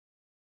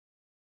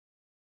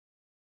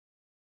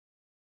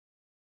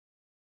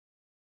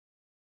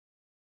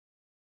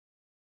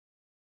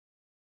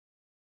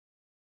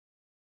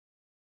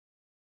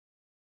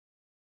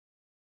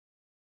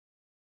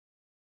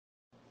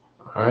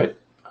All right.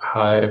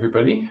 Hi,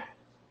 everybody.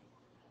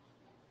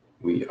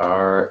 We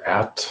are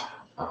at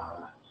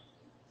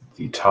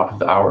the top of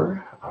the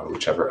hour,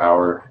 whichever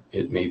hour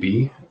it may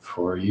be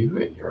for you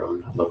in your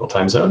own local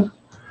time zone.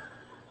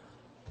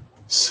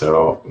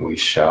 So we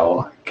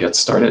shall get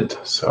started.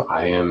 So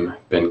I am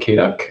Ben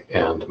Kaduk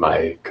and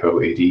my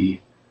co-AD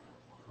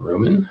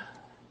Roman.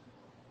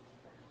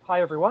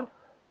 Hi, everyone.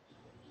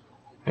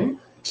 Okay.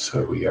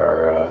 So we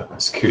are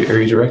security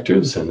area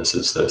directors, and this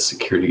is the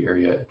Security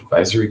Area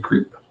Advisory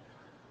Group.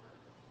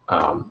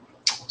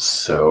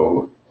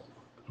 So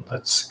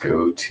let's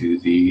go to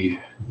the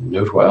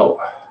Note Well,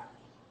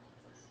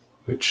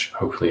 which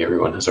hopefully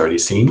everyone has already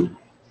seen,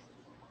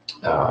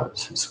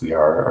 since we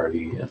are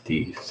already at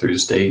the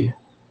Thursday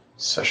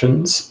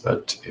sessions.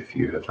 But if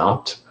you have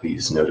not,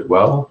 please note it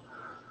well.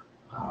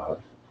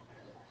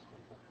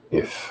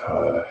 If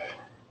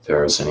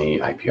there's any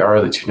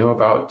IPR that you know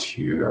about,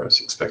 you are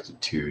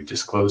expected to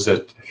disclose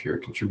it if you're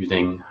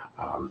contributing.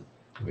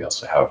 We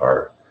also have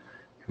our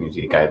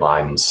community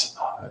guidelines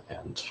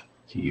and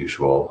the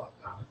usual,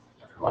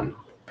 everyone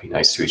be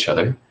nice to each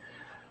other.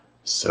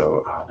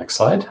 So next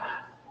slide.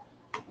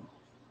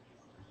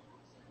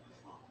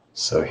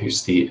 So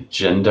here's the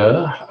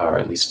agenda, or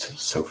at least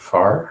so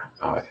far.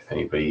 If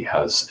anybody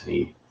has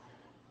any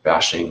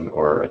bashing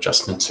or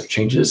adjustments or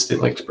changes they'd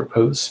like to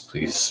propose,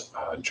 please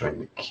join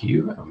the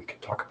queue and we can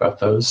talk about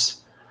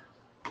those.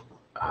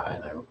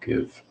 And I will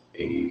give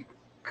a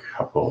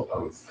couple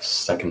of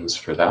seconds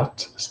for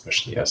that,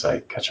 especially as I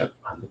catch up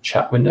on the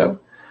chat window.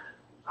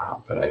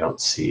 But I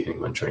don't see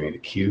anyone joining the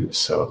queue,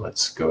 so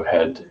let's go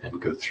ahead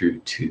and go through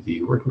to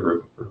the working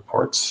group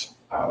reports.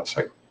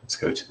 Sorry, let's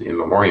go to the in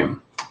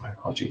memoriam. My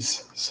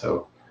apologies.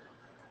 So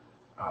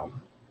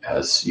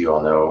as you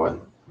all know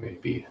and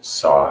maybe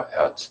saw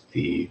at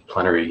the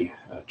plenary,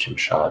 Jim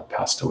Shaw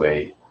passed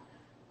away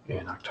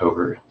in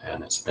October,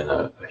 and it's been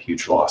a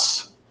huge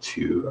loss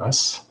to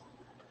us.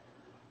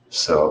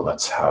 So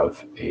let's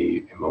have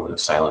a moment of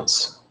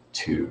silence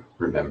to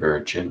remember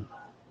Jim.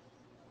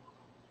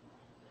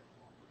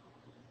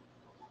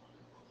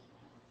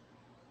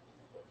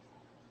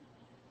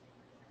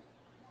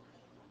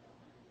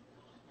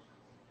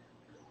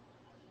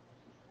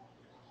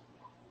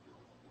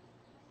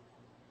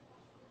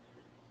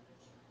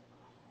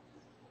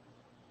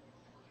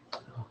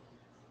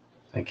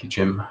 Thank you,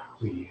 Jim.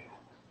 We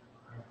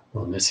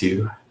will miss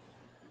you.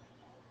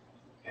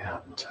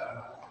 And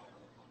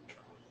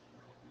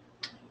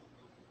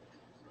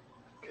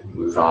can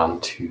move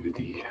on to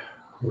the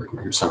working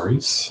group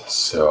summaries.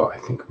 So I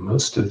think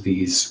most of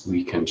these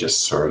we can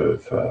just sort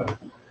of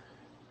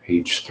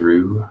page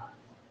through.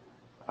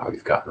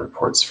 We've gotten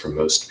reports from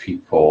most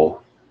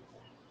people,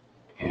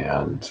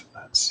 and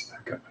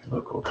I've got my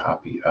local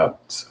copy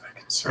up, so I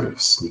can sort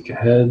of sneak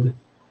ahead.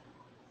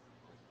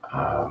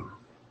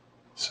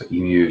 So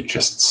EMU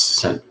just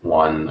sent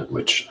one,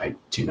 which I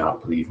do not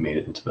believe made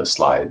it into the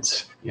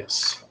slides.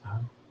 Yes,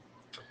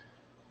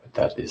 but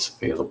that is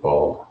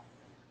available.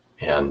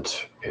 And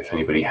if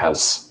anybody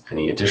has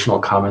any additional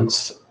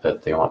comments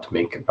that they want to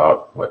make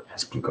about what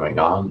has been going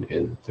on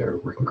in their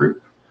working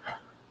group,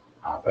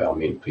 by all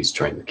means, please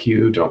join the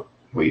queue. Don't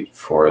wait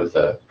for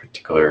the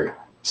particular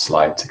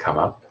slide to come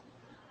up.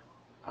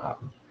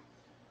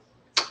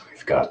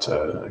 We've got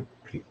a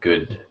pretty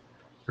good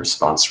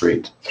response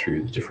rate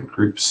through the different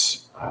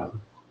groups,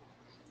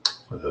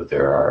 although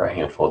there are a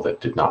handful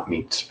that did not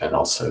meet and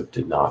also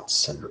did not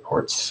send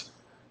reports.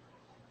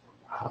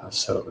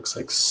 So it looks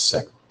like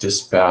Sec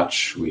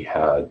Dispatch, we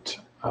had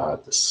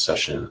the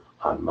session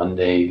on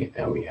Monday,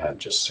 and we had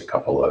just a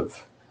couple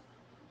of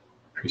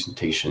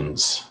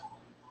presentations.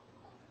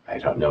 I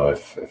don't know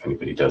if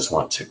anybody does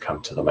want to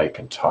come to the mic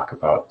and talk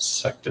about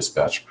Sec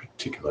Dispatch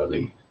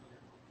particularly,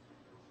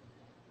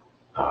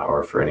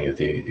 or for any of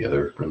the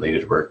other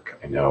related work.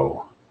 I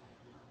know.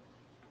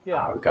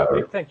 Yeah,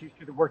 big thank you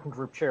to the working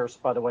group chairs,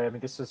 by the way. I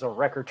mean, this is a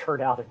record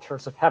turnout in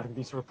terms of having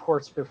these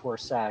reports before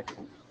SAG.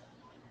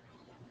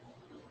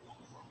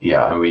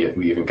 Yeah, and we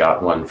even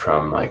got one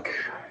from like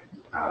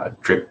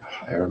DRIP.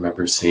 I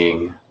remember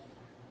seeing.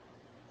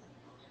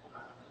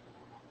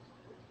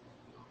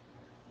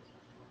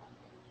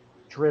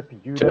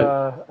 DRIP,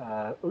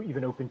 UDA,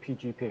 even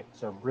OpenPGP.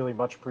 So really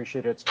much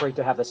appreciated. It's great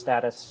to have the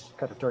status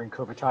kind of during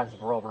COVID times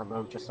when we're all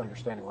remote, just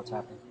understanding what's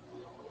happening.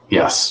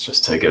 Yes,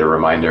 just to get a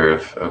reminder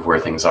of where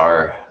things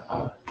are,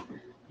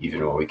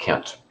 even when we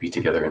can't be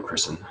together in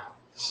person.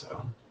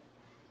 So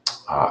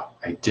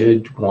I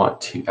did want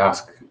to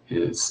ask,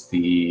 is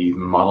the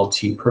Model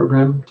T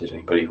program, did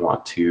anybody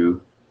want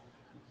to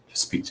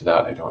speak to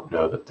that? I don't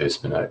know that there's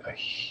been a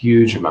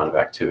huge amount of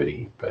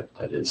activity, but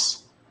that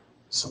is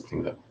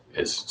something that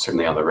is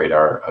certainly on the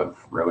radar of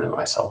Rowan and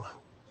myself.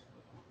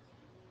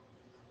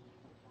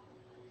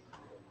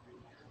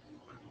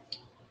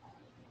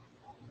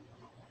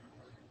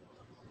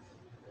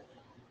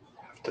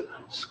 I have to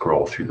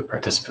scroll through the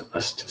participant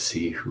list to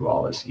see who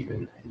all is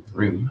even in the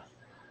room.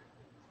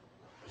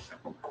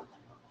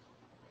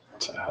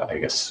 I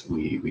guess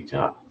we do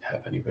not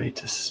have anybody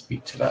to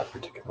speak to that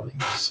particularly,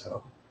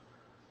 so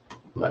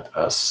let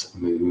us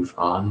move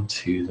on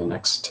to the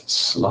next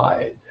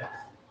slide.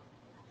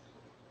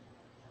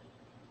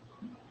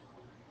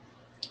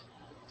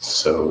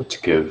 So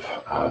to give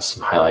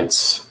some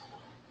highlights,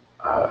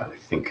 I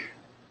think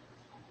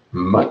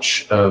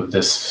much of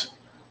this,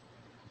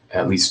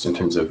 at least in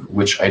terms of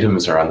which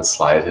items are on the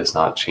slide, has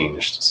not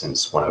changed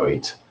since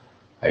 108.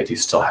 I do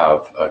still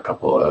have a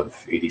couple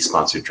of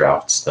AD-sponsored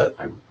drafts that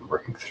I'm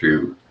working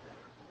through.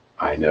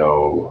 I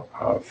know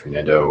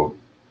Fernando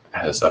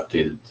has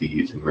updated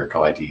the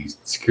numerical ID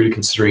security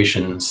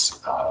considerations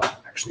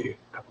actually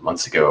a couple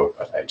months ago,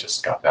 but I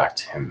just got back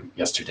to him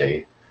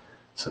yesterday.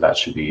 So that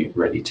should be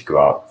ready to go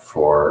out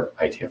for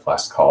IETF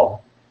last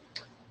call.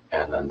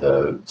 And then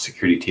the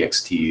security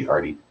TXT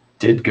already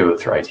did go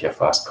through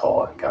IETF last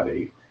call and got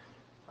a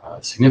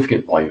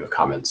significant volume of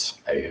comments.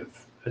 I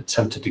have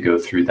attempted to go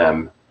through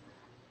them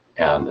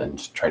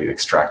and try to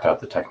extract out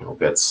the technical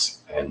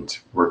bits and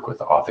work with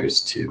the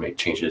authors to make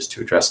changes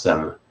to address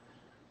them.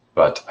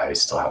 But I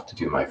still have to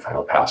do my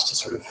final pass to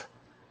sort of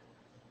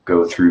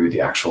go through the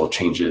actual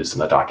changes in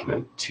the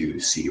document to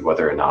see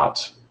whether or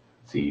not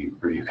the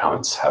review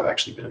comments have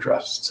actually been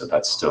addressed. So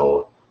that's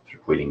still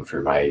sort of waiting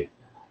for my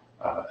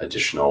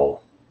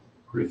additional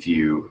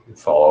review and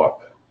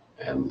follow-up,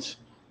 and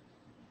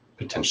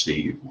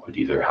potentially would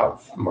either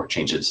have more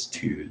changes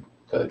to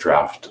the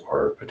draft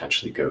or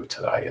potentially go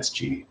to the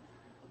ISG,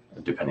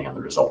 depending on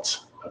the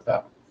results of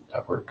that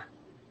work.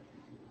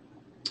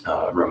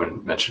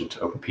 Roman mentioned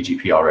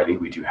OpenPGP already.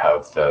 We do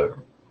have the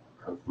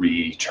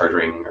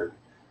rechartering or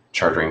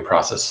chartering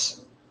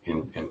process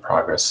in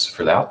progress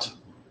for that.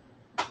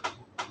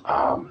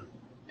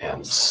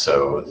 And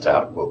so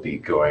that will be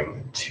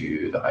going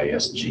to the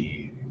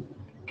ISG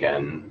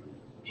again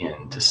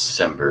in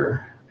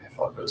December, if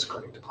all goes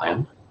according to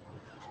plan.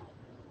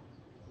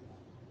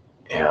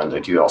 And I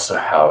do also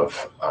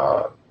have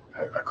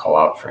a call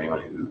out for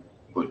anyone who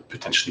would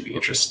potentially be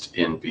interested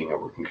in being a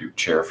working group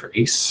chair for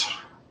ACE.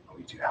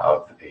 We do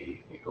have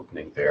a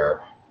opening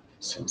there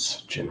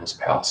since Jim has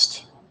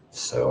passed.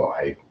 So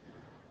I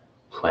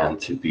plan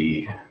to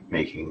be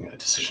making a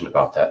decision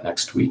about that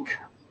next week.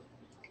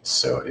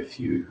 So if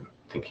you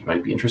think you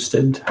might be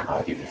interested,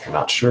 even if you're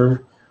not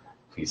sure,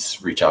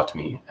 please reach out to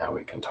me and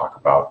we can talk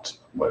about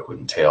what it would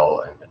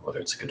entail and whether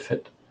it's a good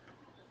fit.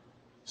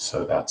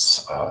 So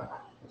that's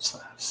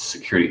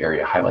security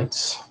area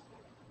highlights,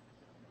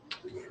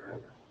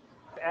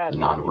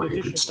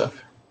 non-working group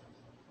stuff.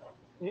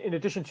 In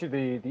addition to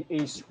the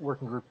ACE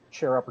working group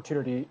chair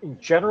opportunity, in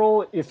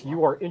general, if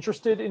you are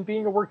interested in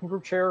being a working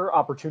group chair,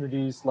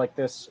 opportunities like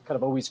this kind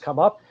of always come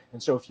up.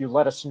 And so if you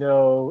let us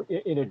know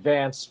in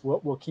advance,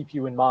 we'll keep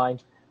you in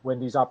mind when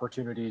these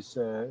opportunities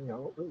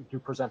do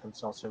present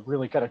themselves. So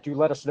really kind of do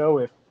let us know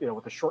if,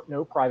 with a short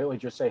note privately,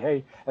 just say,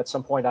 hey, at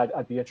some point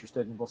I'd be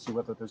interested, and we'll see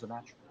whether there's a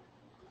match.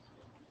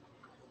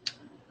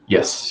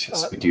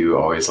 Yes, we do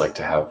always like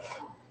to have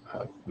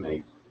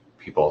many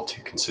people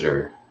to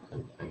consider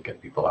and get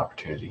people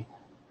opportunity.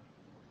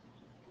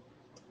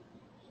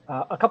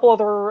 A couple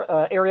other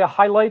area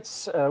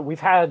highlights. We've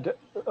had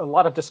a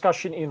lot of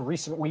discussion in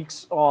recent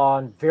weeks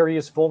on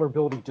various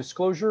vulnerability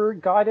disclosure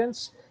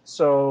guidance.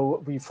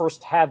 So we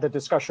first had the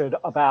discussion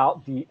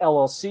about the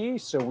LLC.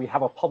 So we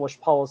have a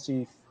published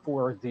policy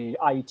for the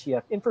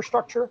IETF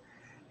infrastructure.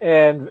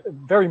 And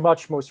very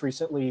much most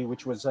recently,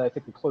 which was, I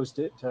think we closed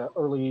it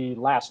early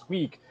last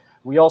week,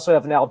 we also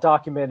have now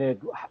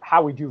documented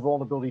how we do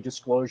vulnerability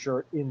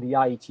disclosure in the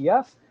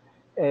IETF.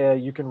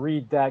 You can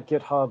read that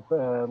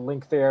GitHub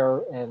link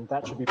there, and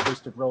that should be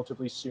posted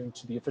relatively soon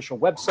to the official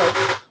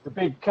website. The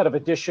big kind of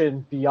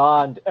addition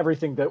beyond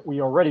everything that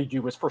we already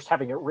do was first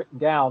having it written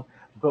down,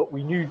 but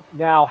we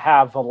now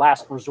have a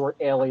last resort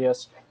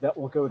alias that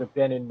will go to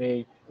Ben and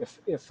me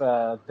if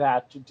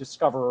that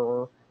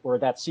discoverer or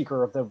that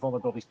seeker of the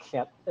vulnerabilities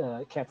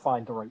can't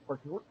find the right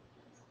working group.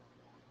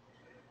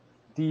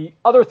 The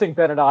other thing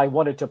Ben and I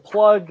wanted to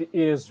plug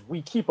is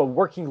we keep a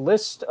working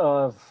list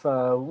of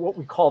what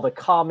we call the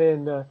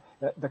common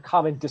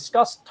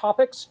discussed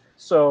topics.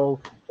 So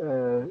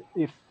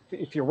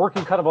if you're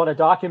working kind of on a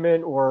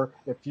document, or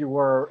if you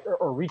are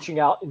reaching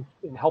out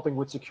in helping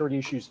with security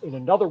issues in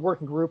another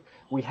working group,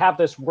 we have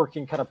this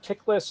working kind of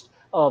tick list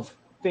of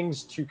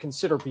things to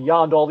consider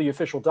beyond all the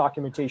official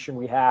documentation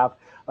we have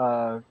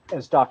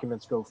as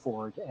documents go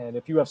forward. And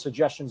if you have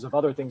suggestions of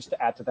other things to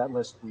add to that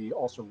list, we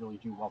also really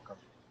do welcome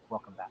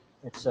that.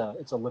 It's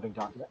a living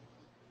document.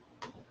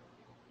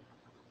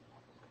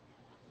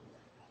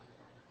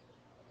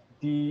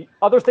 The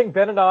other thing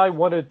Ben and I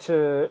wanted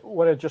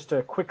just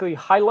to quickly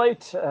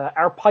highlight,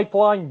 our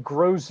pipeline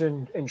grows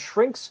and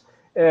shrinks,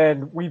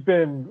 and we've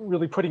been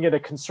really putting in a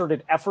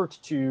concerted effort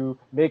to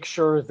make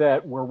sure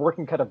that we're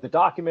working kind of the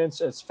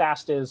documents as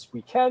fast as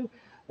we can.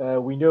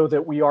 We know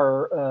that we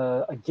are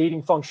a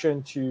gating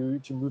function to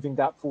moving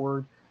that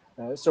forward.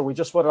 So we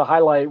just wanted to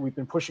highlight, we've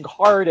been pushing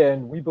hard,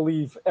 and we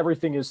believe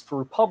everything is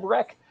through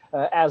PubRec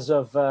as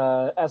of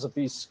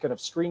these kind of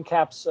screen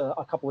caps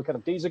a couple of kind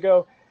of days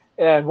ago.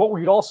 And what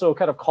we'd also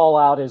kind of call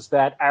out is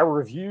that our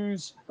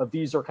reviews of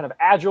these are kind of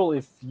agile.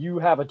 If you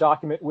have a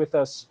document with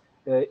us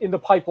in the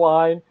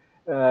pipeline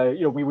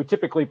we would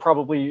typically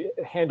probably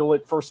handle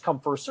it first come,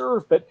 first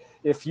serve. But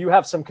if you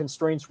have some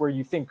constraints where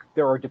you think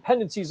there are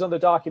dependencies on the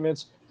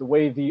documents, the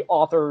way the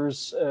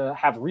authors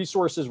have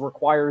resources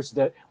requires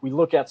that we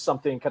look at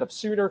something kind of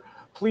sooner,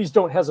 please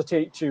don't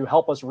hesitate to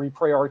help us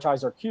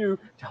reprioritize our queue,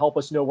 to help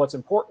us know what's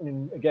important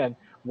and, again,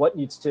 what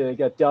needs to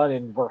get done.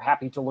 And we're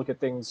happy to look at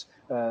things,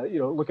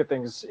 look at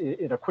things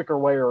in a quicker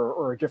way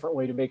or a different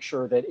way to make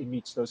sure that it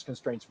meets those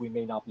constraints we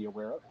may not be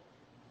aware of.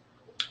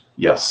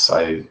 Yes,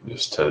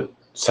 just to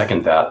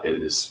second that,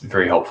 it is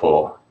very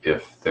helpful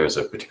if there's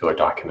a particular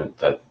document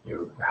that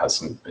has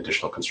some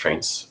additional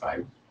constraints.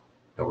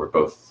 We're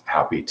both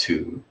happy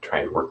to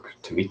try and work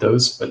to meet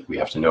those, but we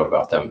have to know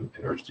about them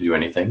in order to do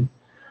anything.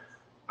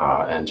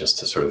 And just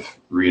to sort of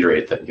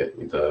reiterate that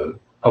the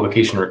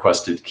publication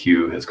requested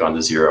queue has gone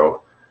to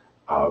 0,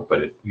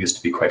 but it used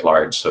to be quite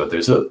large. So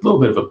there's a little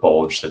bit of a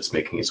bulge that's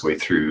making its way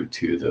through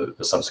to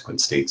the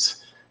subsequent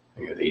states.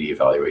 The AD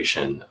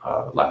evaluation,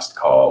 last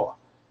call,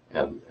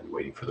 and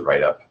waiting for the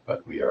write-up,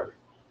 but we are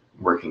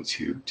working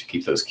to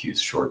keep those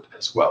queues short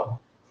as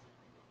well.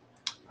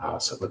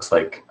 So it looks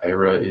like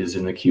Ira is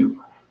in the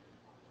queue.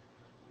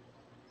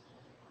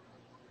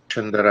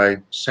 That I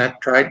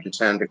tried to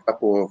send a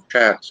couple of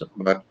chats,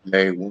 but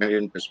they went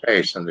into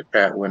space and the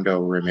chat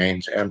window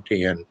remains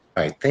empty, and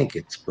I think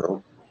it's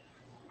broken.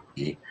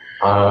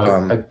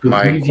 I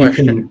believe you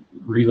can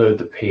reload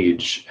the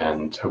page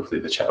and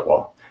hopefully the chat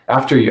will.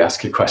 After you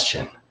ask your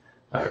question.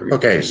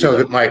 Okay,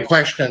 so my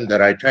question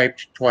that I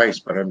typed twice,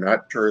 but I'm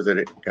not sure that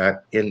it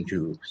got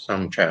into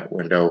some chat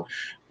window,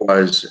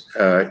 was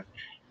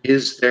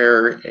is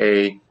there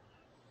a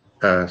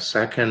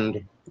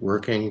second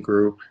working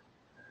group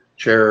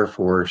chair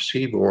for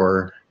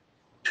CBOR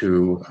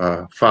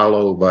to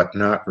follow but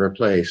not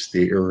replace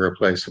the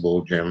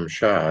irreplaceable Jim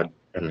Schad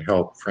and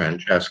help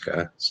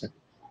Francesca?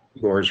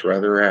 CBOR's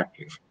rather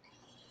active.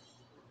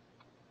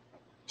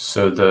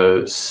 So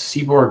the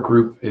CBOR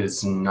group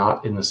is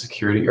not in the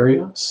security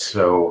area,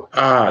 so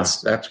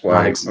that's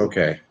why.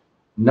 Okay,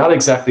 not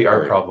exactly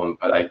our problem,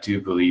 but I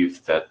do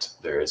believe that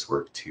there is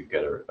work to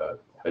get an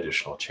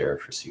additional chair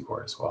for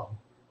CBOR as well.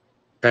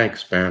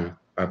 Thanks, Ben.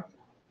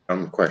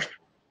 Question.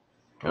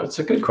 No, it's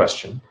a good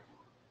question.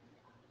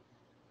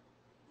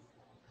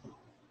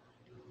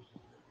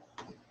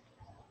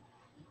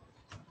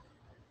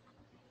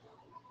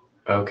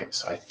 Okay,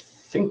 so I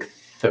think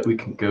that we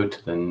can go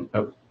to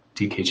the.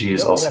 DKG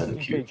is also in the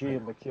queue. DKG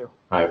in the queue.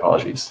 My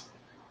apologies.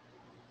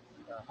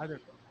 Hi there.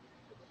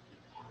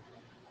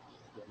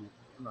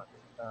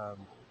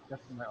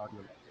 My audio.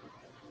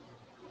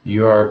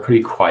 You are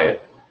pretty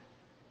quiet.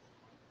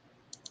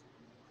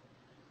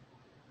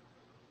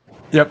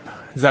 Yep.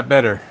 Is that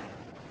better?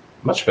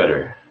 Much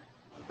better.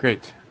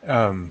 Great.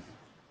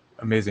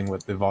 Amazing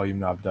what the volume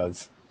knob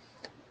does.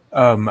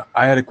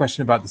 I had a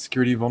question about the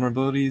security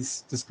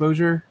vulnerabilities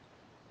disclosure.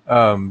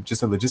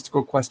 Just a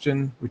logistical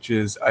question, which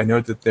is, I know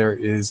that there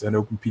is an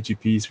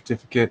OpenPGP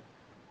certificate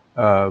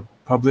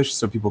published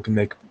so people can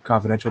make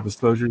confidential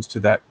disclosures to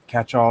that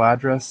catch-all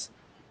address,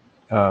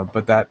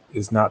 but that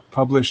is not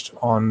published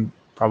on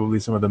probably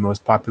some of the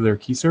most popular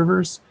key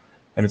servers,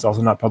 and it's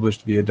also not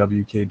published via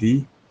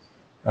WKD.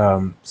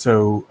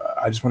 So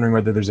I'm just wondering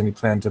whether there's any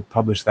plan to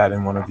publish that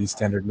in one of these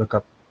standard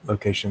lookup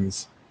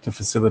locations to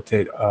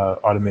facilitate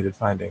automated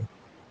finding.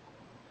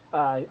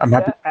 I'm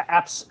happy.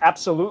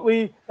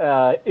 Absolutely.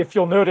 If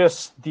you'll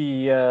notice,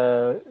 the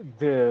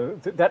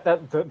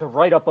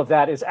write-up of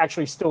that is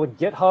actually still in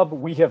GitHub.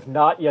 We have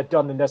not yet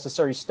done the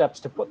necessary steps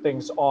to put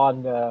things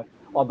on the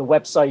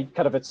website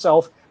kind of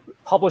itself.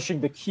 Publishing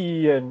the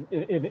key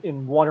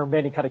in one or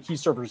many kind of key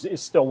servers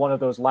is still one of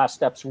those last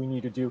steps we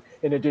need to do,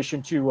 in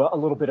addition to a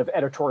little bit of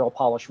editorial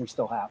polish we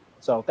still have.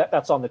 So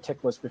that's on the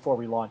tick list before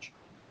we launch.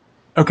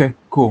 Okay,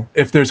 cool.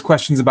 If there's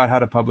questions about how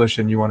to publish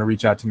and you want to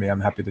reach out to me, I'm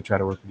happy to try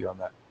to work with you on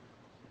that.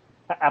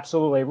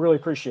 Absolutely. I really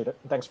appreciate it.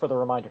 Thanks for the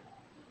reminder.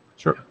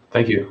 Sure.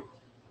 Thank you.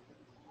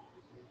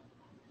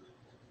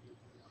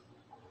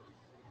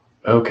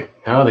 Okay,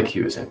 now the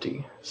queue is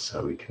empty,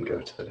 so we can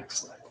go to the next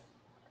slide.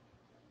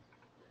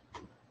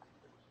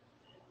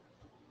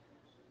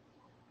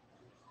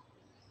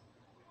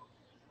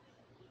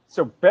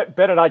 So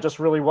Ben and I just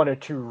really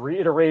wanted to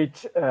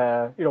reiterate,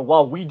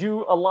 while we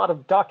do a lot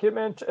of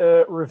document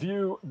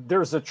review,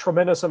 there's a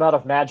tremendous amount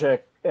of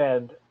magic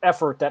and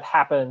effort that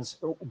happens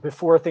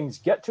before things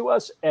get to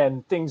us,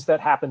 and things that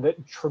happen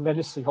that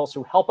tremendously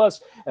also help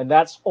us. And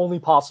that's only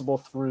possible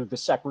through the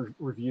sector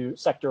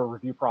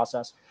review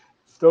process.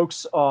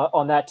 Folks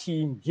on that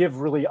team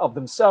give really of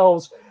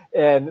themselves,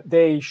 and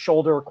they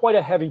shoulder quite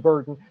a heavy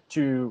burden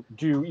to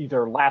do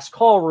either last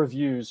call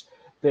reviews.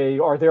 They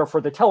are there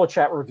for the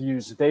telechat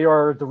reviews. They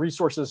are the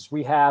resources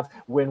we have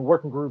when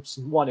working groups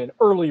want an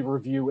early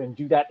review and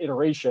do that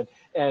iteration.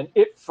 And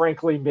it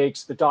frankly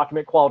makes the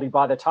document quality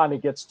by the time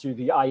it gets to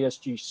the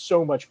ISG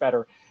so much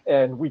better.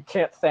 and we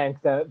can't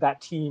thank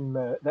that team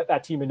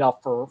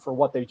enough for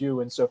what they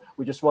do. And so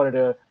we just wanted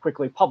to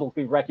quickly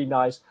publicly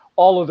recognize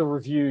all of the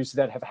reviews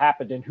that have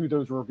happened and who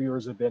those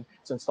reviewers have been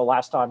since the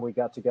last time we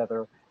got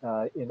together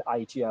in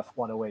IETF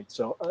 108.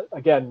 So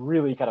again,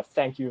 really kind of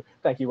thank you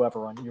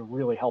everyone. You're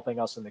really helping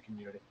us in the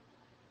community.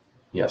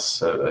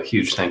 Yes, a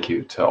huge thank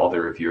you to all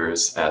the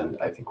reviewers, and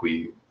I think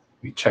we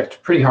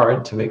checked pretty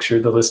hard to make sure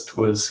the list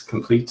was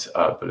complete,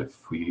 but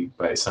if we,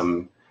 by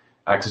some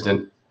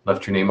accident,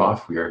 left your name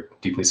off, we are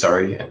deeply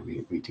sorry, and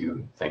we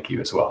do thank you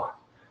as well.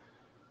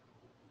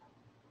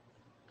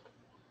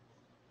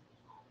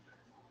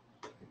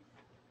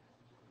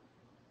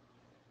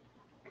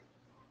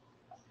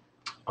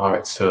 All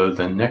right, so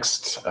the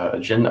next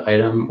agenda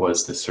item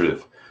was this sort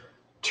of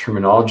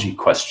terminology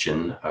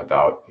question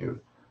about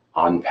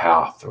on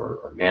path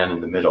or man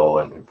in the middle,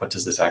 and what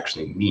does this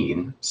actually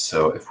mean?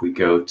 So if we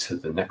go to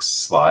the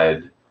next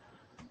slide,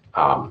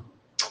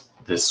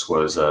 this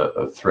was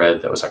a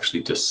thread that was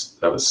actually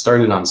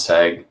started on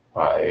SAAG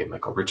by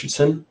Michael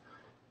Richardson,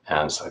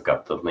 and so I've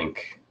got the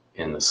link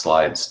in the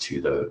slides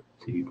to the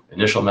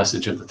initial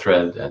message of the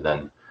thread, and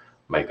then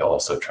Michael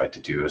also tried to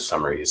do a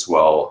summary as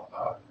well,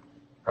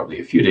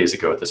 probably a few days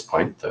ago at this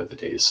point. The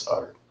days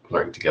are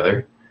blurring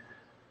together.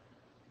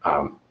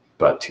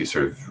 But to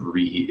sort of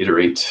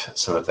reiterate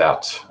some of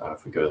that,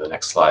 if we go to the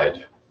next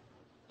slide,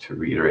 to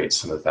reiterate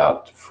some of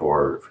that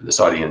for this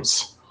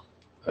audience,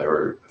 there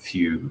were a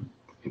few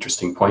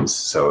interesting points.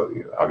 So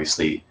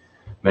obviously,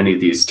 many of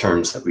these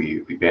terms that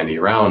we bandy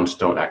around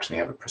don't actually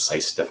have a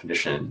precise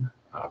definition.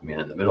 Man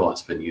in the middle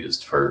has been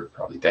used for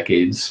probably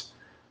decades,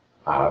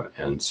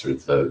 and sort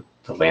of the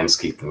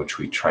landscape in which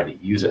we try to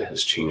use it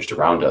has changed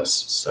around us.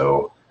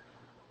 So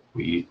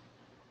we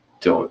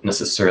don't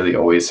necessarily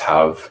always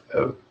have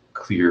a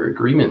clear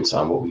agreement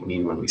on what we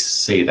mean when we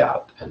say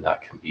that, and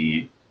that can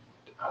be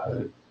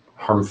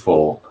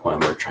harmful when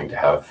we're trying to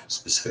have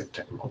specific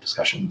technical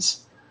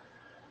discussions.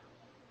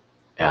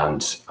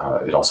 And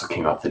it also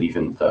came up that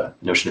even the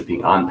notion of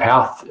being on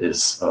path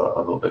is a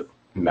little bit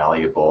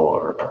malleable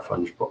or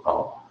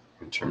fungible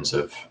in terms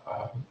of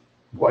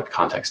what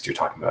context you're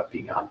talking about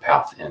being on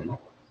path in.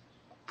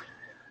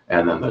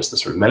 And then there's the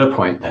sort of meta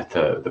point that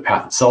the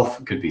path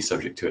itself could be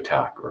subject to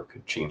attack or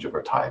could change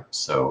over time.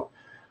 So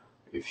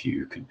if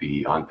you could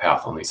be on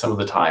path only some of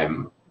the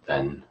time,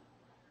 then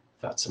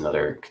that's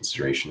another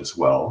consideration as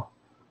well.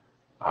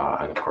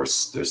 And of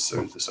course, there's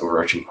sort of this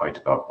overarching point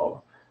about,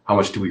 well, how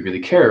much do we really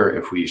care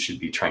if we should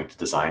be trying to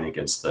design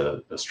against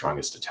the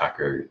strongest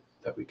attacker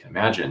that we can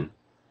imagine?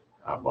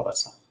 Well,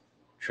 that's not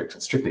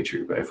strictly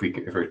true, but if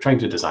we're trying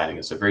to design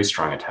against a very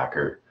strong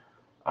attacker,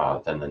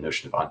 then the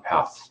notion of on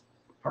path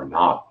or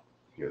not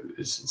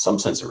is in some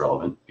sense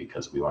irrelevant,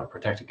 because we want to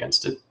protect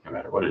against it no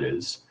matter what it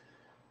is.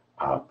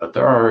 But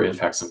there are, in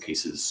fact, some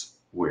cases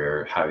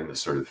where having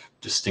this sort of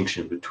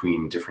distinction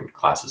between different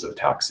classes of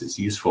attacks is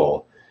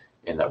useful,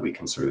 in that we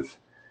can sort of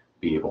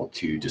be able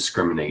to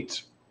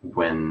discriminate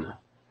when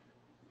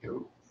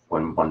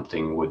one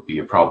thing would be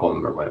a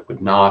problem or when it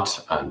would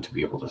not, and to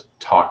be able to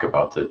talk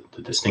about the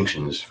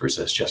distinctions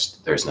versus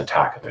just there's an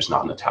attack and there's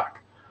not an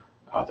attack.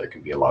 There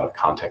can be a lot of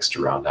context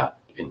around that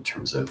in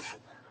terms of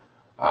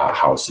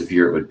how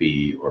severe it would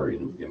be, or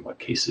in what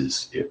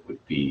cases it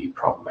would be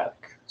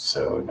problematic.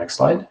 So next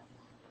slide.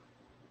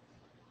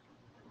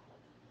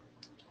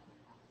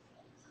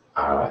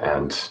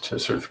 And to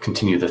sort of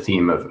continue the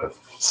theme of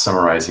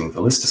summarizing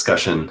the list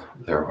discussion,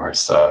 there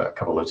was a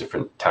couple of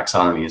different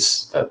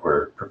taxonomies that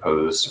were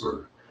proposed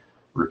or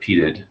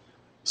repeated.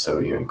 So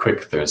in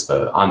quick, there's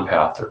the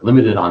on-path or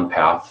limited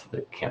on-path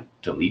that can't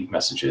delete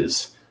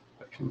messages,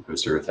 but can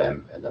preserve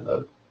them, and then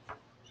the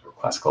sort of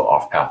classical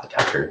off-path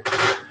attacker.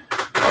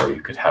 Or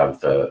you could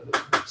have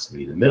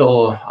somebody in the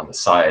middle, on the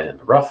side, and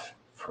the rough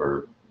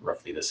for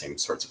roughly the same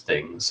sorts of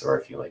things. Or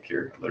if you like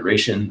your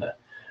alliteration, the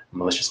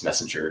malicious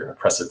messenger,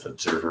 oppressive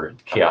observer,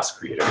 and chaos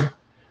creator.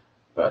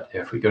 But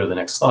if we go to the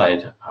next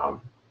slide,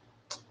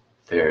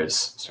 there's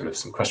sort of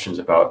some questions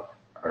about,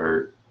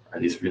 are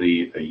these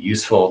really a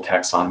useful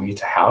taxonomy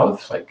to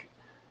have? Like,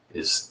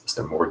 is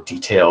there more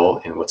detail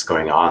in what's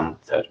going on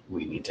that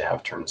we need to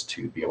have terms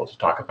to be able to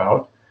talk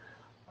about?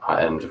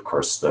 And of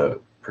course, the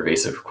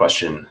pervasive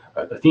question,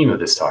 the theme of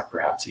this talk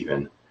perhaps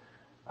even,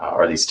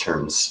 are these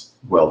terms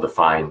well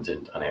defined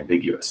and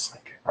unambiguous?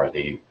 Like, are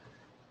they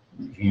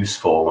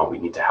useful when we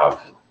need to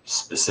have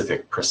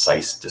specific,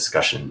 precise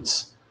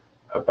discussions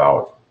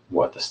about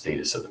what the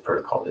status of the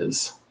protocol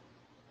is?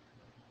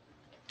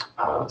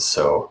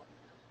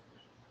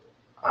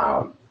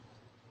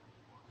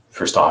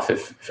 First off,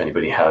 if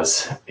anybody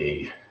has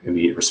an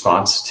immediate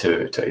response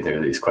to either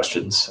of these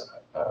questions,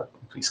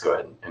 please go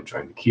ahead and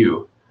join the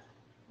queue.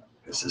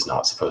 This is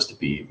not supposed to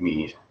be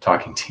me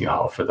talking to you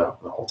all for the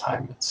whole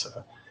time. It's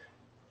the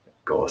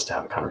goal is to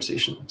have a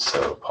conversation.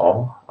 So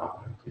Paul,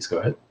 please go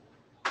ahead.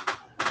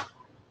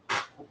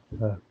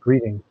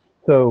 Greetings.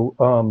 So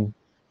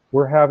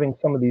we're having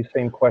some of these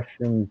same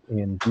questions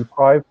in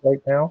Deprive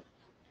right now.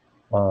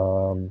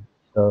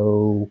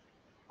 So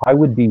I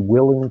would be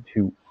willing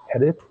to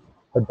edit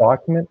a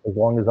document as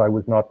long as I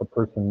was not the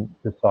person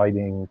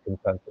deciding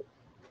consensus.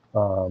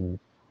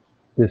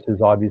 This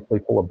is obviously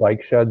full of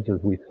bike sheds, as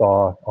we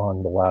saw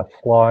on the last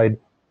slide.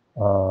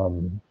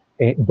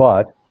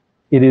 But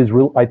it is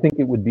real. I think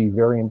it would be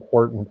very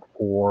important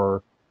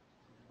for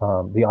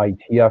the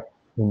IETF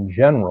in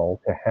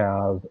general to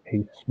have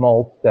a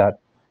small set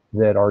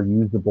that are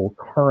usable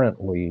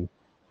currently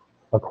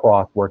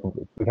across working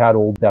groups. We've had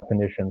old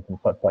definitions and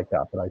such like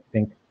that, but I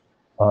think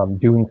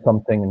doing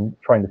something and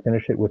trying to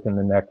finish it within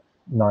the next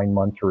 9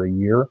 months or a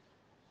year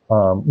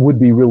would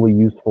be really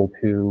useful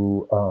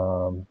to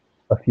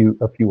a few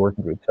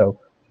working groups. So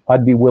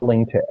I'd be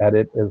willing to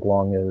edit as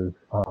long as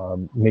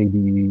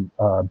maybe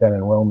Ben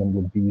and Roman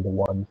would be the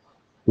ones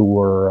who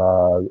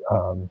were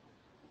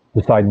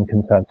deciding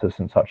consensus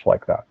and such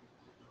like that.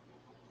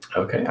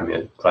 Okay, I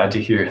mean, glad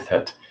to hear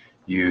that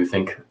you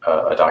think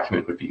a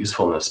document would be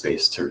useful in this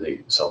space to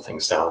really sell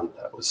things down.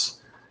 That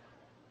was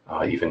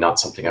even not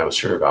something I was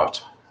sure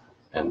about.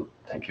 And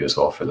thank you as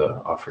well for the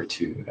offer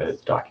to edit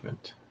the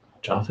document.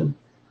 Jonathan,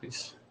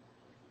 please.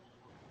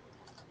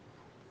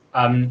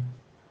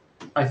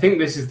 I think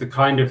this is the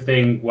kind of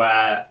thing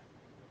where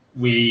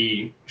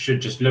we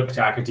should just look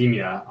to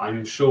academia.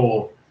 I'm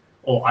sure,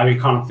 or I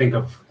can't think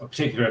of a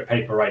particular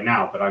paper right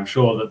now, but I'm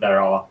sure that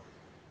there are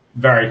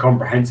very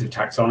comprehensive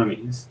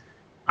taxonomies,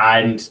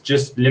 and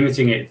just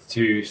limiting it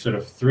to sort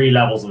of 3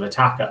 levels of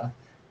attacker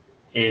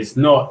is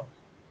not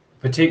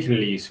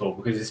particularly useful,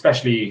 because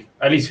especially,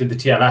 at least with the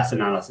TLS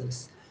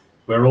analysis,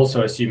 we're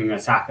also assuming an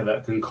attacker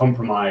that can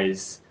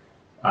compromise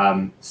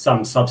some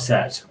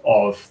subset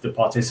of the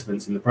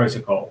participants in the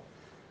protocol,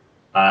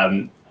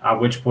 at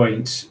which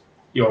point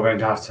you're going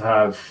to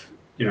have,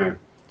 you know,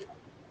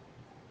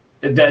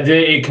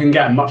 it can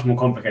get much more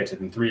complicated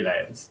than 3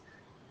 layers.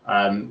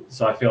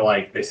 So I feel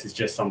like this is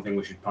just something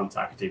we should punt to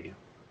academia.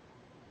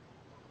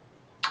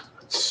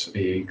 That's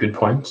a good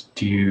point.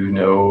 Do you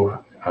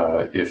know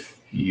if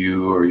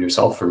you or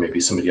yourself or maybe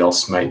somebody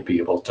else might be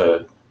able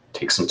to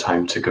take some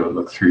time to go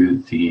look through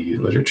the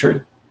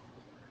literature?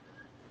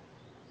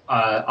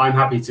 I'm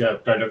happy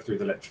to go look through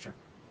the literature.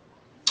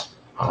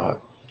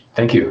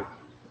 Thank you.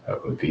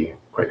 That would be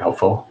quite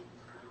helpful.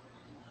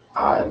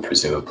 And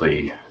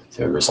presumably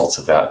the results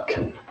of that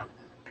can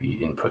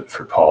be input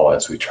for Paul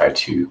as we try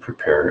to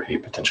prepare a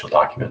potential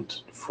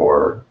document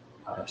for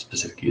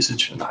specific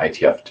usage in the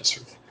IETF to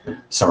sort of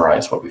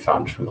summarize what we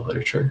found from the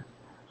literature.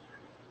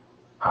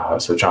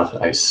 So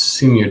Jonathan, I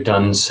assume you're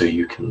done, so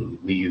you can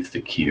leave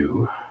the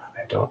queue.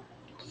 I don't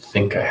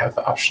think I have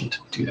the option to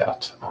do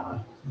that.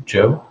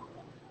 Joe?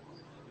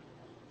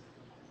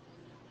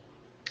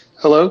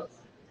 Hello.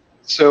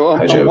 So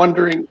Hi, Joe. I'm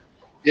wondering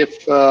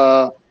if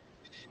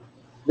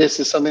this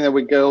is something that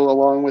would go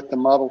along with the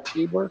Model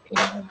T work.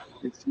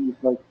 It seems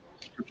like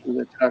description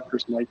of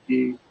attackers might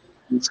be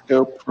in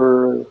scope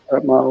for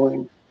threat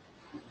modeling.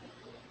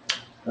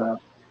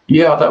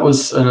 Yeah, that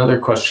was another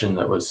question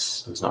that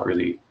was not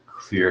really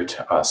clear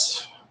to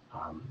us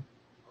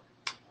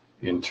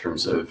in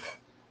terms of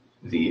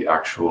the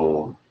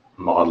actual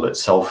model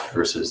itself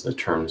versus the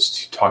terms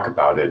to talk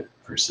about it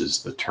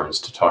versus the terms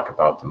to talk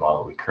about the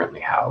model we currently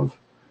have.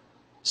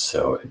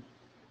 So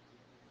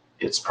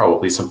it's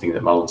probably something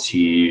that Model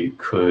T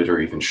could or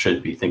even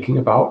should be thinking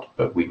about,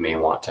 but we may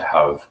want to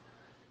have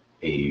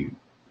a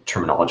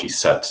terminology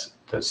set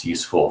that's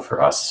useful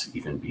for us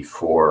even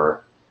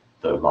before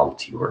the Model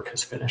T work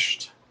has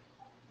finished.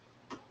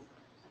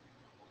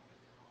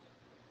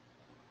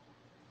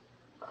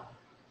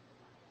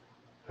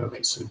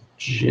 Okay, so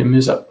Jim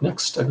is up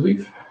next, I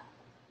believe.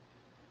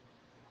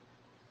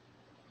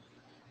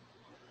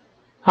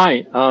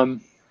 Hi,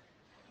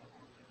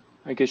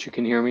 I guess you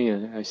can hear me.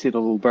 I see the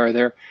little bar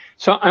there.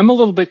 So I'm a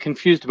little bit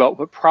confused about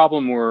what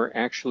problem we're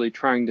actually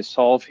trying to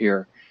solve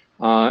here.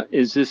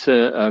 Is this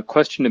a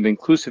question of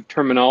inclusive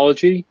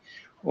terminology,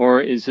 or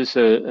is this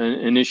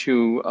an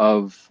issue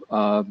of,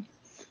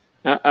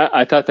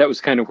 I thought that was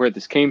kind of where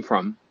this came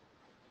from,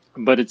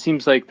 but it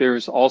seems like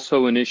there's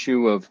also an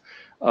issue of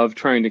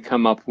trying to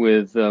come up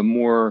with a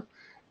more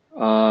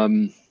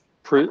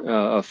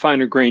a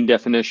finer grained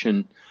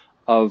definition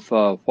of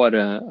what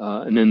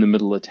an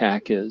in-the-middle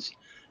attack is.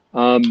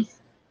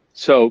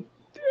 So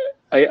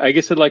I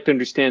guess I'd like to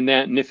understand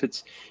that, and if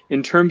it's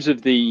in terms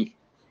of the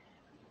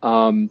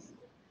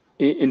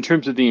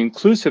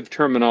inclusive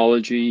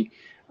terminology,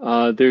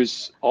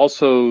 there's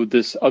also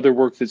this other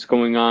work that's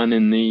going on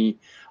in the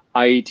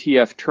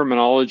IETF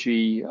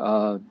terminology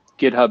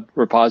GitHub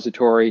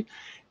repository,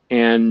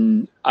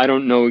 and I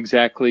don't know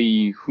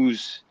exactly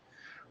who's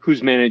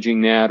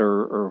managing that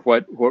or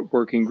what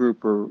working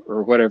group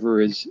or whatever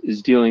is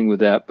dealing with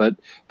that, but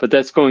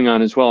that's going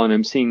on as well, and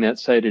I'm seeing that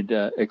cited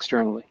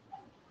externally.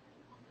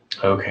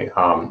 Okay.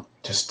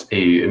 Just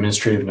a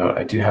administrative note.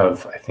 I do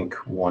have, I think,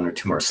 1 or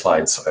 2 more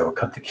slides, so I will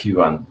cut the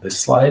queue on this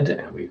slide,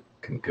 and we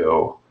can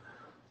go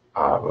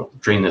we'll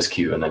drain this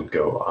queue and then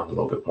go on a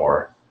little bit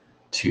more.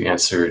 To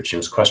answer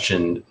Jim's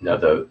question, now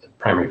the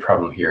primary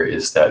problem here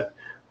is that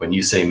when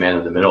you say man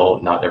in the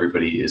middle, not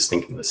everybody is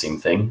thinking the same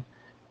thing.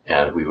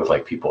 And we would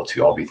like people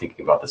to all be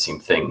thinking about the same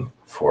thing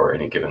for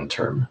any given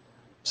term.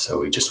 So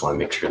we just want to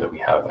make sure that we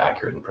have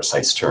accurate and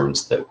precise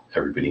terms that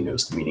everybody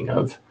knows the meaning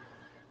of.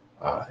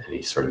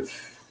 Any sort of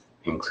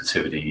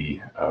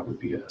inclusivity would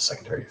be a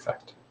secondary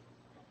effect.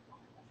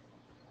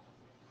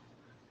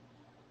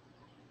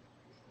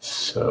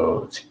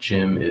 So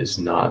Jim is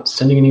not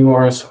sending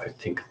anymore, so I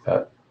think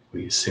that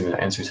we assume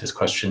that answers his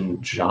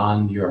question.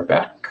 John, you are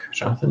back.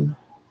 Jonathan?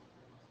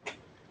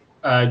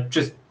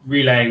 Just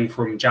relaying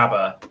from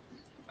Jabber,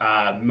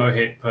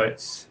 Mohit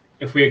puts,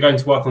 if we are going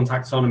to work on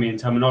taxonomy and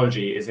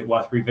terminology, is it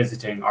worth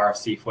revisiting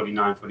RFC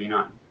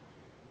 4949?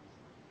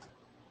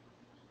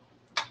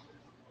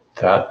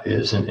 That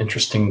is an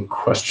interesting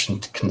question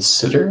to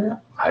consider.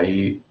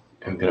 I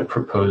am going to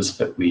propose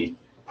that we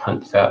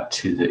punt that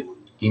to the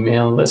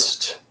email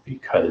list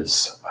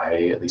because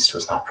I at least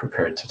was not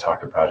prepared to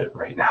talk about it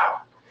right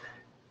now.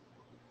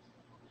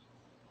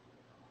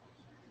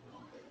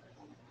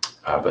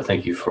 But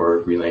thank you for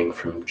relaying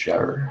from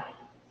Jabber.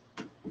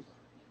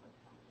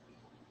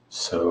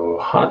 So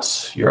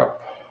Hans, you're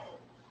up.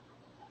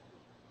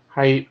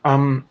 Hi.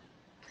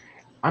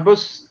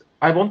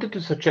 I wanted to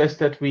suggest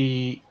that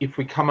if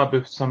we come up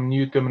with some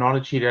new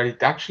terminology, that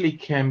it actually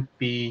can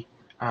be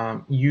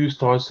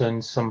used also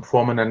in some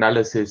formal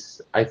analysis.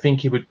 I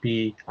think it would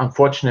be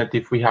unfortunate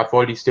if we have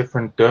all these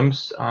different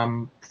terms,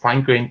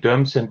 fine-grained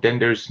terms, and then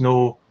there's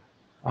no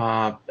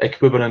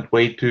equivalent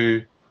way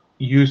to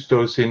use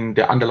those in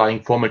the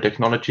underlying formal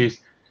technologies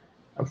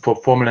for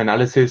formal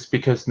analysis,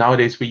 because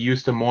nowadays we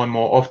use them more and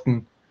more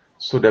often,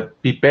 so there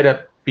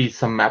better be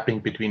some mapping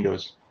between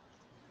those.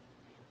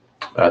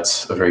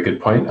 That's a very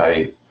good point.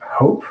 I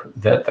hope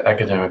that the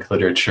academic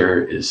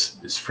literature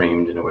is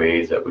framed in a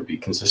way that would be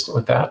consistent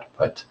with that,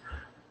 but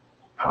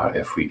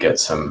if we get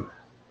some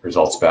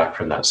results back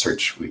from that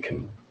search, we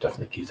can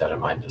definitely keep that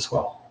in mind as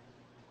well.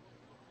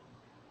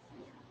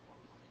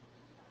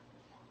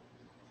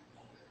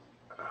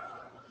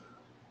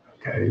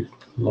 Okay,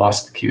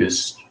 lost the queue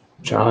is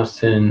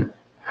Jonathan.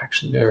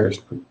 Actually, there's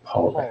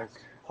Paul back.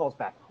 Paul's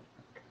back.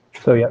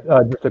 So yeah,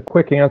 just a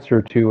quick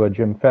answer to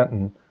Jim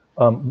Fenton.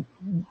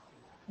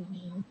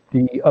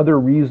 The other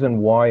reason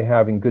why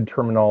having good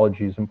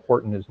terminology is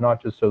important is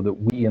not just so that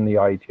we in the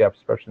IETF,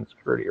 especially in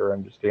security,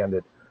 understand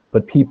it,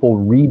 but people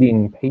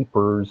reading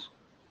papers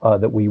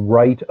that we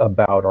write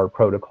about our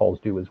protocols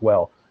do as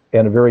well.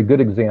 And a very good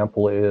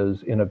example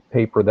is in a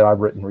paper that I've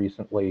written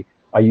recently,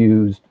 I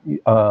used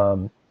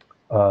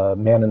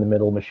man in the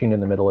middle, machine in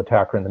the middle,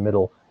 attacker in the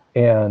middle,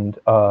 and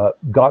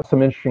got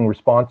some interesting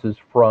responses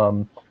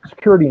from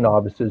security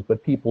novices,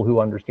 but people who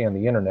understand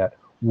the internet.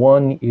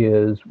 One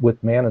is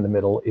with man in the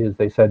middle is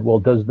they said, well,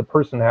 does the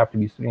person have to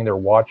be sitting there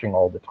watching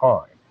all the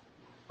time?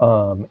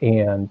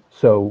 And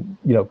so,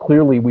 you know,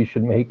 clearly we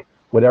should make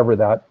whatever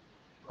that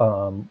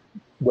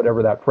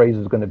phrase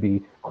is going to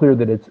be clear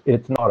that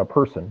it's not a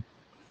person,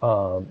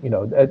 you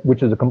know,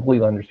 which is a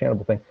completely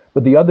understandable thing.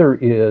 But the other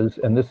is,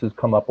 and this has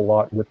come up a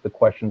lot with the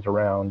questions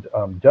around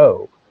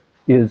DOE,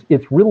 is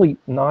it's really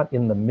not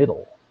in the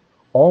middle.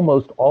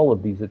 Almost all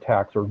of these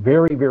attacks are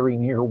very, very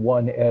near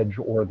one edge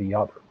or the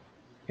other.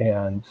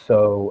 And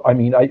so, I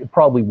mean, it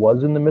probably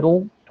was in the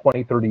middle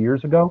 20, 30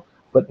 years ago,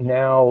 but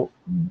now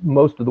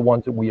most of the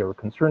ones that we are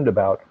concerned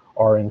about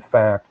are in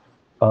fact,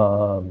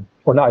 or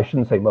no, I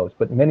shouldn't say most,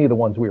 but many of the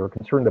ones we are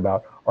concerned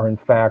about are in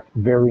fact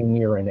very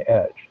near an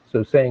edge.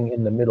 So saying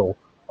in the middle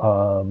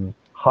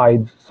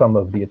hides some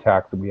of the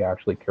attacks that we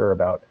actually care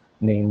about,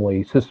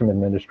 namely system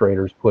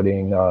administrators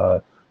putting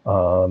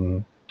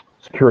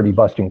security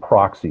busting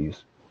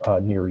proxies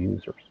near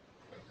users.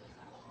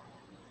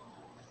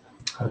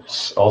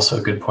 That's also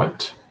a good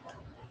point.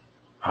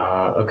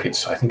 Okay,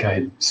 so I think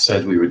I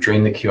said we would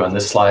drain the queue on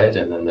this slide,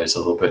 and then there's a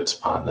little bit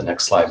on the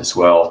next slide as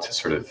well to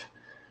sort of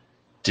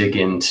dig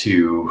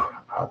into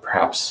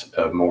perhaps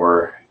a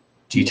more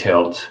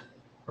detailed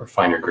or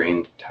finer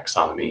grained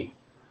taxonomy.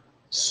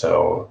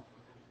 So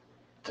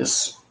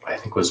this, I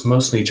think, was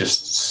mostly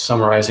just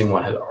summarizing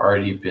what had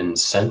already been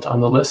sent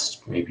on the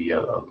list, maybe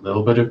a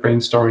little bit of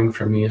brainstorming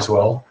from me as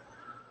well.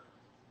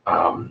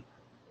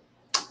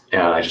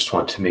 And I just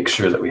want to make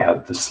sure that we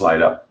had the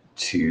slide up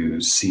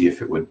to see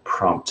if it would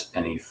prompt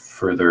any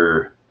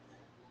further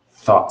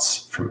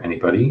thoughts from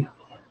anybody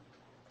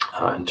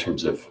in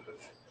terms of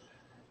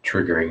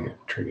triggering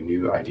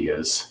new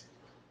ideas.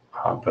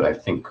 But I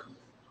think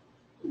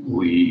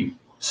we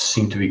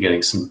seem to be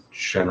getting some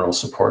general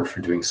support for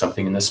doing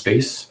something in this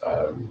space.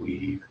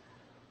 We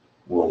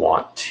will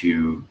want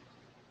to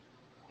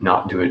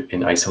not do it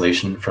in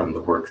isolation from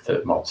the work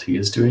that Malti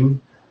is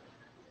doing.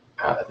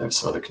 There's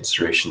some other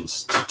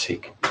considerations to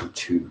take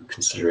into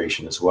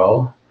consideration as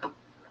well.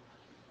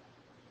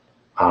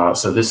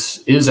 So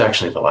this is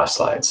actually the last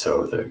slide.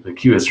 So the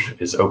queue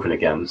is open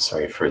again.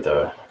 Sorry for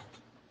the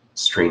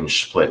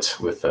strange split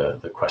with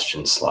the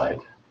question slide.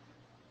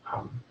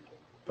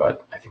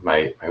 But I think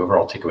my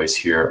overall takeaways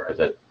here are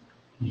that,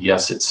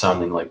 yes, it's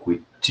sounding like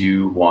we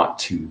do want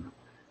to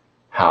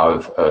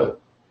have a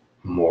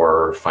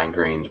more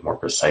fine-grained, more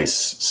precise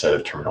set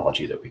of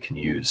terminology that we can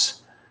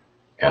use.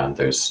 And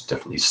there's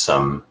definitely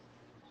some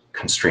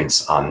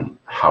constraints on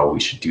how we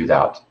should do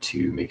that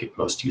to make it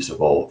most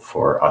usable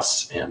for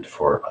us and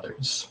for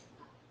others.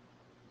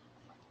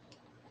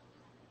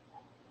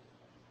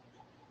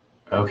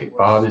 Okay,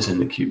 Bob is in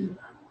the queue.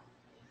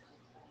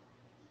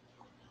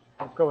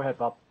 Go ahead,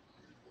 Bob.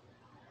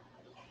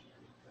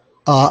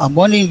 I'm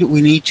wondering, do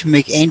we need to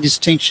make any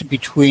distinction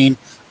between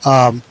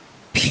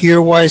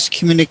peer-wise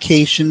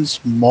communications,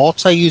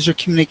 multi-user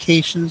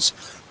communications,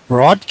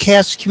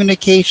 broadcast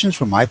communications,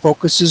 where my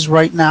focus is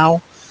right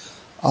now?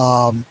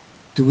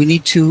 Do we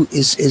need to,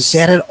 is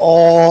that at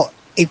all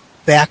a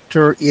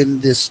factor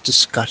in this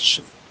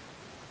discussion?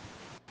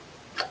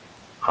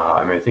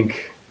 I mean, I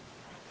think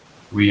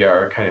we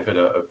are kind of at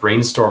a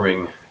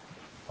brainstorming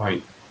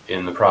point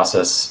in the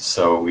process,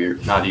 so we're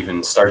not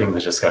even starting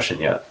the discussion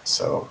yet.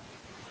 So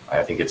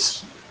I think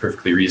it's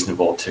perfectly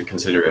reasonable to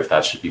consider if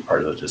that should be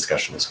part of the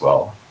discussion as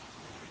well.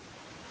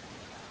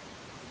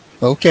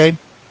 Okay.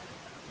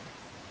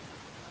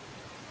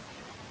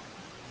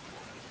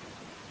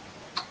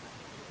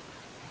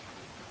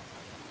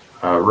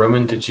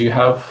 Roman, did you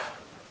have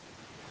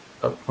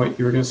a point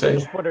you were going to say? I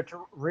just wanted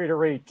to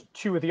reiterate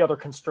two of the other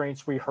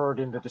constraints we heard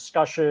in the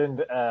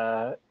discussion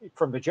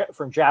from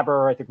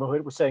Jabber. I think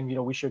Mohit was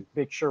saying, we should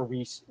make sure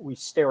we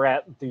stare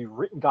at the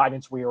written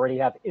guidance we already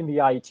have in the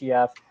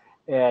IETF.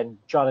 And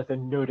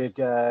Jonathan noted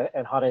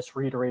and Hannes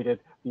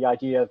reiterated the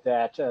idea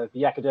that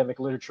the academic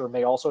literature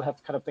may also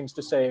have kind of things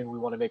to say, and we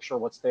want to make sure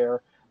what's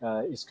there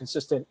is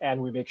consistent,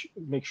 and we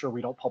make sure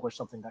we don't publish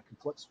something that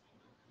conflicts.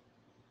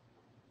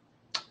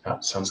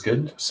 Sounds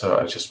good.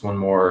 So just one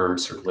more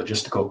sort of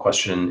logistical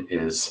question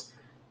is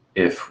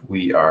if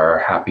we are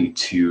happy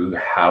to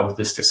have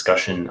this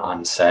discussion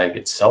on SAG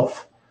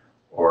itself,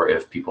 or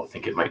if people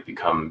think it might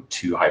become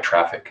too high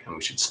traffic and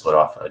we should split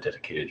off a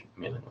dedicated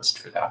mailing list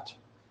for that.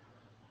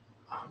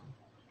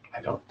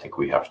 I don't think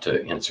we have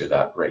to answer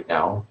that right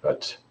now,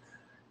 but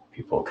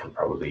people can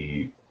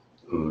probably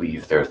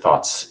leave their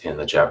thoughts in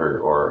the Jabber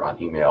or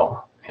on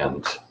email,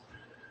 and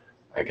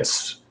I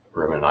guess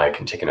Roman and I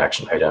can take an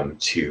action item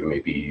to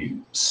maybe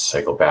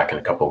cycle back in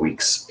a couple of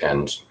weeks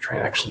and try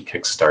and actually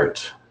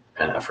kickstart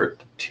an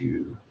effort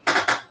to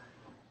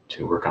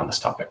work on this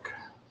topic.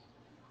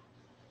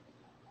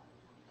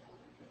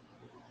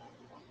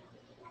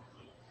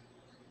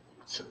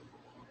 So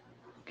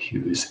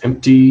queue is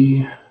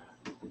empty.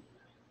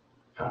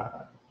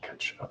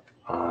 Catch up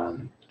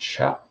on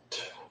chat.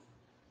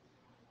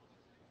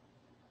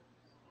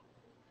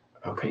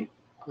 Okay.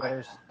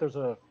 Yeah, there's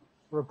a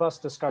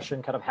robust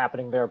discussion kind of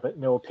happening there, but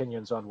no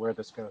opinions on where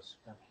this goes.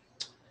 Yeah.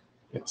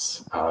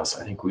 Yes, so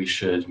I think we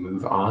should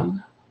move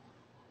on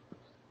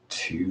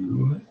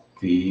to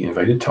the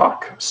invited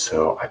talk.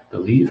 So I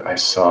believe I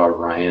saw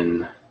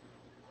Ryan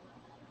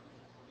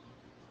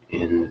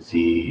in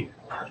the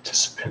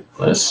participant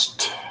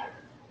list.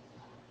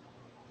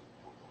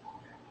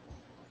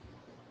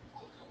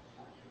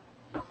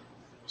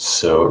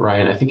 So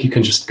Ryan, I think you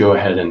can just go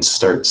ahead and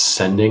start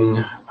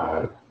sending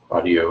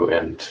audio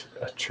and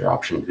at your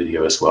option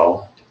video as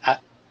well.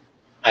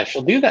 I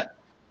shall do that.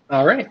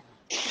 All right.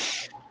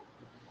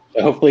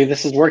 So hopefully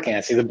this is working.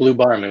 I see the blue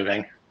bar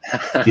moving.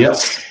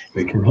 Yes,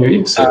 we can hear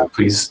you. So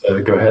please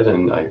go ahead,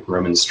 and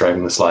Roman's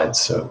driving the slides.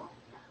 So.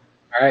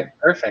 All right,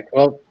 perfect.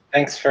 Well,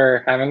 thanks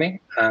for having me.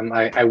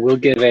 I will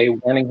give a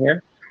warning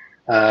here.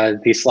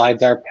 These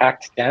slides are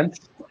packed dense.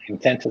 My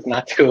intent is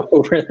not to go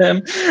over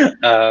them.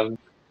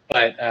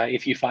 But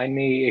if you find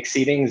me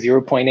exceeding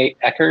 0.8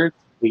 Eckert,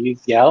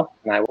 please yell,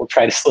 and I will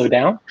try to slow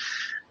down.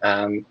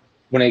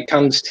 When it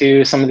comes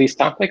to some of these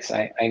topics,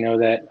 I know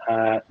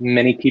that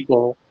many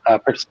people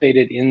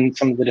participated in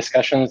some of the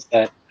discussions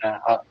that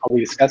I'll be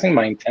discussing.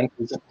 My intent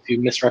is to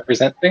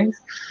misrepresent things.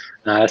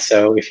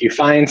 So if you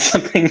find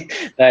something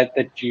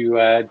that you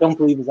don't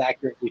believe is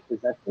accurately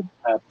presented,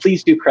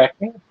 please do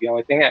correct me. The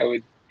only thing I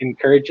would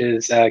encourage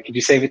is, could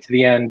you save it to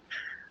the end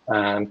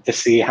to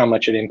see how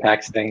much it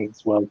impacts things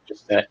as well,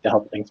 just to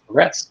help things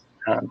progress.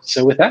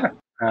 So with that,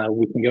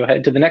 we can go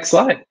ahead to the next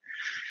slide.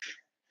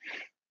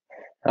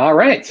 All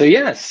right, so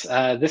yes,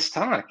 this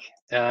talk,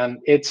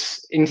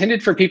 it's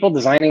intended for people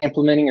designing,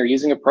 implementing, or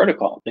using a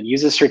protocol that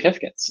uses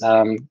certificates.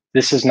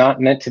 This is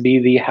not meant to be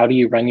the how do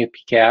you run your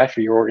PKI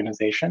for your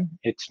organization.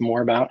 It's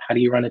more about how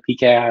do you run a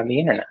PKI on the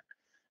internet.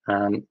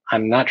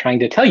 I'm not trying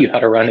to tell you how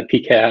to run a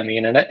PKI on the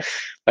internet,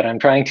 but I'm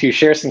trying to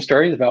share some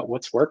stories about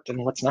what's worked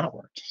and what's not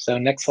worked. So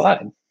next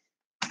slide.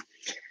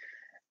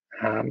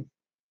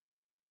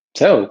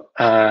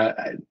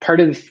 Part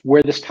of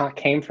where this talk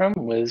came from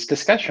was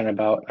discussion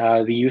about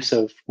the use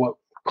of what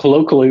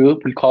colloquially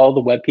we call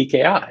the web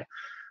PKI.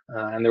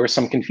 And there was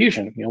some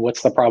confusion.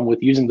 What's the problem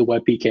with using the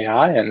web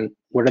PKI and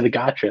what are the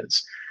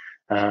gotchas?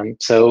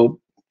 So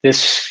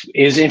this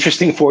is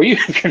interesting for you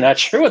if you're not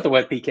sure what the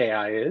web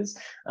PKI is.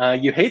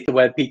 You hate the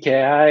web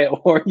PKI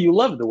or you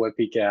love the web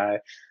PKI.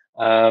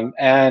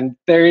 And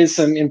there is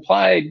some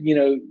implied,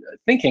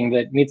 thinking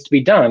that needs to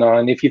be done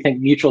on if you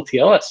think mutual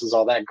TLS is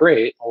all that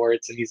great or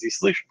it's an easy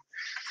solution.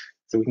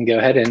 So we can go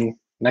ahead and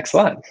next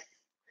slide.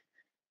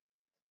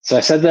 So I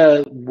said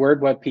the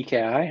word web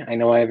PKI. I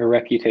know I have a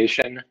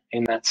reputation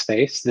in that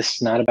space. This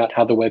is not about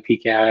how the web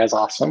PKI is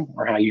awesome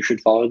or how you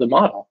should follow the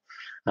model.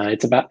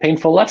 It's about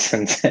painful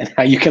lessons and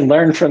how you can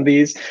learn from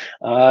these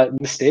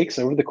mistakes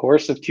over the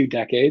course of 2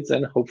 decades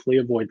and hopefully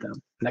avoid them.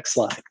 Next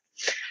slide.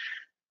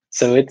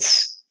 So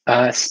it's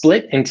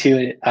split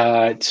into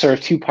sort of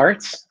 2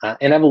 parts,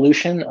 an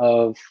evolution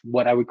of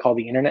what I would call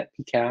the internet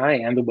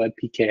PKI and the web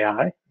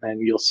PKI,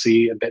 and you'll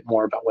see a bit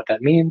more about what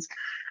that means,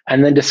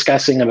 and then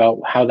discussing about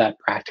how that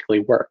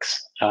practically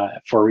works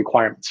for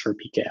requirements for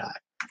PKI.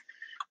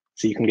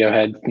 So you can go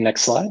ahead,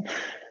 next slide.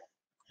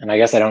 And I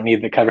guess I don't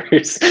need the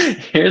covers.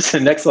 Here's the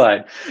next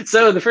slide.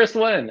 So the first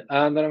one that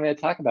I'm going to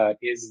talk about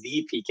is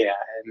the PKI,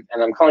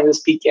 and I'm calling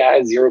this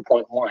PKI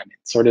 0.1.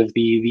 It's sort of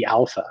the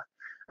alpha.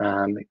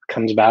 It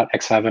comes about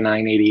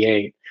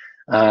X509-88.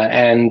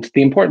 And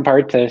the important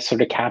part to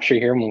sort of capture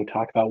here when we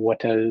talk about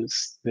what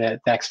does the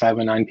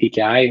X509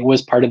 PKI, it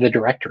was part of the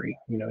directory.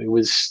 You know, it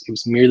was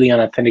merely an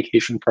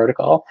authentication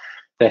protocol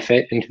that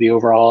fit into the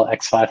overall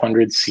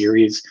X500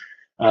 series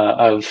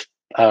of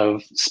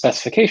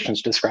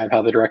specifications to describe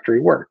how the directory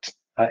worked.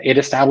 It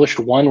established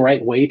one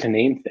right way to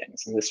name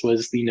things, and this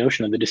was the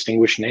notion of the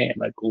distinguished name,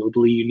 a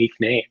globally unique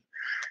name.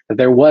 That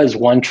there was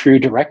one true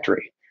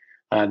directory,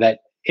 that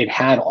it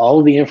had all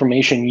of the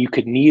information you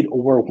could need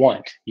or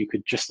want. You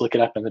could just look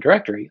it up in the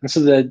directory. And so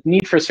the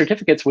need for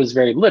certificates was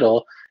very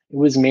little. It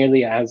was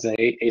merely as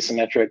a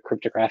asymmetric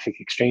cryptographic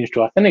exchange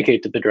to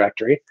authenticate to the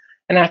directory.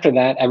 And after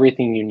that,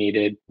 everything you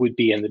needed would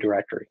be in the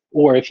directory.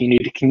 Or if you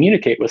need to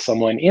communicate with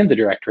someone in the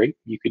directory,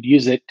 you could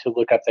use it to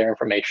look up their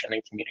information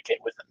and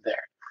communicate with them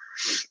there.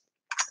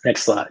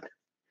 Next slide.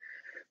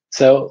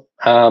 So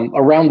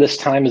around this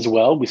time as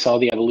well, we saw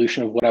the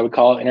evolution of what I would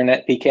call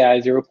Internet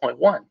PKI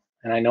 0.1.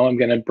 And I know I'm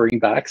going to bring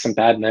back some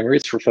bad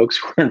memories for folks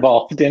who were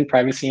involved in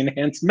privacy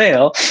enhanced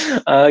mail,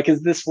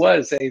 because this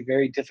was a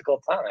very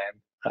difficult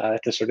time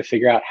to sort of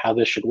figure out how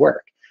this should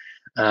work.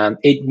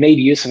 It made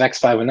use of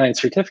X509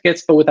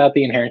 certificates, but without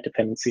the inherent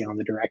dependency on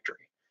the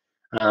directory.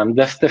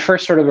 The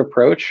first sort of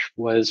approach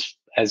was,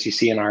 as you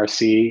see in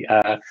RC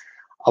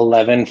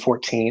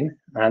 1114,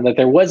 that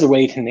there was a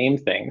way to name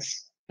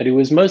things, but it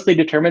was mostly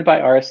determined by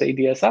RSA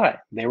DSI.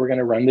 They were going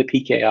to run the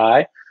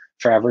PKI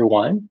for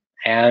everyone,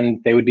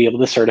 and they would be able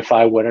to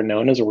certify what are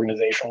known as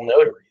organizational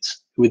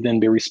notaries, who would then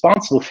be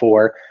responsible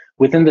for,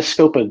 within the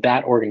scope of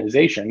that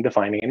organization,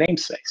 defining a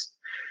namespace.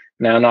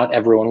 Now, not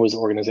everyone was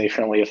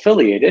organizationally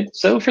affiliated,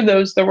 so for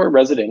those that were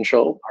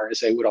residential,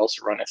 RSA would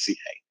also run a CA.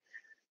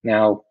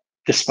 Now,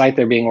 despite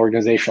there being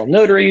organizational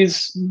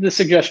notaries, the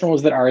suggestion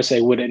was that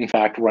RSA would in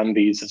fact run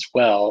these as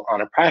well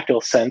on a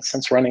practical sense,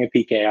 since running a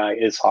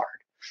PKI is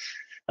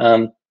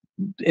hard.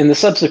 In the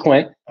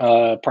subsequent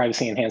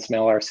privacy enhanced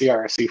mail RC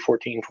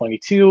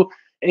 1422,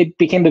 it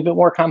became a bit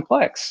more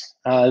complex.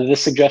 The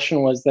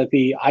suggestion was that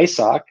the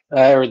ISOC,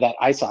 or that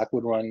ISOC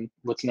would run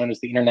what's known as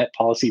the Internet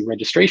Policy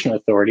Registration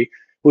Authority,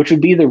 which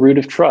would be the root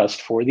of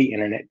trust for the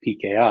Internet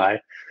PKI.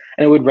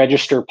 And it would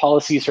register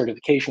policy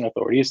certification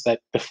authorities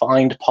that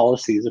defined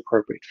policies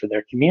appropriate for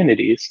their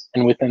communities.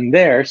 And within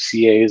there,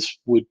 CAs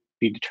would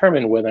be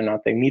determined whether or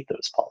not they meet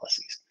those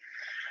policies.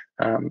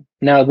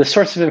 Now, the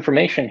source of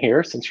information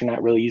here, since you're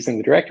not really using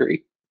the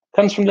directory,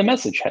 comes from the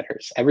message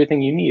headers.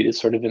 Everything you need is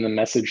sort of in the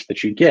message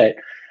that you get,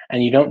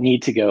 and you don't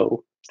need to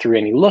go through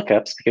any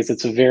lookups because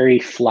it's a very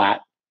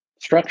flat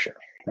structure,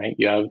 right?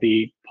 You have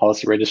the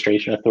policy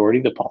registration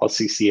authority, the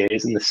policy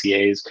CAs, and the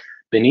CAs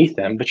beneath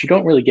them, but you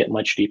don't really get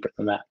much deeper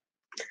than that.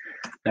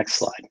 Next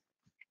slide.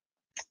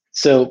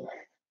 So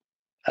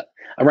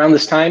around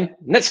this time,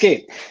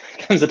 Netscape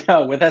comes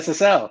about with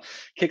SSL,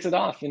 kicks it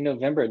off in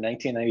November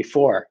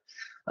 1994.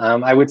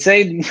 I would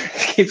say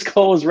Netscape's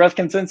goal was rough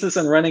consensus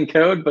and running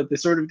code, but they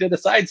sort of did a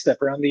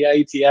sidestep around the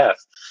IETF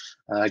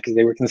because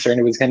they were concerned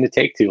it was going to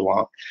take too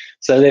long.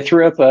 So they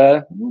threw up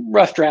a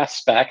rough draft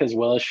spec as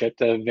well as shipped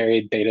a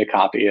very beta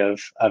copy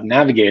of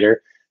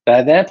Navigator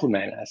that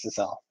implemented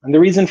SSL. And the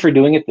reason for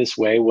doing it this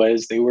way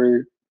was they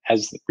were,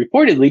 as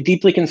reportedly,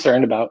 deeply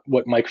concerned about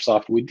what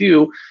Microsoft would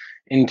do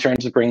in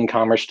terms of bringing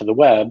commerce to the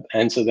web.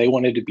 And so they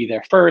wanted to be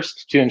there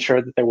first to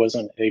ensure that there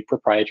wasn't a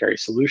proprietary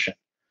solution.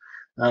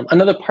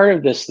 Another part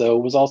of this, though,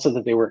 was also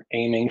that they were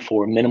aiming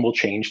for minimal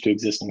change to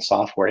existing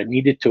software. It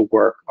needed to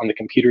work on the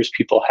computers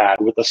people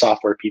had with the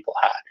software people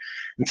had.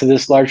 And so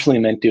this largely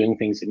meant doing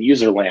things in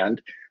user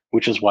land,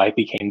 which is why it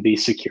became the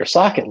secure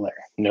socket layer,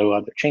 no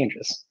other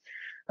changes.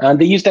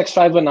 They used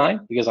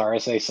X509 because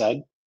RSA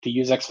said to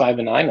use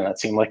X509, and that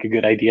seemed like a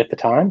good idea at the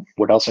time.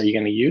 What else are you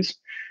going to use?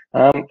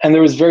 And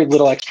there was very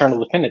little external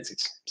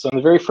dependencies. So in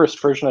the very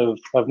first version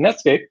of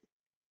Netscape,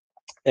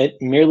 it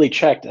merely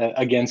checked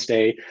against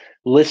a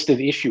list of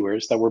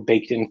issuers that were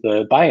baked into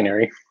the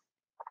binary,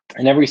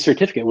 and every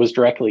certificate was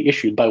directly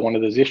issued by one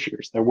of those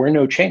issuers. There were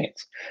no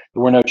chains.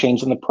 There were no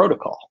chains in the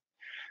protocol.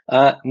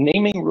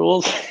 Naming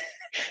rules,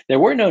 there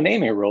were no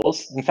naming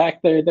rules. In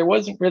fact, there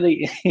wasn't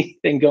really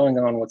anything going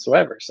on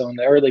whatsoever. So in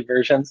the early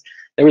versions,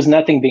 there was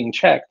nothing being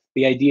checked.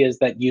 The idea is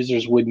that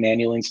users would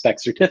manually inspect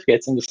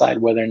certificates and decide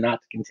whether or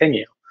not to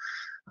continue.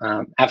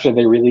 After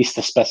they released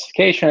the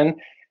specification,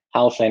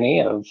 Hal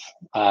Finney of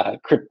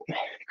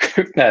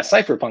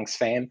Cypherpunk's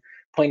fame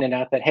pointed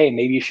out that, hey,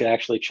 maybe you should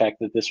actually check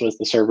that this was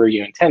the server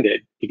you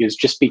intended, because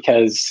just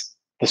because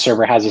the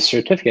server has a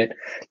certificate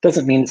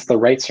doesn't mean it's the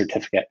right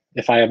certificate.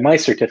 If I have my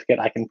certificate,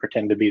 I can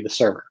pretend to be the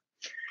server.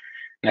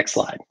 Next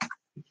slide.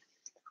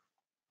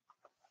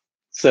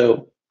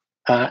 So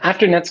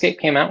after Netscape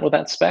came out with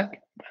that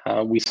spec,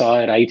 we saw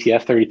at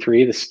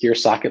IETF33 the secure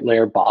socket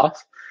layer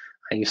BOF.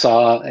 And you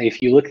saw,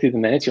 if you look through the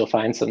minutes, you'll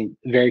find some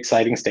very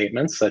exciting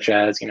statements, such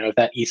as, if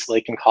that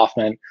Eastlake and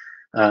Kaufman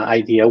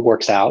idea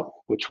works out,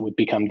 which would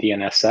become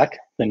DNSSEC,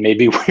 then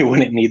maybe we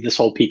wouldn't need this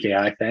whole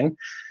PKI thing.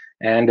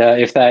 And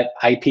if that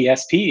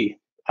IPSP,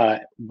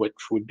 which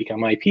would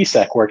become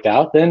IPsec, worked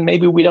out, then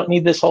maybe we don't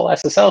need this whole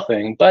SSL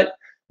thing. But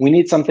we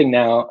need something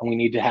now, and we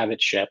need to have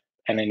it ship,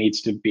 and it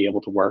needs to be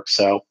able to work.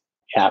 So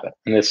we have it,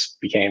 and this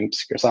became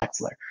secure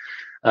sockets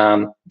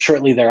layer.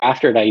 Shortly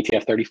thereafter, at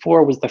IETF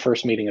 34 was the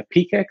first meeting of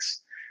PKIX.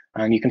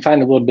 You can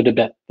find a little bit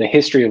about the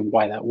history of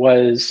why that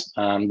was.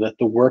 That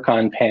the work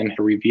on PAM had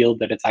revealed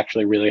that it's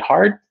actually really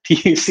hard to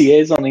use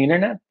CAs on the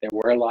internet. There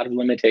were a lot of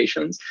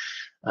limitations.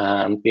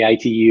 The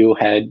ITU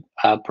had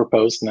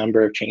proposed a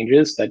number of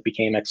changes that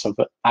became ISO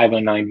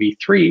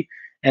 509v3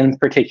 and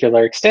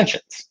particular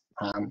extensions.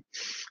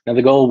 Now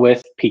the goal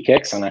with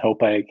PKIX, and I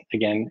hope I,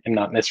 again, am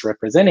not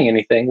misrepresenting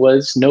anything,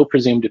 was no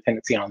presumed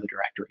dependency on the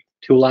directory,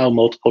 to allow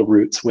multiple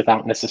routes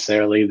without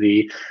necessarily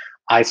the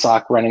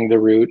ISOC running the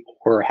route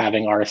or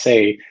having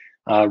RSA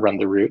run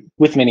the route,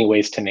 with many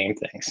ways to name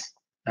things.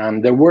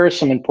 There were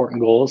some important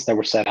goals that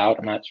were set out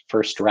in that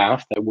first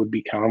draft that would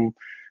become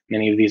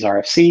many of these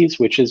RFCs,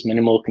 which is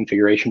minimal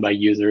configuration by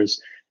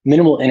users,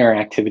 minimal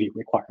interactivity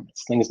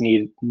requirements. Things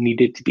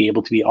needed to be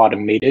able to be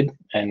automated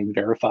and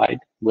verified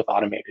with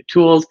automated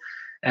tools.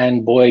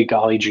 And boy,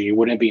 golly gee,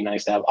 wouldn't it be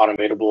nice to have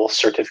automatable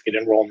certificate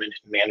enrollment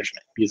and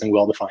management using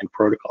well-defined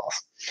protocols.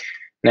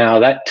 Now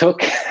that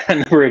took a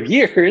number of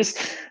years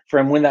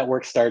from when that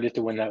work started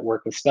to when that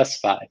work was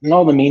specified. In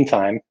all the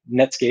meantime,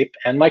 Netscape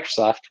and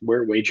Microsoft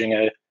were waging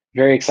a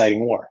very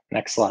exciting war.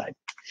 Next slide.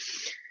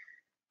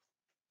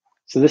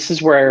 So this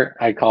is where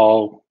I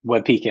call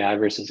web PKI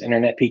versus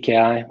internet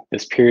PKI,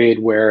 this period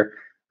where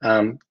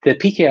the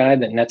PKI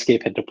that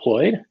Netscape had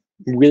deployed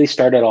really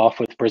started off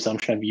with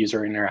presumption of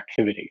user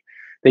interactivity.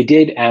 They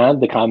did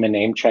add the common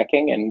name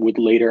checking and would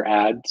later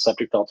add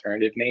subject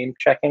alternative name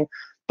checking,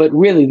 but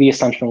really the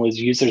assumption was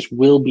users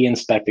will be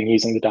inspecting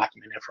using the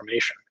document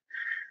information.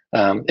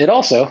 It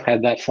also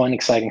had that fun,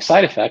 exciting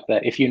side effect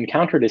that if you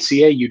encountered a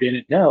CA you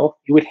didn't know,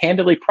 it would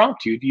handily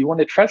prompt you, do you want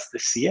to trust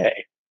this CA?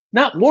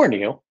 Not warn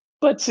you,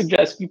 but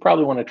suggest you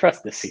probably want to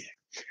trust this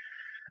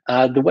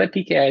CA. The web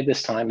PKI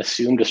this time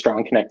assumed a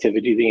strong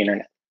connectivity to the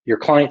internet. Your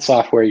client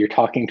software, you're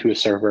talking to a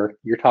server,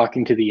 you're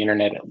talking to the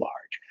internet at large.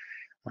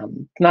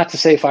 Not to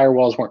say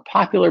firewalls weren't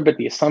popular, but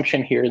the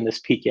assumption here in this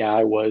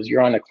PKI was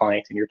you're on a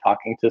client and you're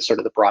talking to sort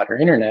of the broader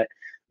internet,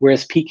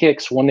 whereas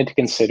PKIX wanted to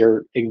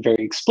consider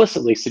very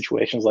explicitly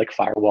situations like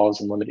firewalls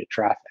and limited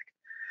traffic.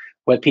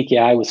 Web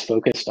PKI was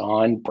focused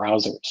on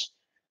browsers.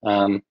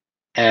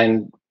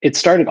 And it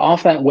started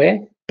off that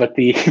way, but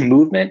the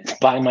movement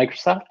by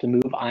Microsoft to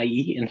move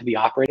IE into the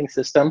operating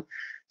system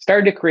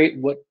started to create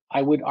what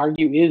I would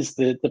argue is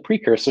the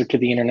precursor to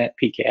the internet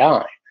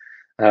PKI.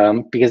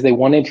 Because they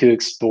wanted to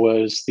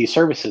expose these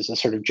services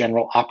as sort of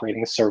general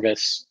operating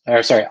service,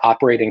 or sorry,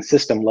 operating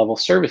system level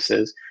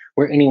services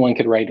where anyone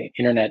could write an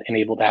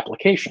internet-enabled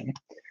application,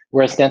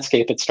 whereas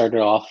Netscape had started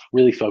off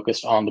really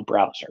focused on the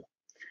browser.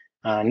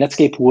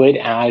 Netscape would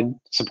add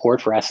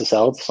support for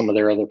SSL to some of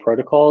their other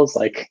protocols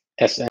like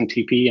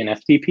SMTP and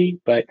FTP,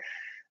 but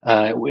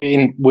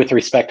with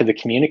respect to the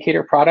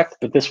communicator product,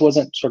 but this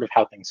wasn't sort of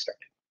how things started.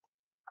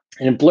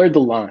 And it blurred the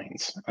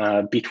lines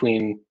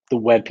between the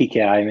web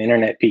PKI and the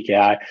internet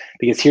PKI,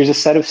 because here's a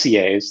set of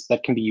CAs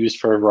that can be used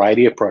for a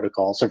variety of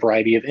protocols, a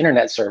variety of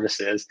internet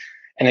services,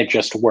 and it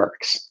just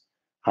works.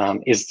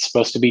 Is it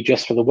supposed to be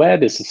just for the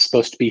web? Is it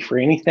supposed to be for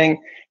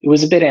anything? It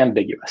was a bit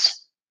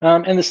ambiguous.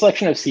 And the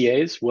selection of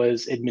CAs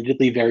was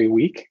admittedly very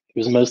weak. It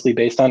was mostly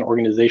based on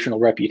organizational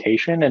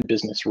reputation and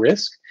business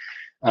risk,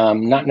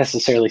 not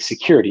necessarily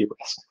security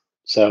risk.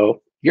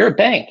 So you're a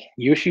bank,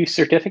 you issue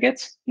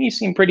certificates, you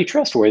seem pretty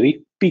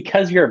trustworthy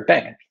because you're a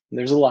bank.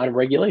 There's a lot of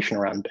regulation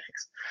around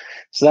banks.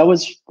 So that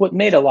was what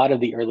made a lot of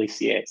the early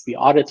CAs. The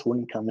audits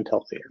wouldn't come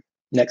until later.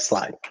 Next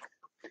slide.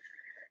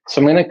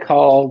 So I'm going to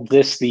call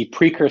this the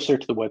precursor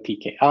to the web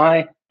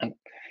PKI.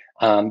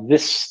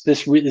 This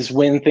is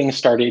when things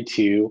started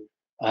to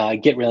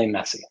get really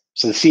messy.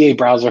 So the CA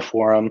browser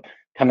forum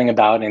coming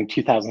about in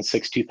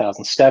 2006,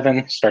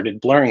 2007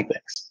 started blurring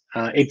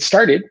things.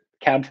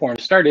 CAB forum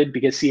started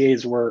because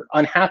CAs were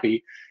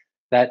unhappy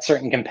that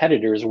certain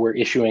competitors were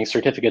issuing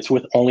certificates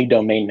with only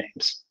domain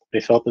names. They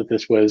felt that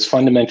this was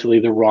fundamentally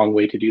the wrong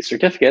way to do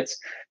certificates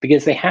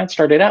because they had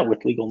started out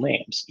with legal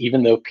names,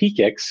 even though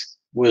PKIX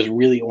was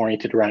really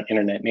oriented around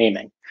internet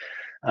naming.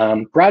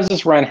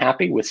 Browsers were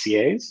unhappy with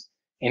CAs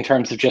in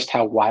terms of just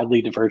how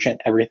wildly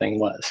divergent everything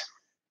was.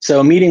 So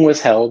a meeting was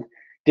held,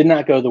 did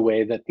not go the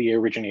way that the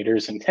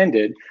originators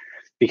intended,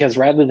 because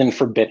rather than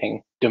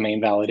forbidding domain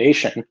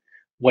validation,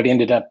 what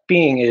ended up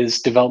being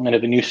is development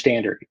of a new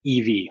standard,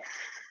 EV.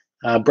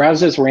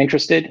 Browsers were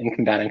interested in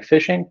combating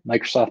phishing,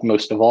 Microsoft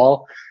most of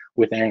all,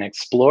 with Internet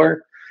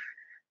Explorer.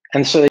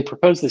 And so they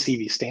proposed this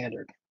EV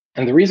standard.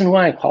 And the reason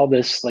why I call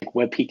this like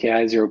Web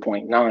PKI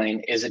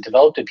 0.9 is it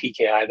developed a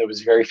PKI that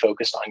was very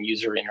focused on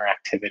user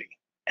interactivity.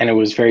 And it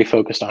was very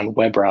focused on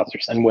web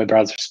browsers and web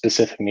browser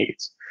specific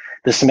needs.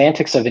 The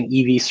semantics of an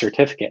EV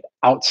certificate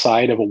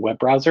outside of a web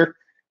browser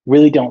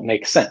really don't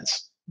make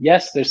sense.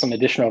 Yes, there's some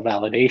additional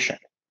validation,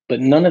 but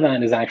none of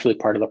that is actually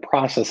part of the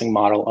processing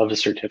model of a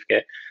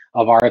certificate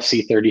of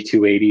RFC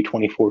 3280,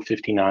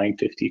 2459,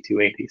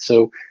 5280.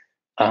 So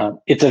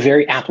it's a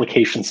very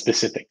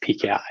application-specific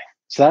PKI.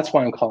 So that's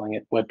why I'm calling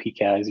it Web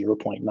PKI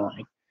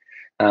 0.9.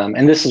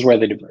 And this is where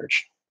they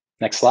diverge.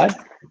 Next slide.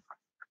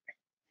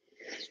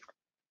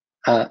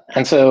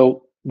 And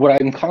so what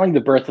I'm calling the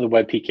birth of the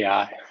Web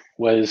PKI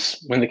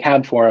was when the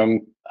CAB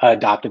forum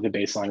adopted the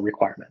baseline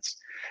requirements.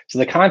 So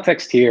the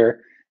context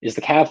here is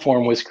the CAB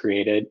forum was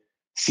created.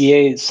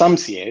 Some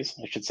CAs,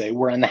 I should say,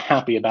 were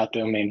unhappy about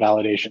domain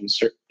validation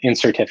in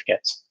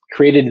certificates,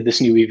 created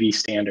this new EV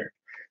standard.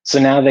 So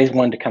now they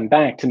wanted to come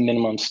back to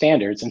minimum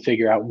standards and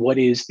figure out what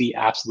is the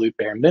absolute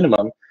bare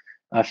minimum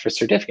for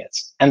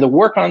certificates. And the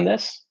work on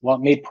this, while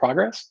it made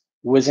progress,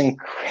 was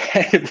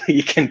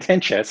incredibly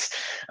contentious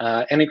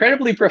and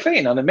incredibly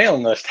profane on the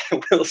mailing list, I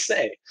will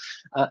say.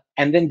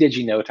 And then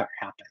DigiNotar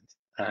happened.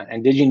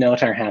 And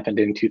DigiNotar happened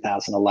in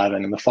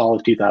 2011, in the fall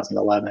of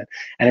 2011,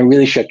 and it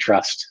really shook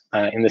trust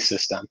in the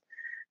system.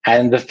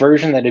 And the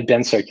version that had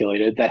been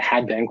circulated that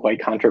had been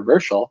quite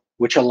controversial,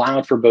 which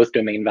allowed for both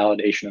domain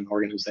validation and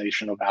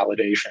organizational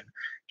validation,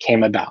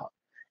 came about.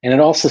 And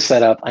it also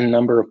set up a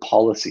number of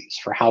policies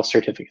for how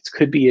certificates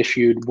could be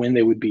issued, when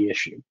they would be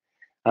issued.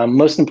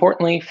 Most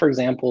importantly, for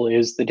example,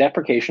 is the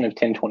deprecation of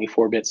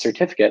 1024-bit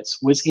certificates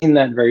was in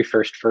that very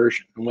first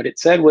version. And what it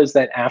said was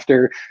that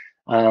after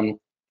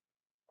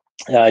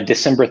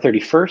December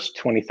 31st,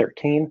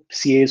 2013,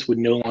 CAs would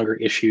no longer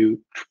issue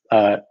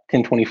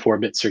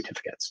 1024-bit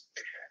certificates.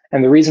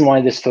 And the reason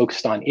why this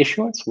focused on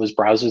issuance was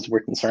browsers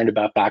were concerned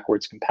about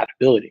backwards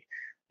compatibility.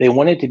 They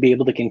wanted to be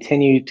able to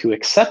continue to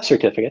accept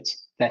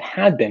certificates that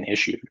had been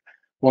issued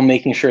while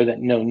making sure that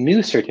no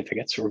new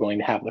certificates were going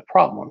to have the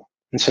problem.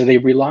 And so they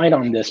relied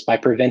on this by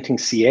preventing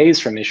CAs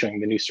from issuing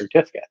the new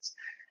certificates.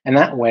 And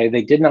that way,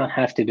 they did not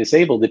have to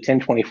disable the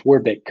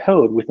 1024-bit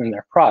code within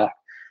their product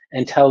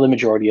until the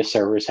majority of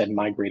servers had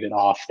migrated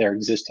off their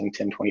existing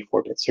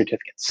 1024-bit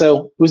certificates.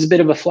 So it was a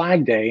bit of a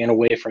flag day in a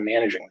way for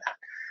managing that.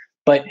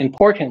 But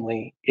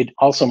importantly, it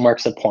also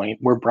marks a point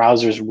where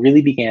browsers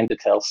really began to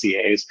tell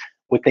CAs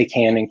what they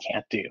can and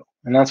can't do.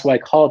 And that's why I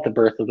call it the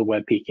birth of the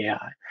Web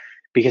PKI,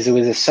 because it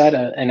was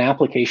an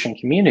application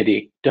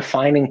community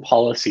defining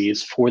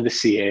policies for the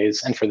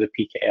CAs and for the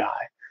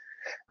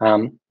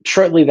PKI.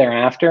 Shortly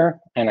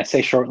thereafter, and I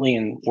say shortly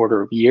in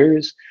order of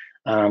years,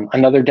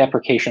 another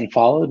deprecation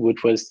followed,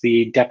 which was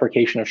the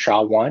deprecation of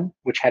SHA-1,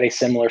 which had a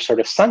similar sort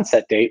of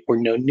sunset date where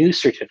no new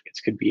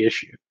certificates could be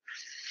issued.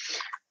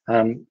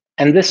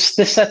 And this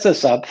sets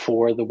us up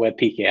for the Web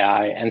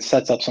PKI and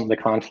sets up some of the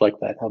conflict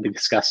that I'll be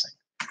discussing.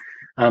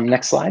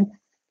 Next slide.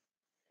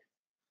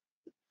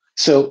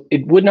 So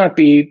it would not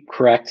be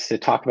correct to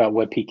talk about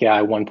Web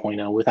PKI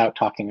 1.0 without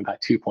talking about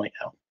 2.0.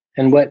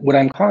 And what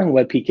I'm calling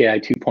Web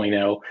PKI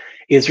 2.0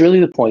 is really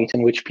the point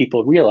in which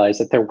people realized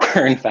that there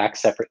were in fact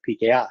separate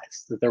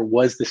PKIs, that there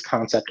was this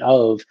concept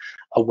of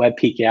a Web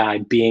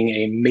PKI being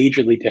a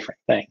majorly different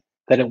thing,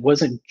 that it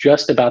wasn't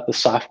just about the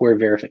software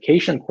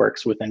verification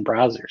quirks within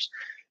browsers,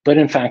 but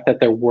in fact that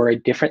there were a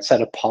different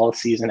set of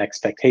policies and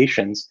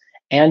expectations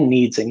and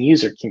needs in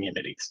user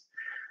communities.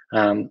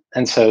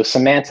 And so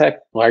Symantec,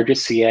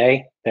 largest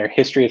CA, their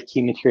history of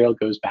key material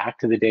goes back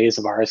to the days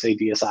of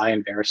RSA, DSI,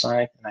 and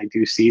VeriSign. And I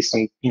do see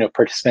some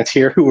participants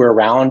here who were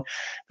around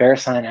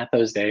VeriSign at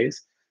those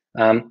days,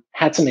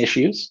 had some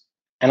issues,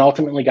 and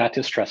ultimately got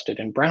distrusted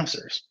in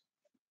browsers.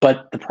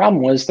 But the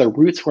problem was their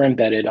roots were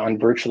embedded on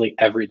virtually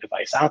every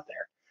device out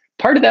there.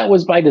 Part of that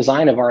was by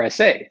design of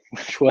RSA,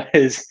 which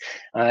was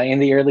in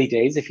the early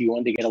days, if you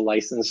wanted to get a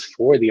license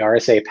for the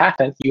RSA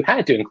patent, you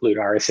had to include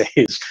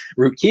RSA's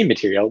root key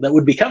material that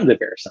would become the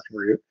VeriSign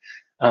root.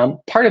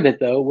 Part of it,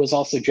 though, was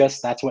also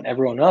just that's what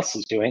everyone else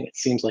was doing. It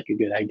seems like a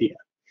good idea.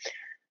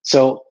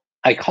 So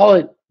I call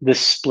it the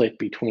split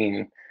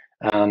between,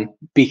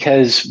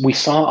 because we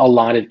saw a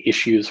lot of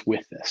issues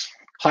with this.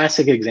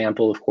 Classic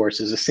example, of course,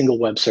 is a single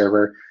web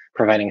server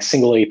providing a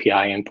single API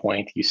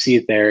endpoint. You see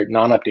it there,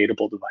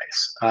 non-updatable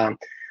device.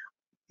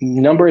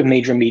 Number of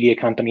major media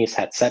companies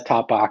had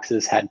set-top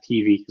boxes, had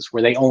TVs,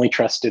 where they only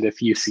trusted a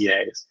few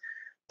CAs.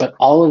 But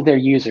all of their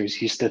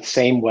users used the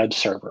same web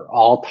server,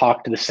 all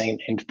talked to the same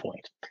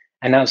endpoint.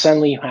 And now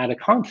suddenly you had a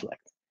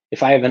conflict.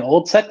 If I have an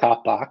old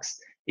set-top box,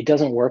 it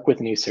doesn't work with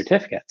new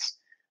certificates.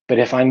 But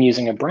if I'm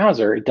using a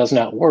browser, it does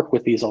not work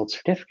with these old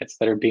certificates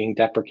that are being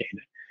deprecated.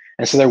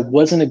 And so there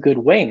wasn't a good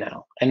way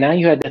now. And now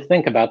you had to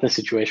think about the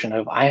situation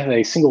of, I have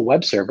a single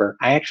web server,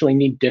 I actually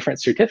need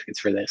different certificates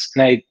for this.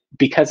 And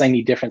because I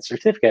need different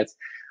certificates,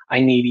 I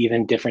need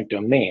even different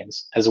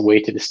domains as a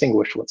way to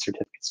distinguish what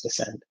certificates to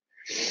send.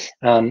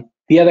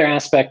 The other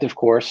aspect, of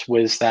course,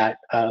 was that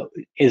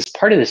as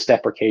part of this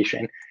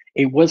deprecation,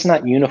 it was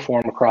not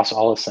uniform across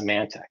all of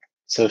Symantec.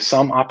 So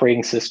some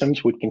operating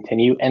systems would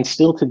continue and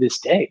still to this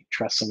day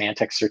trust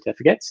Symantec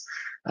certificates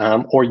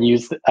or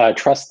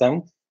trust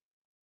them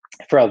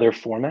for other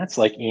formats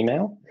like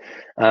email.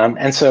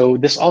 And so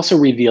this also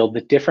revealed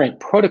that different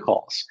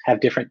protocols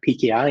have different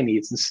PKI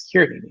needs and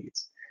security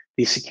needs.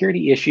 These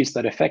security issues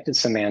that affected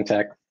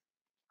Symantec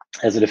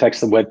as it affects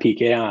the web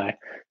PKI,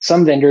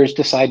 some vendors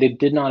decided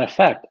did not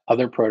affect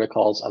other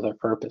protocols, other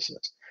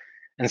purposes.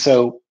 And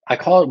so I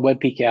call it web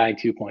PKI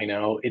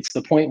 2.0. It's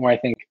the point where I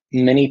think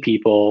many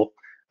people,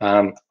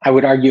 I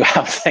would argue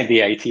outside the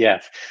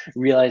IETF,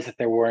 realized that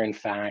there were in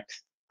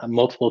fact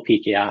multiple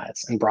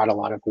PKIs and brought a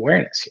lot of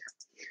awareness here.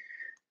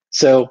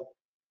 So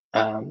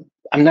I'm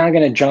now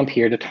going to jump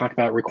here to talk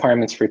about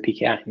requirements for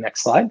PKI.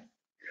 Next slide.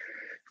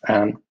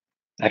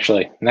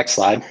 Actually, next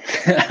slide.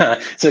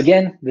 So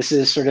again, this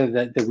is sort of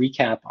the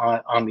recap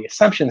on the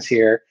assumptions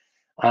here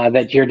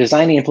that you're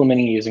designing,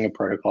 implementing, using a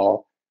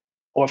protocol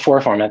or for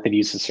a format that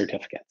uses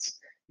certificates.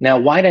 Now,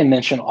 why did I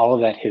mention all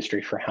of that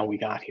history for how we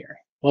got here?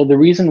 Well, the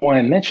reason why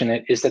I mention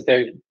it is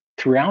that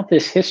throughout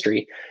this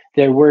history,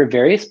 there were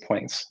various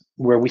points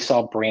where we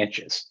saw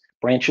branches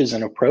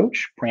in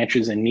approach,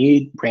 branches in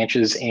need,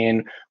 branches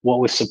in what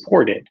was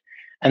supported.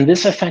 And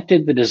this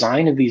affected the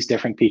design of these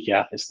different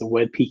PKIs, the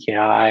web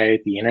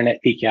PKI, the internet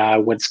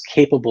PKI, what's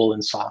capable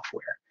in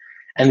software.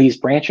 And these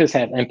branches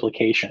have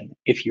implication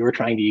if you're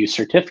trying to use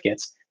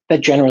certificates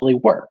that generally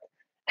work.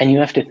 And you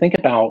have to think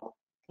about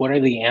what are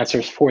the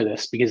answers for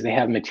this because they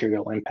have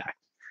material impact.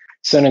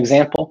 So an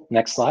example,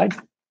 next slide,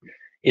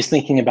 is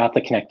thinking about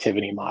the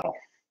connectivity model.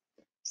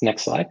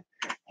 Next slide.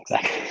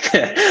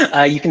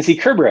 Exactly. You can see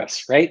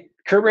Kerberos, right?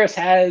 Kerberos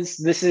has,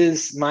 this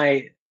is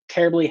my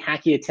terribly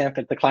hacky attempt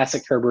at the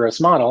classic Kerberos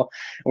model,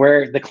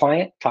 where the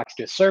client talks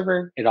to a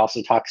server, it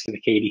also talks to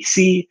the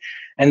KDC,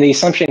 and the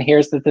assumption here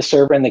is that the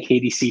server and the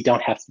KDC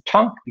don't have to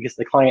talk because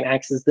the client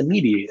acts as the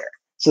mediator.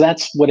 So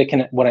that's what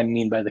I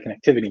mean by the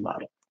connectivity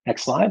model.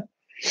 Next slide.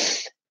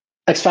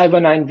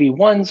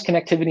 X509v1's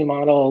connectivity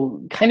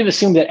model kind of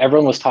assumed that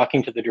everyone was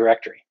talking to the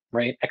directory,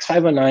 right?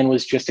 X509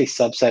 was just a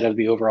subset of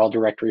the overall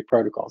directory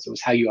protocols. It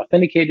was how you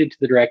authenticated to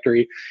the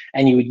directory,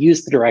 and you would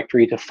use the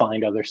directory to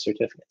find other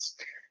certificates.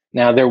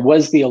 Now, there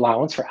was the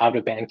allowance for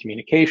out-of-band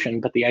communication,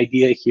 but the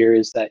idea here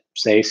is that,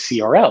 say,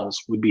 CRLs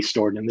would be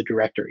stored in the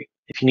directory.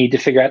 If you need to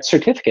figure out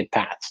certificate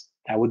paths,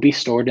 that would be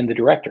stored in the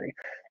directory.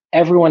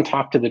 Everyone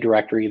talked to the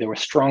directory. There was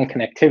strong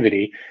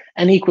connectivity,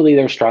 and equally,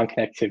 there was strong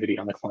connectivity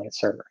on the client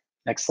server.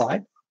 Next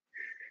slide.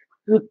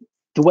 The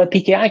web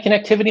PKI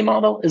connectivity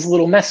model is a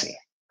little messy.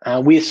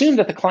 We assume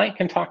that the client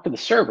can talk to the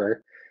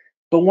server,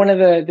 but one of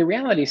the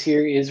realities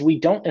here is we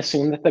don't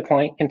assume that the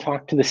client can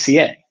talk to the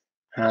CA.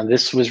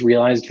 This was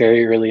realized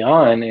very early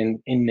on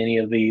in many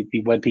of the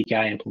web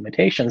PKI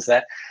implementations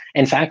that,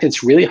 in fact,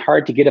 it's really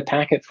hard to get a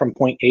packet from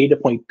point A to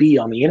point B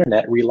on the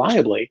internet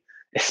reliably,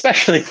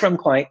 especially from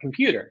client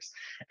computers.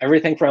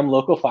 Everything from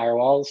local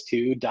firewalls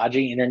to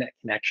dodgy internet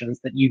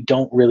connections that you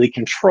don't really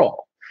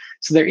control.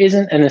 So there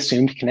isn't an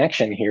assumed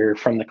connection here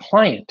from the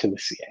client to the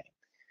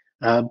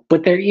CA.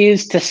 But there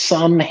is, to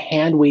some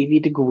hand-wavy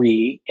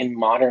degree in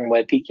modern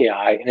web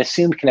PKI, an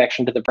assumed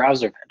connection to the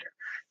browser vendor.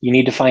 You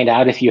need to find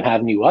out if you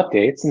have new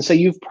updates. And so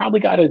you've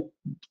probably got a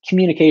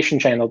communication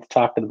channel to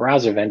talk to the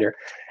browser vendor.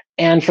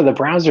 And for the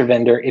browser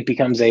vendor, it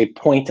becomes a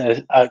point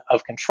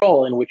of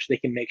control in which they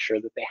can make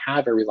sure that they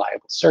have a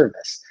reliable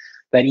service.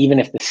 That even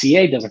if the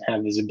CA doesn't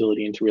have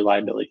visibility into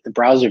reliability, the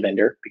browser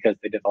vendor, because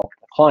they developed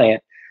the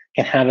client,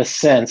 can have a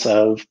sense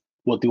of,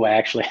 well, do I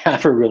actually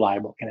have a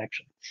reliable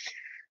connection?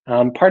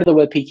 Part of the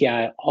web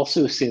PKI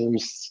also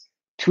assumes,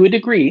 to a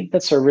degree,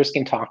 that servers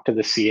can talk to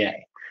the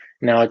CA.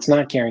 Now, it's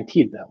not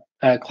guaranteed, though.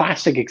 A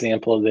classic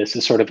example of this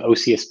is sort of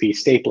OCSP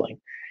stapling.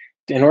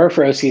 In order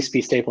for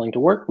OCSP stapling to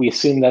work, we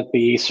assume that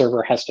the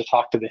server has to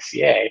talk to the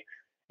CA.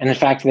 And in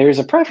fact, there's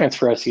a preference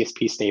for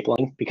OCSP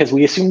stapling because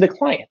we assume the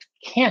client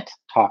can't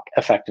talk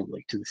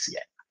effectively to the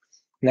CA.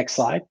 Next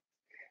slide.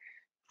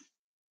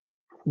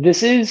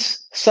 This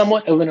is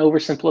somewhat of an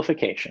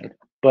oversimplification,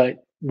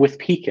 but with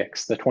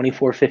PKIX, the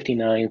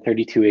 2459,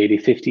 3280,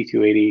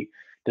 5280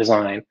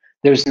 design,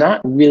 there's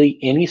not really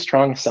any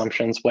strong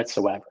assumptions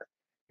whatsoever.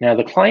 Now,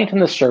 the client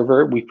and the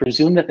server, we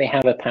presume that they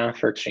have a path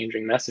for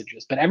exchanging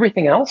messages, but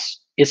everything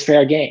else is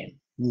fair game.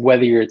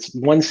 Whether it's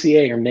one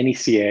CA or many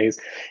CAs,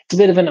 it's a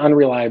bit of an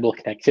unreliable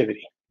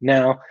connectivity.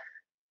 Now,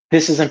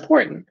 this is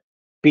important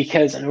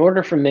because in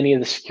order for many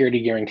of the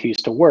security guarantees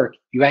to work,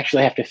 you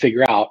actually have to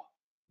figure out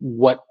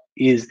what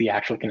is the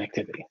actual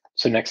connectivity.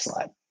 So next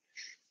slide.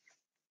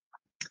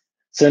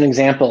 So an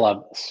example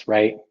of this,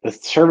 right? The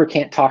server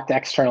can't talk to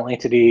external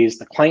entities,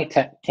 the client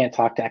can't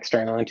talk to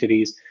external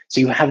entities, so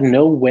you have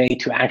no way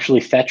to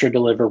actually fetch or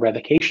deliver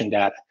revocation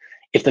data.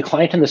 If the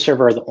client and the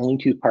server are the only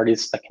two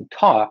parties that can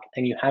talk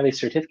and you have a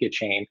certificate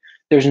chain,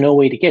 there's no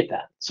way to get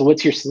that. So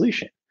what's your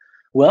solution?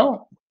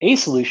 Well, a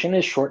solution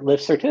is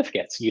short-lived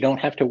certificates. You don't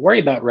have to worry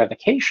about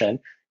revocation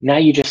Now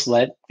you just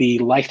let the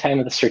lifetime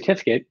of the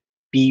certificate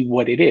be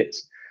what it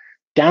is.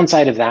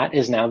 Downside of that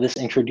is now this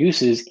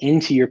introduces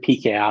into your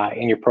PKI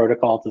and your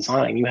protocol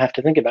design. You have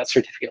to think about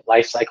certificate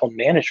lifecycle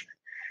management.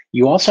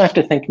 You also have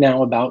to think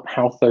now about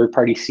how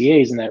third-party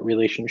CAs in that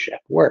relationship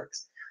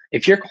works.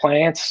 If your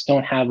clients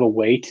don't have a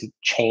way to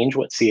change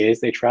what CAs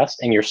they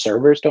trust, and your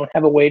servers don't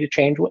have a way to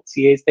change what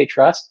CAs they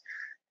trust,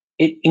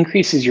 it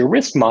increases your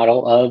risk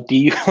model of, do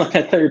you let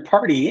a third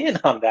party in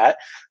on that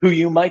who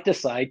you might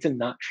decide to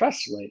not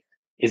trust later?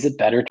 Is it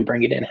better to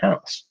bring it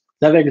in-house?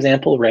 Another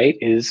example, right,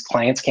 is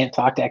clients can't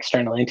talk to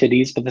external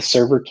entities, but the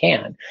server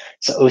can.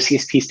 So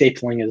OCSP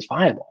stapling is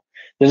viable.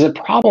 There's a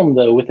problem,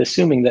 though, with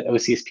assuming that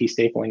OCSP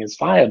stapling is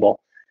viable,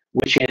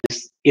 which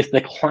is if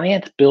the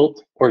client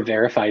built or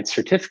verified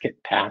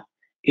certificate path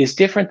is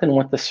different than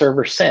what the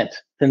server sent,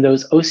 then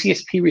those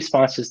OCSP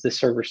responses the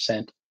server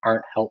sent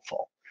aren't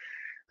helpful.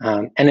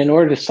 And in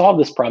order to solve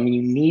this problem,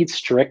 you need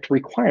strict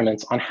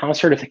requirements on how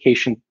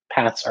certification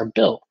paths are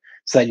built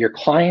so that your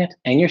client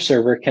and your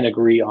server can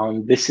agree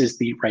on this is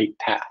the right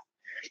path.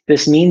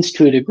 This means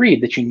to a degree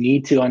that you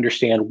need to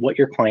understand what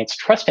your client's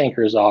trust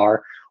anchors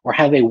are or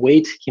have a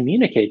way to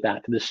communicate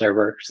that to the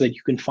server so that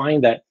you can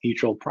find that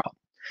mutual problem.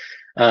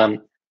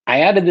 I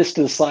added this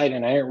to the slide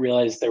and I didn't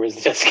realize there was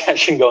a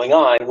discussion going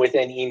on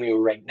within EMU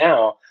right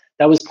now.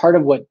 That was part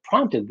of what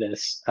prompted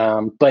this,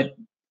 but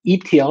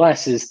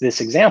ETLS is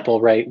this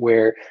example, right,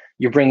 where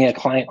you're bringing a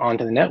client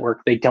onto the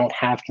network, they don't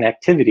have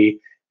connectivity,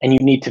 and you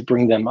need to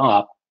bring them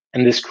up.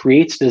 And this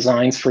creates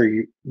design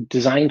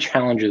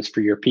challenges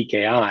for your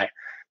PKI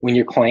when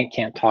your client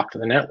can't talk to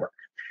the network.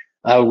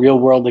 A real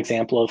world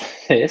example of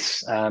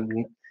this,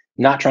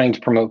 not trying to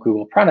promote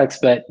Google products,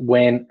 but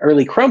when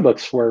early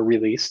Chromebooks were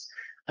released,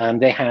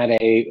 they had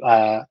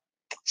a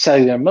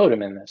cellular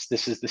modem in this.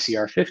 This is the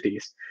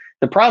CR50s.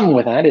 The problem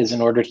with that is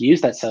in order to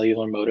use that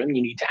cellular modem,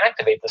 you need to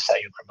activate the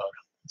cellular modem.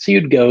 So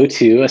you'd go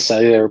to a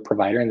cellular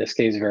provider, in this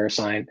case,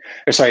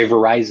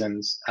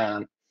 Verizon's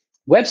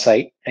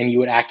website, and you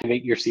would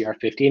activate your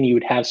CR50 and you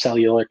would have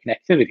cellular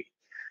connectivity.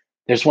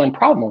 There's one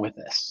problem with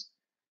this.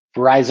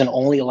 Verizon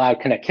only allowed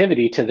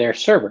connectivity to their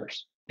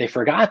servers. They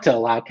forgot to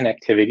allow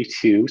connectivity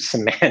to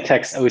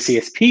Symantec's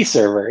OCSP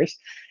servers.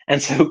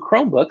 And so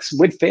Chromebooks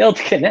would fail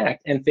to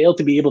connect and fail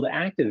to be able to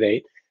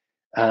activate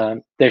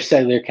their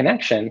cellular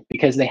connection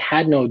because they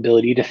had no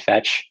ability to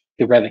fetch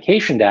the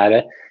revocation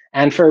data.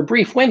 And for a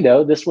brief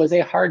window, this was a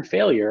hard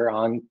failure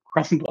on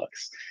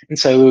Chromebooks. And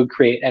so it would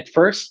create, at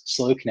first,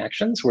 slow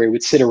connections where it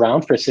would sit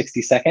around for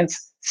 60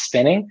 seconds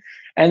spinning,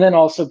 and then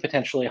also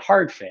potentially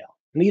hard fail.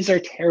 And these are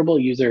terrible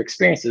user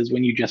experiences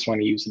when you just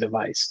want to use a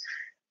device.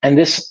 And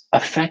this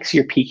affects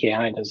your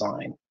PKI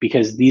design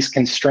because these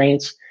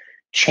constraints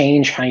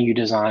change how you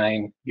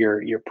design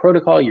your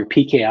protocol, your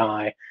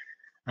PKI.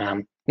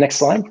 Next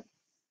slide.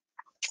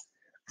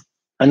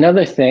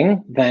 Another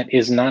thing that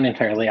is not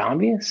entirely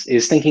obvious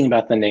is thinking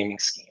about the naming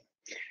scheme.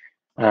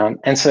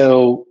 And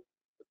so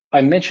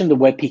I mentioned the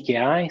web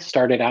PKI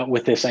started out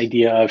with this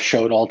idea of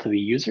show it all to the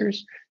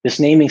users. This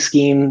naming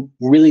scheme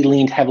really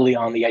leaned heavily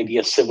on the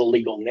idea of civil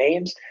legal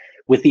names,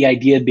 with the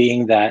idea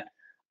being that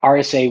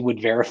RSA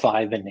would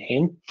verify the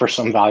name for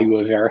some value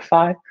of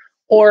verify,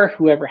 or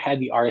whoever had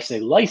the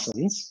RSA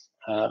license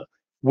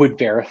would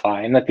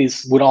verify, and that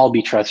these would all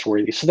be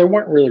trustworthy. So there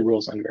weren't really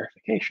rules on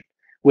verification.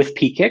 With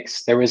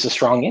PKIX, there was a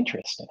strong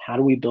interest in how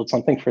do we build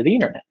something for the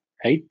internet,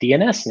 right?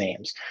 DNS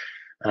names.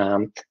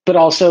 But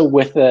also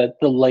with the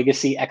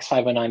legacy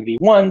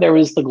X509v1, there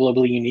was the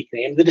globally unique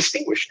name, the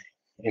distinguished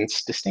name,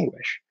 it's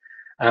distinguish.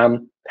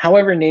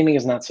 However, naming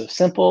is not so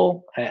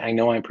simple. I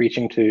know I'm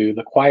preaching to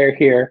the choir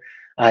here.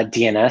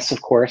 DNS,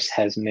 of course,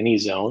 has many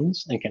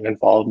zones and can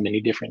involve many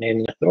different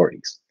naming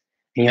authorities.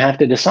 And you have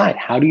to decide,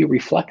 how do you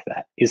reflect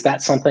that? Is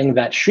that something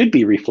that should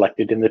be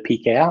reflected in the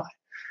PKI?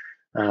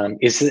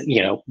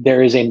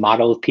 There is a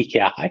model of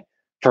PKI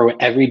for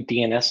every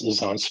DNS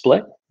zone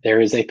split. There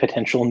is a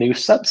potential new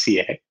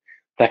sub-CA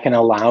that can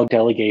allow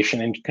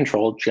delegation and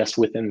control just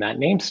within that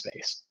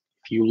namespace.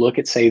 If you look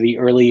at, say, the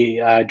early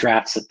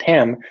drafts of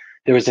PIM,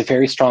 there was a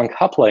very strong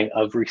coupling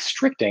of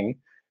restricting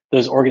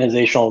those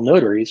organizational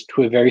notaries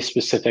to a very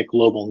specific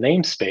global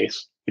namespace,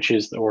 which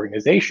is the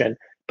organization,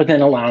 but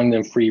then allowing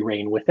them free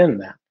reign within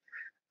that.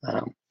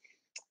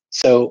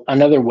 So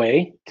another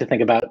way to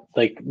think about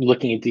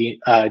looking at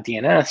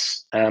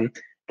DNS,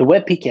 the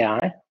web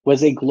PKI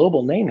was a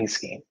global naming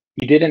scheme.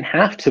 You didn't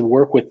have to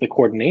work with the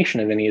coordination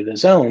of any of the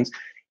zones.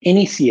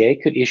 Any CA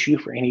could issue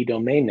for any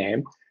domain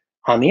name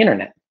on the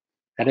internet.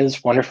 That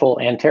is wonderful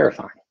and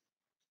terrifying.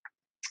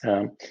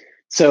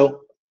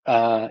 So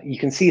you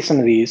can see some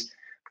of these,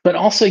 but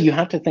also you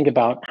have to think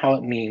about how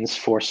it means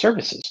for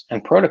services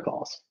and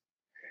protocols.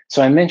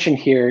 So I mentioned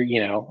here,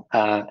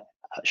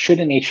 should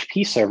an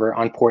HTTP server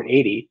on port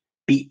 80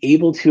 be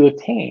able to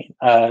obtain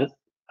a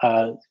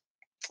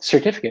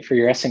certificate for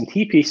your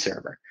SMTP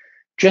server?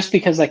 Just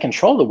because I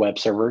control the web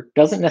server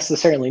doesn't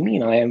necessarily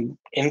mean I am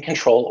in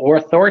control or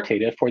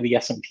authoritative for the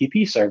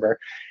SMTP server.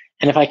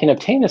 And if I can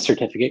obtain a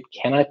certificate,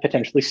 can I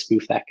potentially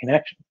spoof that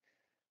connection?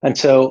 And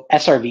so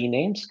SRV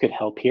names could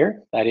help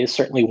here. That is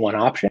certainly one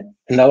option.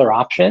 Another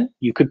option,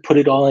 you could put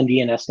it all in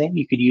DNS name.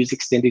 You could use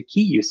extended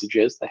key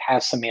usages that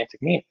have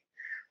semantic meaning.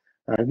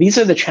 These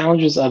are the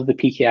challenges of the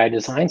PKI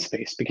design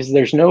space, because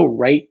there's no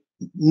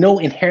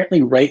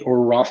inherently right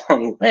or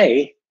wrong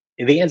way.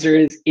 The answer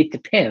is it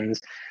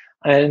depends.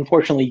 And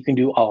unfortunately, you can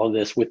do all of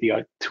this with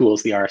the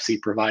tools the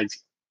RFC provides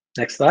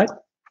you. Next slide.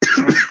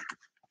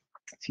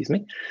 Excuse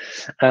me.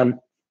 An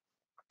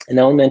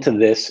element of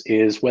this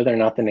is whether or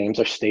not the names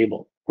are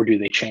stable, or do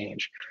they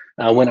change?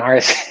 When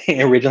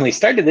RSA originally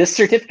started this,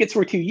 certificates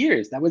were 2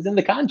 years. That was in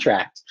the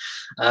contract.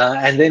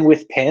 And then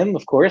with PIM,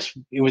 of course,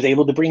 it was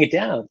able to bring it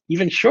down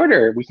even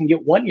shorter. We can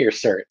get 1-year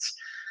certs.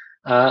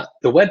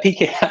 The web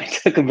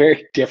PKI took a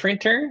very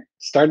different turn.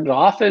 Started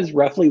off as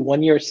roughly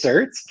 1-year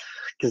certs,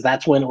 because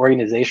that's when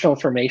organizational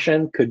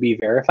information could be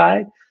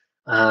verified.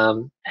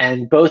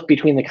 And both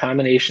between the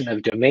combination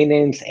of domain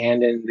names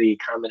and in the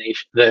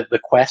combination, the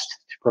quest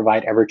to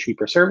provide ever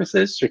cheaper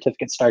services,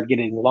 certificates started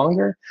getting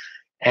longer.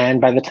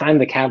 And by the time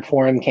the CAB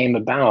forum came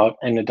about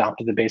and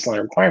adopted the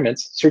baseline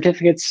requirements,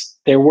 certificates,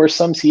 there were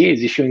some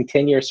CAs issuing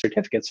 10-year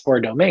certificates for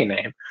a domain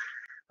name.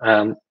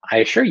 I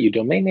assure you,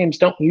 domain names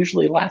don't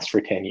usually last for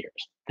 10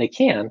 years. They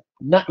can,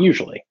 not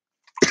usually.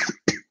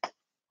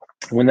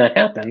 When that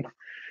happened,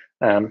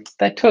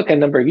 that took a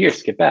number of years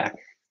to get back.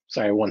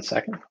 Sorry, 1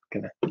 second.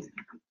 I'm gonna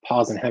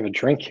pause and have a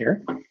drink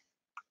here.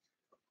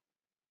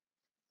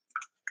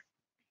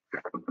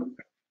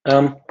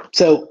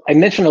 So I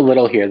mentioned a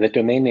little here that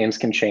domain names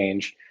can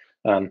change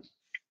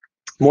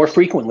more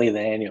frequently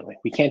than annually.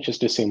 We can't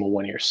just assume a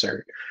 1-year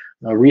cert.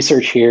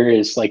 Research here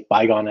is like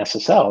Bygone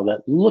SSL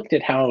that looked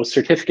at how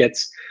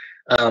certificates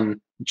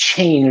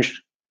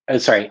changed.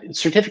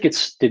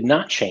 Certificates did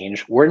not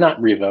change, were not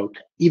revoked,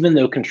 even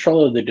though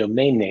control of the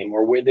domain name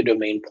or where the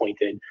domain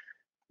pointed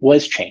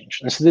was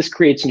changed. And so this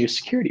creates new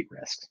security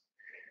risks.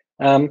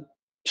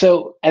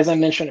 So as I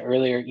mentioned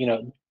earlier,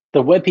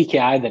 the web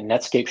PKI that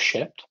Netscape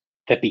shipped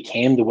that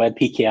became the web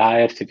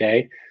PKI of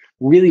today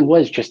really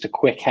was just a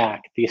quick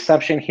hack. The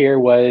assumption here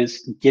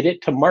was get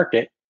it to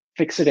market,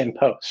 fix it in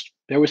post.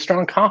 There was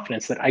strong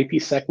confidence that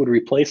IPsec would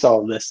replace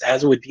all of this,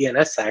 as would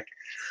DNSSEC,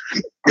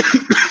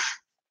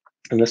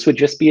 and this would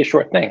just be a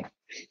short thing.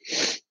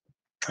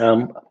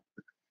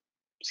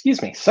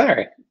 Excuse me,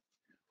 sorry.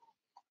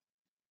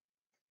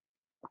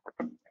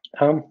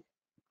 And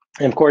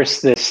of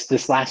course,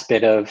 this last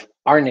bit of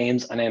our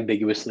names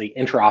unambiguously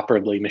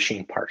interoperably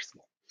machine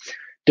parsable.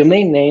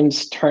 Domain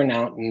names turn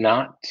out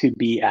not to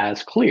be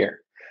as clear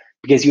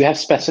because you have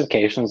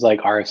specifications like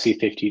RFC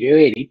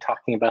 5280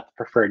 talking about the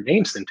preferred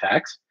name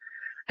syntax,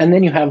 and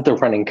then you have the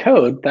running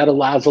code that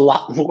allows a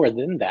lot more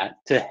than that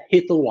to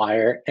hit the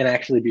wire and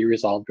actually be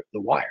resolved with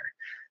the wire.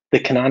 The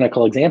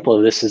canonical example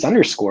of this is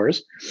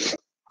underscores,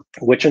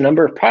 which a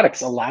number of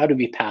products allow to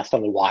be passed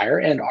on the wire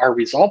and are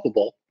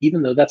resolvable,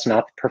 even though that's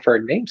not the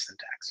preferred name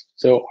syntax.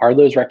 So are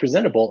those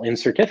representable in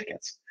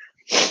certificates?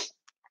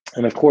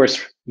 And of course,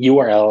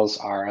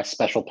 URLs are a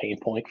special pain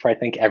point for, I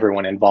think,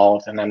 everyone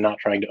involved, and I'm not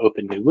trying to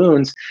open new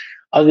wounds,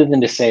 other than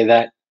to say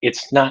that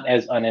it's not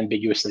as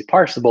unambiguously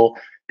parsable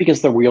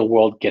because the real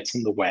world gets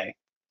in the way.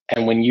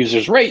 And when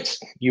users write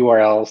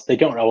URLs, they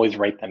don't always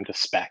write them to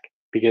spec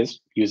because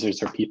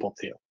users are people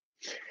too.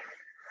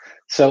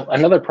 So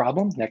another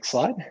problem, next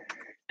slide,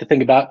 to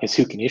think about is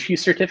who can issue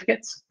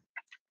certificates.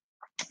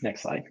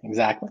 Next slide,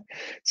 exactly.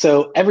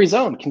 So every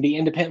zone can be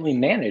independently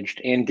managed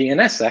in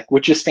DNSSEC,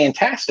 which is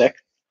fantastic,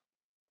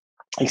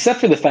 except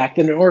for the fact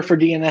that in order for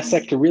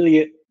DNSSEC to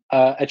really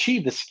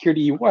achieve the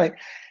security you want,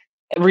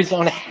 every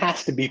zone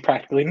has to be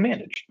practically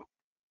managed.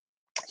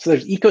 So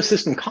there's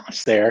ecosystem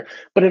costs there,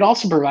 but it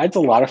also provides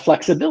a lot of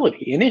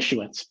flexibility in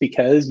issuance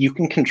because you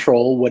can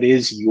control what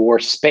is your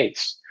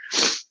space.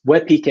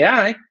 Web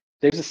PKI,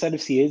 there's a set of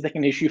CAs that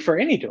can issue for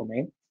any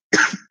domain.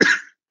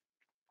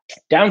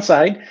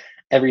 Downside,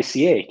 every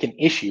CA can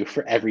issue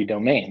for every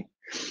domain.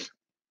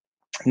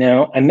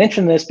 Now, I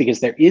mention this because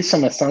there is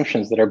some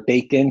assumptions that are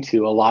baked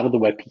into a lot of the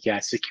web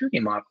PKI security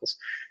models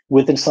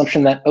with an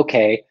assumption that,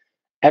 okay,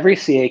 every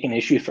CA can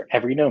issue for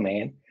every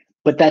domain,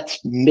 but that's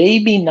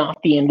maybe not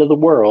the end of the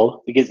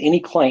world because any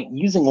client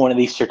using one of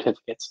these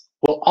certificates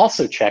will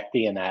also check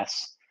DNS.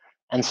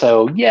 And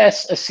so,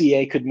 yes, a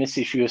CA could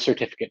misissue a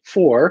certificate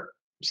for,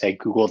 say,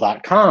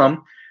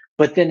 google.com,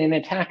 but then an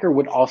attacker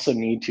would also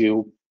need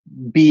to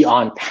be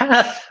on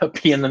path,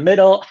 be in the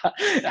middle.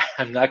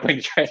 I'm not going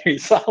to try to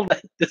resolve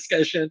that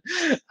discussion,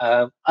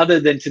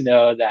 other than to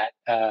know that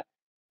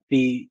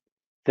the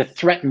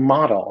threat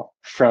model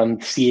from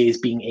CAs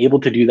being able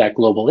to do that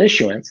global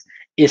issuance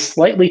is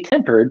slightly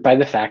tempered by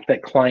the fact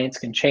that clients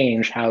can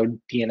change how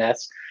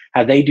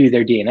they do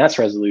their DNS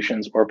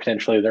resolutions or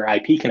potentially their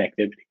IP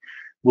connectivity.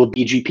 Will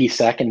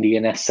BGPsec and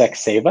DNSSEC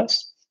save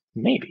us?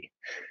 Maybe.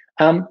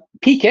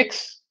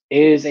 PKIX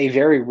is a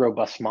very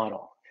robust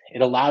model.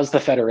 It allows the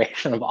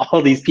federation of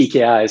all these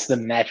PKIs, the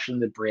mesh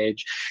and the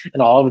bridge,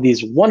 and all of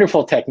these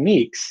wonderful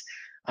techniques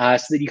so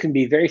that you can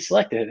be very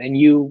selective. And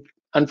you,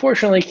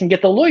 unfortunately, can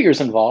get the lawyers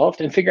involved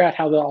and figure out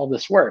how all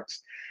this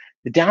works.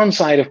 The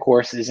downside, of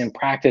course, is in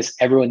practice,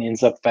 everyone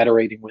ends up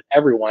federating with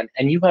everyone,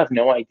 and you have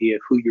no idea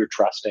who you're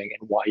trusting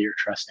and why you're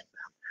trusting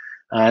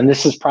them. And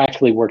this is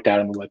practically worked out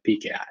in the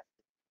WebPKI.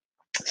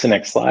 So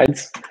next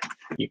slides.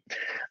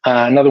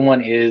 Another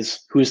one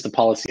is, who's the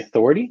policy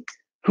authority?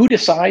 Who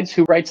decides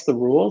who writes the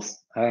rules?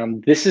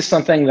 This is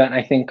something that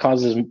I think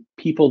causes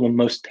people the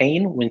most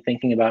pain when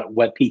thinking about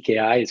web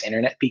PKI as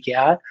internet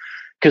PKI,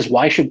 because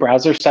why should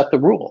browsers set the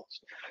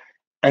rules?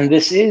 And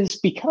this is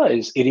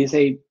because it is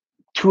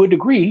to a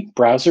degree,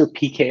 browser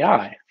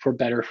PKI, for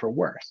better or for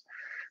worse.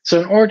 So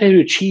in order to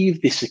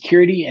achieve the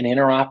security and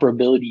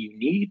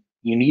interoperability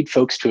you need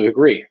folks to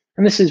agree.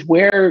 And this is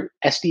where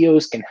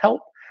SDOs can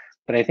help,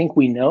 but I think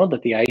we know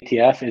that the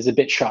IETF is a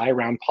bit shy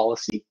around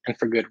policy, and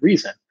for good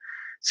reason.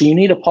 So you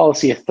need a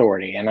policy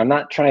authority, and I'm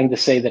not trying to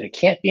say that it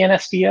can't be an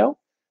SDO,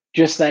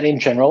 just that in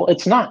general,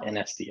 it's not an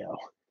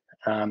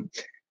SDO.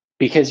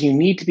 Because you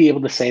need to be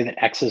able to say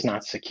that X is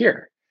not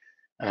secure.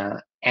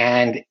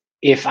 And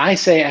if I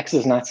say X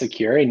is not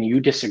secure and you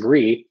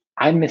disagree,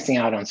 I'm missing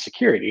out on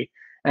security.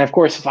 And of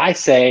course, if I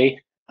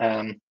say,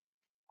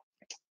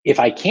 if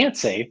I can't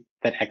say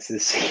that X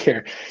is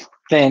secure,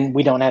 then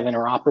we don't have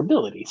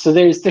interoperability. So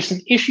there's some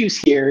issues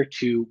here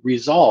to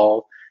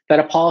resolve that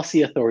a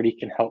policy authority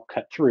can help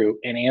cut through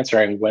in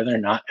answering whether or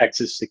not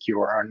X is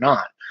secure or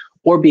not,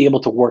 or be able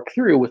to work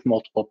through with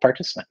multiple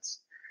participants.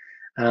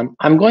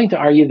 I'm going to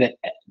argue that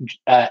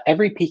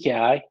every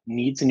PKI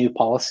needs a new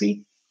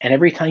policy, and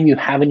every time you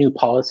have a new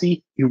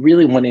policy, you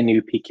really want a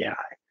new PKI.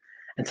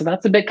 And so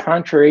that's a bit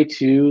contrary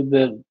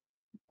to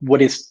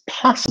what is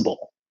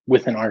possible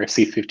with an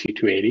RFC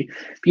 5280,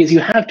 because you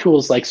have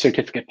tools like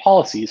certificate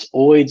policies,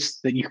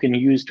 OIDs, that you can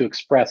use to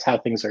express how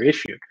things are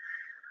issued.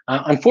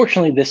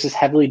 Unfortunately, this is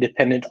heavily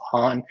dependent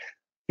on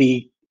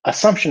the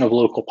assumption of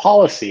local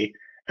policy,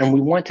 and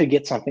we want to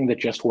get something that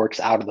just works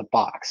out of the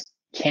box.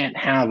 Can't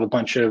have a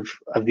bunch of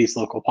these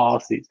local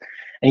policies.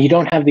 And you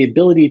don't have the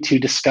ability to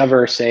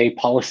discover, say,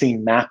 policy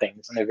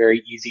mappings in a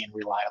very easy and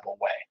reliable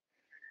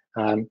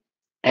way.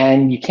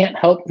 And you can't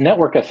help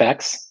network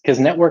effects, because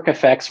network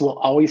effects will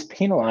always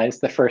penalize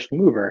the first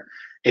mover.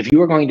 If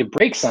you are going to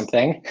break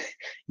something,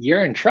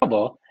 you're in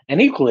trouble.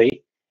 And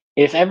equally,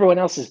 if everyone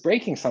else is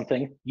breaking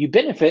something, you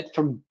benefit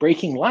from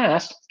breaking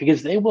last,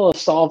 because they will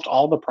have solved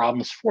all the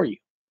problems for you.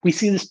 We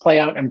see this play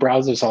out in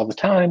browsers all the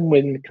time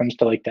when it comes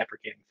to like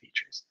deprecating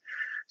features.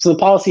 So the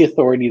policy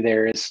authority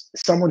there is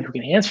someone who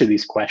can answer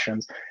these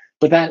questions,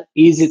 but that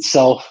is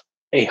itself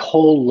a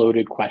whole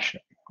loaded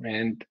question.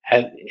 And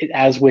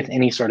as with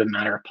any sort of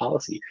matter of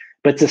policy,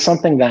 but it's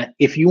something that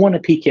if you want a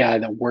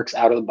PKI that works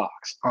out of the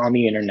box on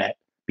the internet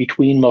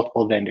between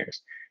multiple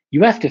vendors,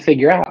 you have to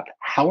figure out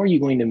how are you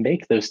going to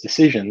make those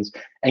decisions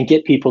and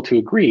get people to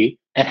agree,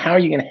 and how are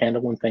you going to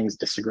handle when things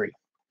disagree.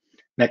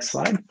 Next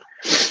slide.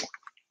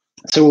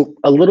 So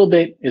a little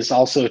bit is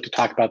also to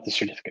talk about the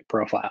certificate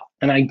profile,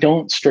 and I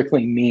don't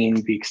strictly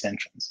mean the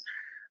extensions.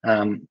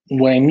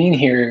 What I mean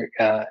here,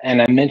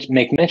 and I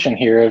make mention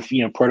here of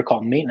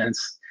protocol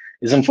maintenance,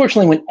 is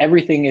unfortunately when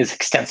everything is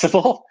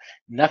extensible,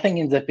 nothing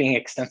ends up being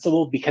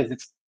extensible because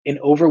it's an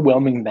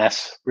overwhelming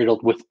mess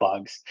riddled with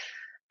bugs.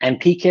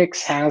 And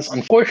PKIX has,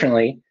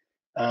 unfortunately,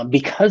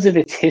 because of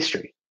its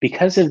history,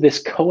 because of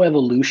this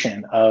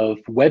co-evolution of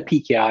web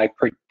PKI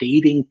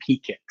predating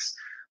PKIX,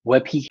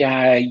 web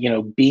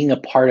PKI, being a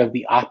part of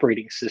the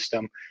operating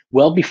system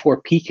well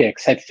before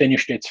PKIX had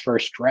finished its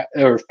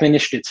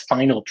its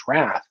final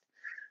draft,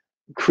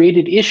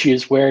 created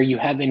issues where you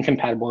have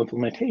incompatible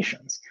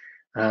implementations.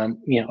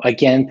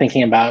 Again,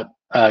 thinking about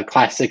a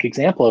classic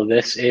example of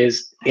this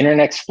is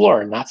Internet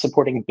Explorer not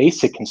supporting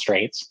basic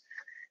constraints.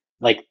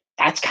 Like,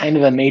 that's kind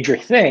of a major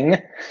thing.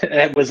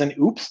 That was an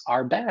oops,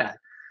 our bad.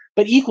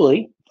 But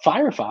equally,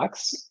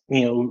 Firefox,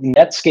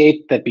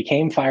 Netscape that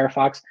became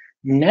Firefox,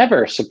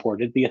 never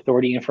supported the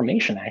authority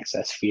information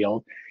access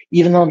field,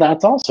 even though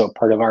that's also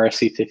part of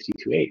RFC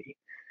 5280.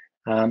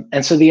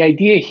 And so the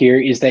idea here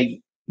is that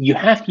you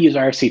have to use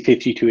RFC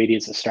 5280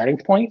 as a starting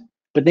point,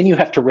 but then you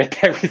have to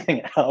rip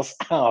everything else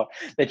out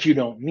that you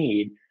don't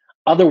need.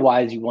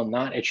 Otherwise, you will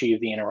not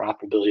achieve the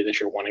interoperability that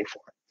you're wanting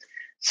for.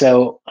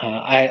 So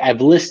I've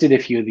listed a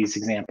few of these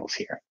examples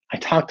here. I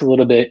talked a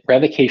little bit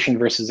revocation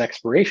versus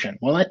expiration.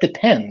 Well, that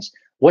depends.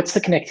 What's the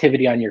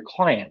connectivity on your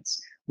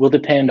clients will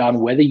depend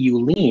on whether you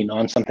lean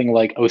on something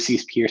like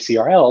OCSP or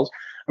CRLs,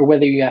 or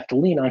whether you have to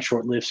lean on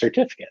short-lived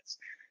certificates.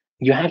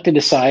 You have to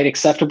decide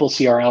acceptable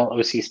CRL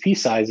OCSP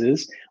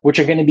sizes, which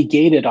are going to be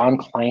gated on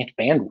client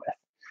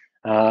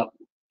bandwidth.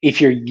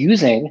 If you're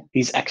using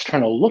these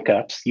external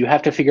lookups, you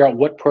have to figure out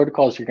what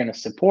protocols you're going to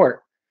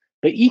support.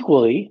 But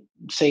equally,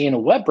 say in a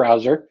web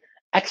browser,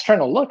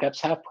 external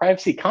lookups have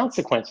privacy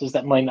consequences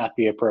that might not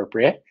be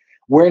appropriate,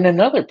 where in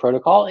another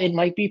protocol, it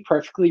might be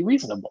perfectly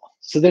reasonable.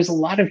 So there's a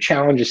lot of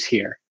challenges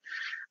here.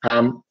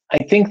 I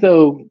think,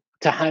 though,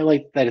 to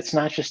highlight that it's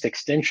not just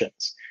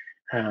extensions.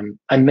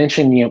 I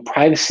mentioned,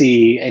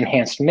 privacy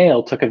enhanced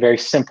mail took a very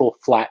simple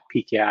flat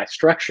PKI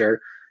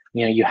structure.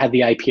 You had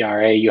the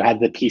IPRA, you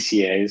had the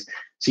PCAs.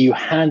 So you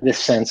had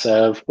this sense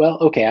of, well,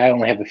 okay, I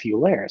only have a few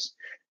layers.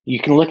 You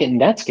can look at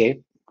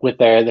Netscape, with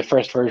the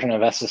first version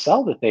of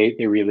SSL that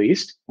they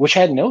released, which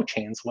had no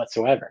chains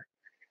whatsoever.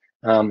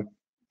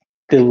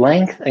 The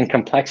length and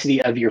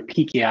complexity of your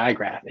PKI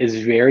graph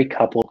is very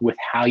coupled with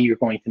how you're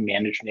going to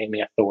manage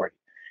naming authority.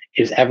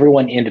 Is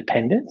everyone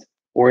independent,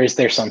 or is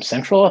there some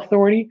central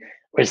authority,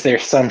 or is there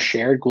some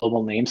shared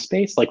global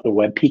namespace like the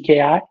web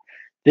PKI?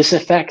 This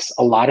affects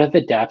a lot of the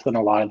depth and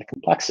a lot of the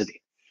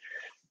complexity.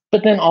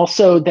 But then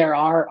also there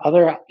are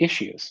other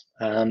issues.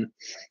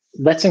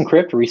 Let's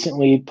Encrypt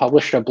recently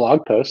published a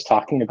blog post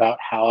talking about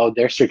how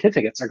their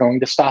certificates are going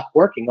to stop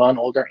working on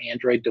older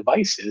Android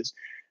devices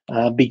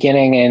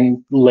beginning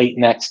in late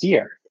next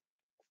year,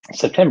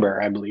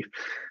 September, I believe.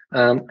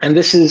 And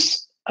this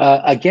is,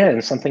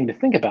 again, something to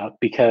think about,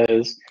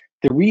 because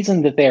the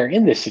reason that they're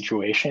in this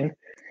situation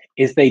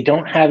is they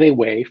don't have a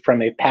way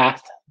from a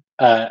path,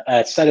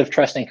 a set of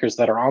trust anchors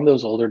that are on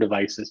those older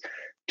devices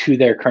to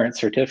their current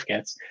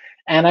certificates.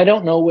 And I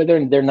don't know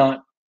whether they're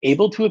not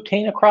able to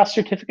obtain a cross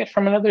certificate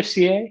from another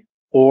CA,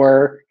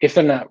 or if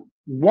they're not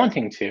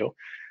wanting to.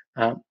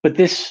 But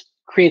this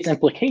creates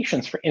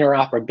implications for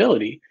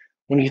interoperability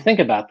when you think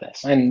about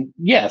this. And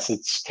yes,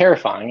 it's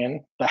terrifying,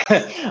 and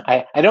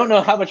I don't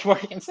know how much more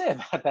I can say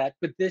about that,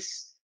 but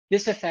this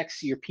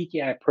affects your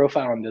PKI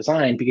profile and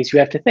design, because you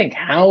have to think,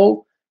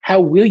 how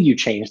will you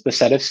change the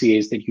set of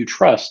CAs that you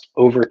trust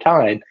over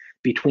time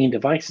between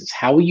devices?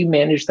 How will you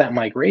manage that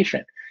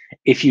migration?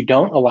 If you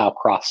don't allow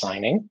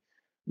cross-signing,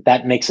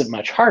 that makes it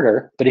much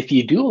harder. But if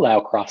you do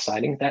allow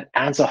cross-signing, that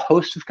adds a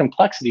host of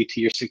complexity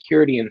to your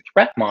security and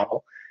threat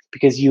model,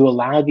 because you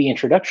allow the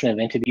introduction of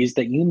entities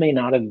that you may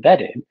not have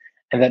vetted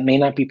and that may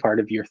not be part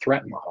of your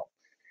threat model.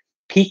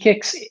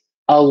 PKIX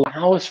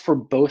allows for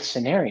both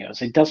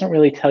scenarios. It doesn't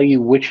really tell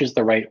you which is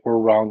the right or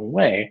wrong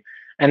way,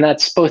 and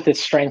that's both its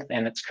strength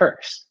and its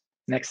curse.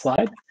 Next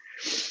slide.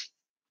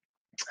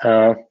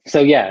 So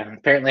yeah,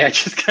 apparently I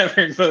just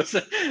covered most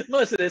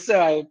of this, so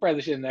I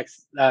probably should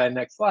next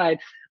slide.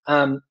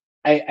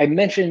 I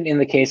mentioned in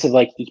the case of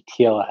like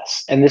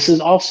ETLS, and this is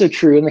also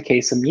true in the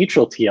case of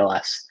mutual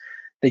TLS,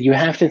 that you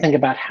have to think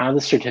about how the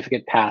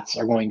certificate paths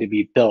are going to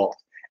be built,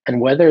 and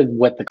whether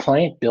what the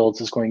client builds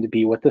is going to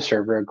be what the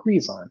server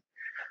agrees on.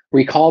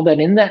 Recall that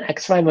in that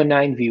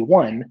X509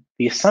 v1,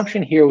 the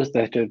assumption here was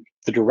that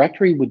the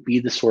directory would be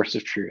the source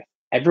of truth.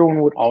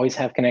 Everyone would always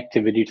have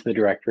connectivity to the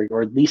directory,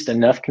 or at least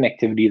enough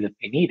connectivity that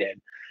they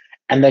needed,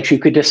 and that you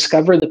could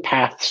discover the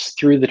paths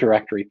through the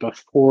directory,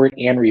 both forward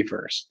and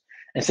reverse.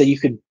 And so you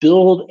could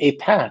build a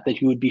path that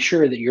you would be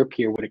sure that your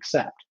peer would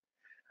accept.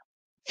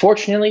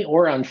 Fortunately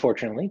or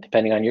unfortunately,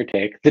 depending on your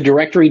take, the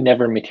directory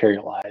never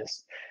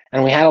materialized,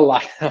 and we had a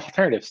lot of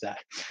alternative stuff.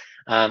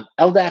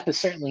 LDAP is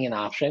certainly an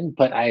option,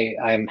 but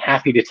I'm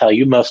happy to tell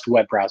you most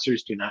web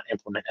browsers do not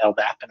implement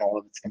LDAP in all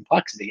of its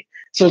complexity.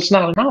 So it's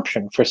not an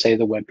option for, say,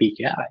 the web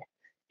PKI.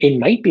 It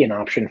might be an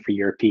option for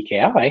your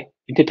PKI.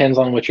 It depends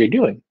on what you're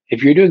doing.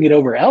 If you're doing it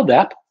over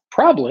LDAP,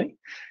 probably.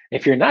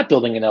 If you're not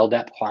building an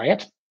LDAP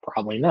client,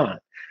 probably not.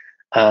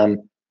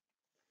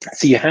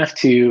 So you have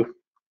to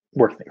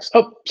work things.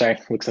 Oh, sorry,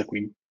 looks like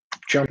we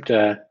jumped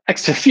a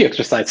few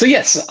extra slides. So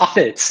yes,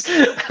 audits.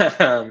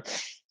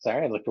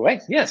 Sorry, I looked away.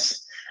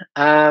 Yes.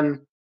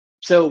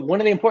 So one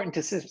of the important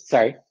decisions,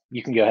 sorry,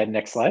 you can go ahead,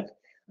 next slide,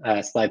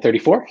 slide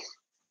 34.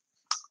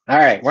 All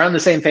right, we're on the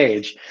same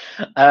page.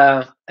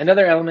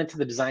 Another element to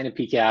the design of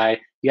PKI,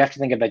 you have to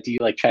think about, do you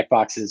like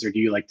checkboxes or do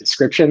you like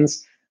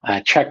descriptions?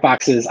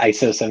 Checkboxes,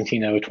 ISO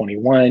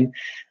 17021,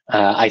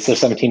 ISO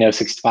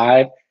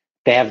 17065,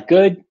 they have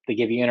good, they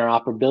give you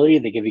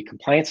interoperability, they give you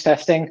compliance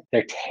testing.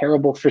 They're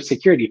terrible for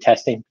security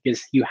testing,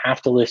 because you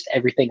have to list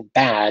everything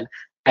bad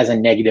as a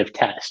negative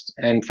test.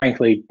 And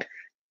frankly,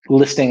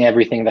 listing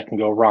everything that can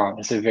go wrong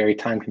is a very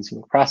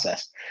time-consuming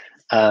process.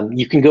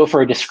 You can go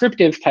for a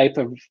descriptive type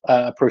of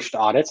approach to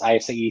audits.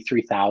 ISAE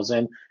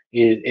 3000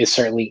 is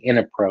certainly an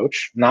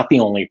approach, not the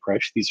only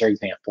approach. These are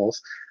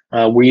examples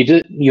where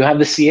you have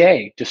the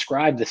CA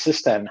describe the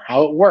system,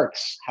 how it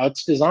works, how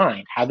it's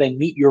designed, how they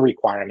meet your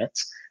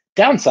requirements.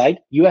 Downside,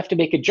 you have to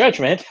make a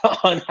judgment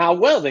on how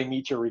well they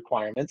meet your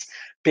requirements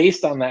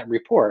based on that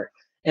report.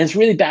 And it's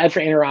really bad for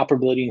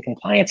interoperability and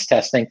compliance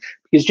testing,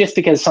 because just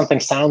because something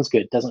sounds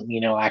good doesn't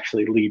mean it'll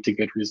actually lead to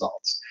good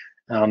results.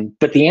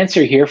 But the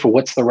answer here for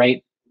what's the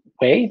right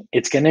way,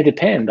 it's going to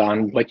depend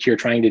on what you're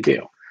trying to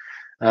do.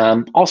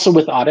 Also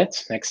with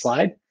audits, next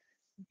slide,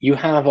 you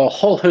have a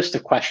whole host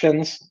of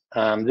questions.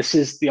 This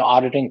is the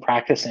auditing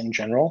practice in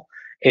general.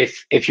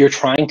 If you're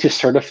trying to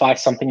certify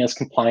something as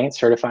compliance,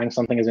 certifying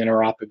something as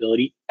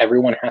interoperability,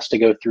 everyone has to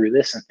go through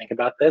this and think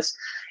about this.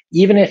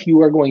 Even if you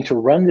are going to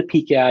run the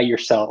PKI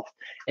yourself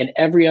and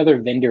every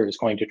other vendor is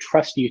going to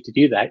trust you to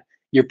do that,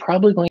 you're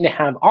probably going to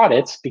have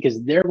audits,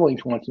 because they're going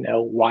to want to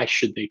know, why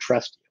should they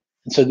trust you?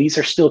 And so these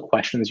are still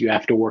questions you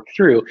have to work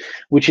through,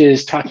 which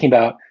is talking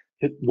about,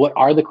 what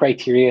are the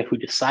criteria, who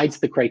decides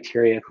the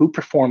criteria, who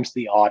performs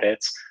the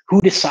audits, who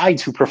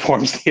decides who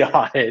performs the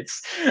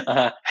audits,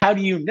 how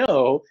do you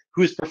know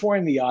who's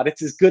performing the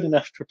audits is good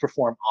enough to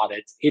perform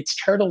audits? It's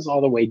turtles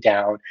all the way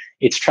down,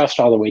 it's trust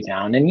all the way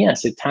down. And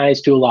yes, it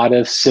ties to a lot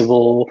of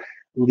civil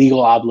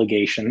legal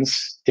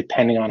obligations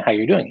depending on how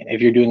you're doing it.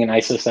 If you're doing an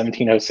ISO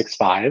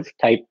 17065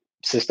 type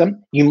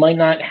system, you might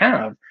not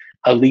have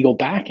a legal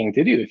backing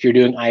to do. If you're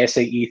doing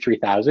ISA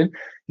E3000,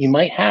 you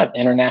might have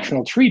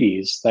international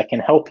treaties that can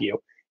help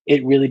you.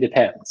 It really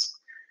depends.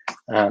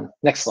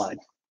 Next slide.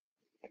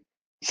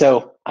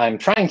 So I'm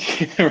trying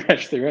to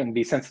rush through and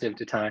be sensitive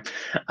to time.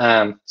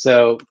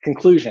 So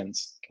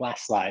conclusions,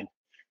 last slide.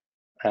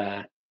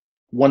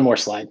 One more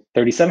slide,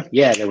 37?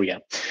 Yeah, there we go.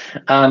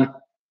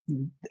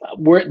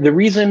 The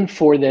reason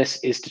for this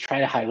is to try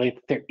to highlight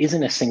that there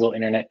isn't a single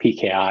internet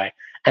PKI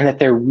and that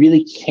there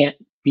really can't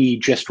be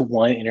just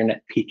one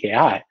internet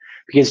PKI,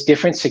 because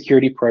different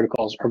security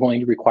protocols are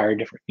going to require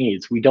different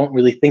needs. We don't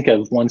really think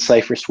of one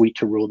cipher suite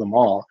to rule them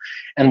all.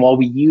 And while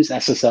we use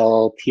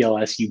SSL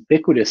TLS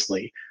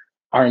ubiquitously,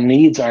 our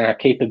needs and our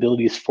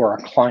capabilities for our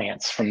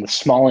clients, from the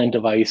small end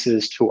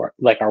devices to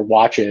our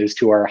watches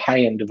to our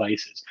high end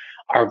devices,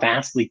 are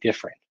vastly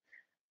different.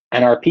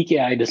 And our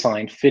PKI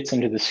design fits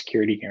into the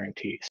security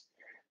guarantees.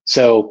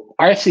 So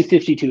RFC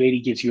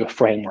 5280 gives you a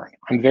framework.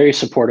 I'm very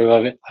supportive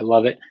of it. I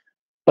love it.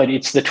 But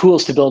it's the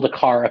tools to build a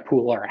car, a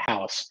pool, or a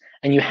house.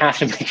 And you have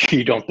to make sure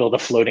you don't build a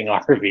floating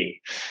RV.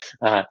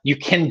 You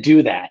can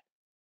do that,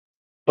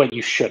 but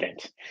you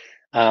shouldn't.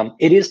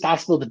 It is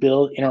possible to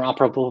build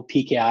interoperable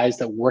PKIs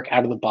that work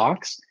out of the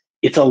box.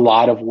 It's a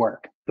lot of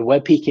work. The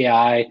web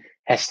PKI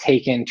has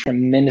taken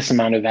tremendous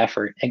amount of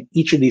effort, and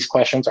each of these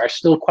questions are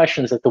still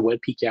questions that the web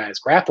PKI is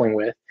grappling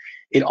with.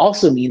 It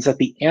also means that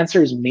the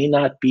answers may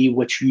not be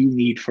what you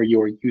need for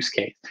your use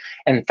case.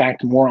 And in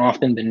fact, more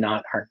often than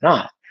not are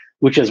not,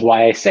 which is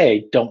why I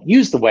say don't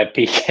use the web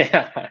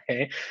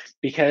PKI,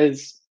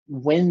 because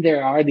when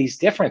there are these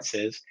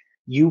differences,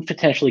 you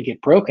potentially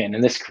get broken,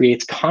 and this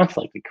creates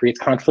conflict. It creates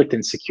conflict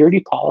in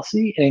security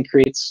policy, and it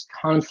creates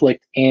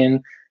conflict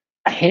in,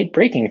 I hate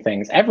breaking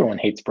things. Everyone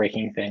hates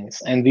breaking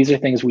things, and these are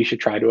things we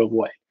should try to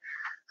avoid.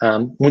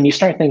 When you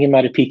start thinking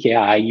about a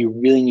PKI, you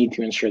really need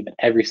to ensure that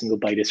every single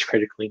byte is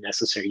critically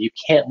necessary. You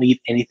can't leave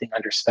anything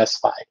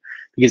underspecified,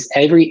 because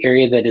every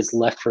area that is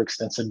left for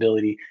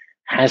extensibility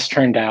has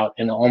turned out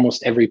in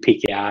almost every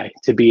PKI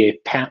to be a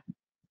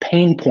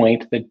pain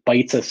point that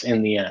bites us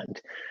in the end.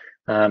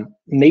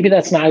 Maybe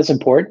that's not as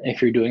important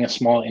if you're doing a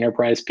small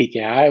enterprise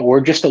PKI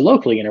or just a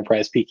locally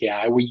enterprise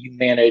PKI where you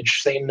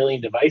manage, say, 1 million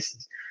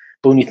devices.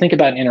 But when you think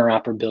about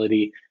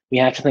interoperability, we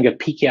have to think of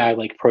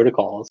PKI-like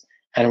protocols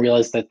and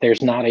realize that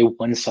there's not a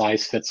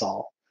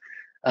one-size-fits-all.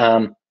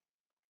 And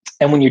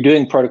when you're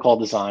doing protocol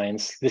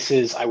designs, this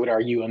is, I would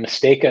argue, a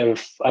mistake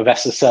of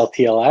SSL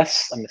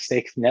TLS, a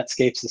mistake of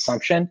Netscape's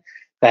assumption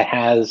that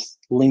has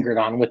lingered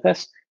on with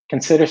us.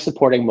 Consider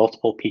supporting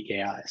multiple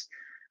PKIs.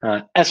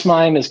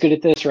 SMIME is good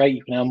at this, right?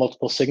 You can have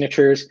multiple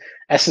signatures.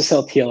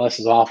 SSL TLS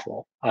is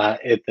awful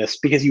at this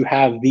because you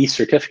have the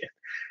certificate.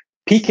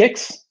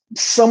 PKIX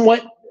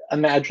somewhat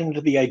imagined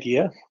the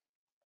idea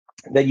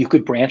that you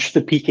could branch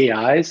the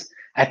PKIs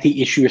at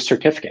the issuer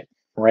certificate,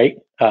 right?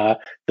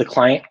 The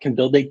client can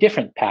build a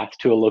different path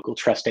to a local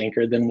trust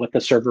anchor than what the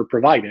server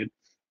provided.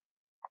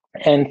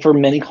 And for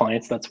many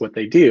clients, that's what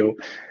they do.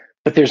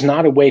 But there's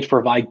not a way to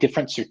provide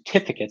different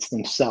certificates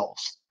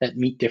themselves that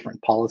meet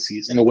different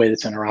policies in a way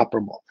that's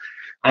interoperable.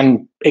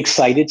 I'm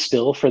excited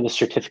still for the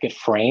certificate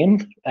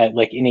frame,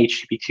 like in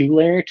HTTP2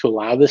 layer, to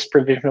allow this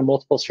provision of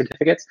multiple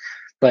certificates.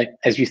 But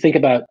as you think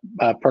about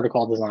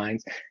protocol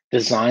designs,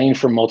 design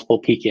for multiple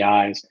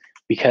PKIs,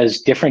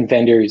 because different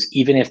vendors,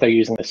 even if they're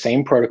using the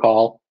same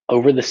protocol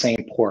over the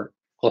same port,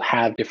 will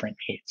have different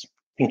needs.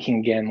 Thinking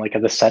again, like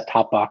of the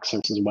set-top box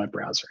versus web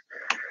browser.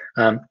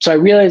 So I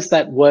realized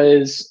that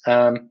was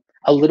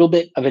a little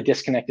bit of a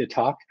disconnected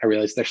talk. I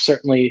realized there's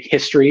certainly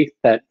history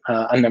that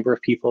a number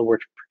of people were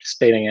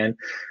participating in.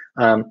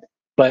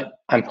 But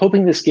I'm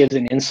hoping this gives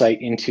an insight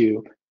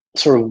into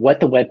sort of what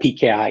the web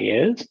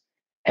PKI is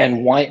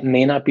and why it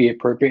may not be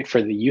appropriate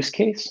for the use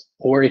case,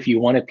 or if you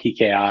want a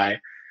PKI,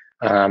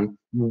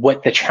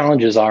 what the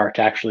challenges are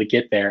to actually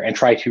get there and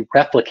try to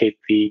replicate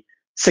the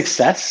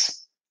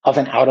success of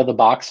an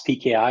out-of-the-box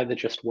PKI that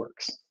just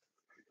works.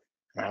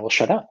 And I will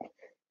shut up.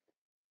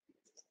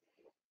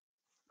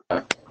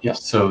 Yeah,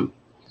 so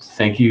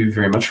thank you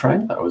very much,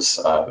 Ryan. That was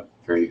a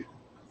very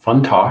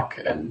fun talk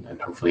and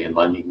hopefully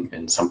enlightening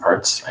in some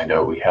parts. I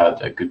know we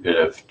had a good bit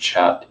of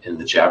chat in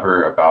the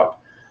Jabber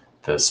about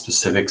the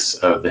specifics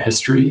of the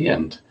history,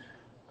 and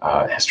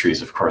history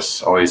is, of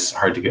course, always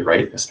hard to get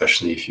right,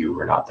 especially if you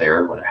were not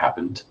there when it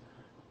happened.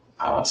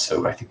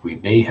 So I think we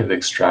may have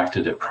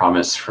extracted a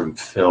promise from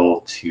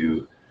Phil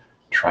to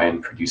try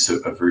and produce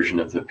a version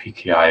of the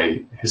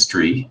PKI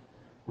history,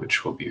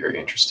 which will be very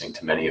interesting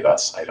to many of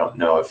us. I don't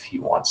know if he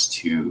wants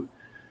to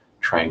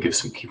try and give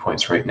some key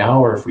points right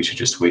now, or if we should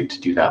just wait to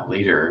do that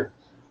later,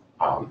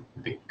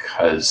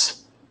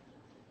 because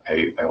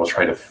I will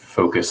try to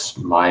focus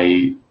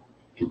my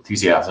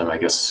enthusiasm, I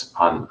guess,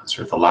 on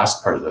sort of the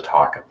last part of the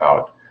talk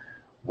about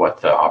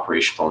what the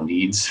operational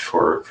needs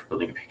for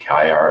building a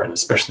PKI are, and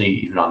especially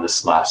even on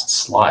this last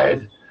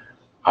slide,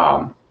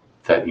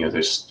 that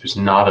there's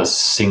not a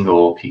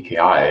single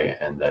PKI,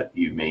 and that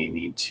you may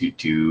need to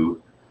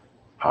do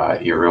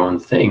your own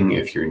thing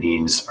if your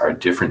needs are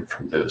different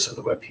from those of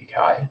the Web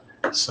PKI.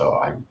 So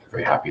I'm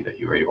very happy that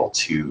you were able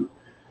to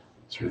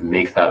sort of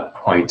make that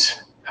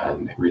point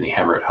and really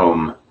hammer it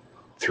home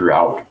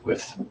throughout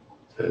with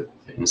the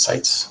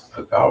insights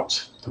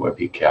about the Web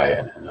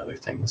PKI and other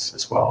things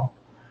as well.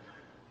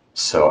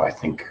 So I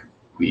think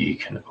we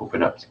can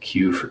open up the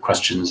queue for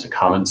questions and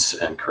comments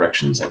and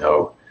corrections. I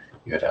know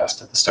you had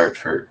asked at the start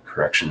for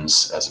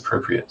corrections as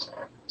appropriate.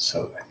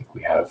 So I think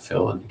we have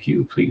Phil in the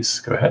queue. Please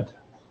go ahead.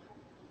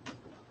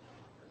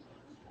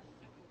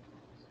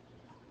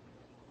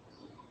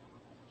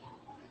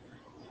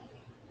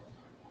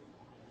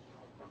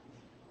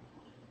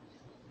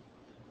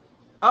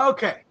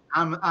 Okay,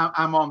 I'm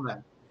on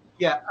then.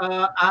 Yeah,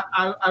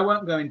 I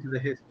won't go into the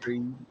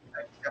history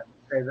except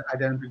to say that I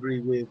don't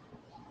agree with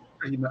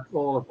pretty much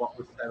all of what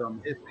was said on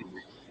the history.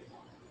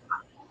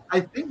 I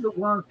think that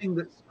one thing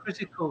that's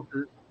critical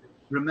to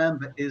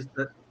remember is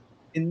that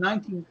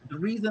the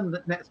reason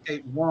that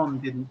Netscape 1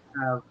 didn't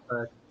have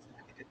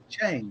certificate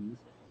chains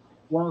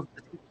was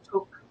that it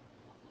took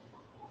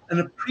an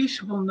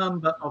appreciable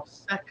number of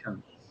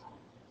seconds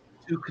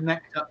to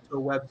connect up to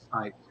a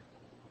website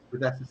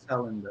with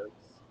SSL in those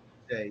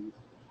days,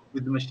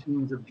 with the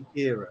machines of the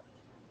era.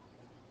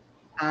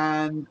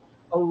 And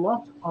a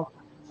lot of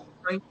the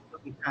constraints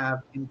that we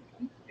have in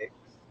PKIX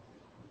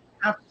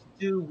have to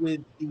do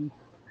with the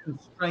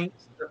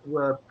constraints that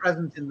were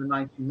present in the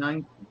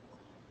 1990s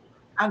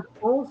and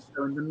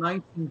also in the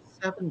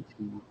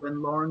 1970s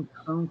when Lauren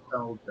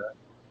Kohnfelder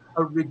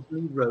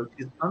originally wrote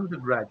his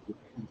undergraduate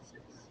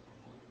thesis,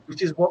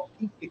 which is what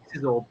PKIX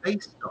is all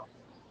based on.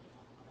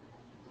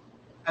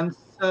 And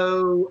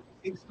so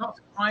it's not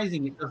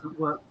surprising it doesn't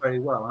work very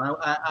well. And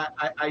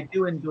I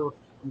do endorse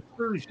the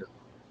conclusion.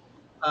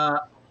 I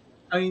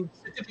mean,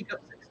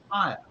 certificates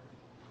expire,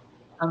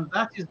 and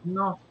that is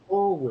not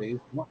always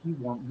what you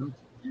want them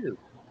to do.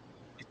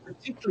 It's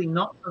particularly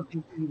not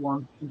something that you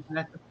want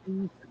Internet of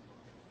Things to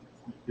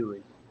be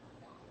doing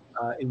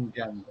in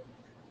general.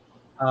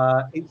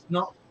 It's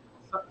not.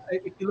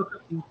 If you look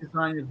at the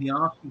design of the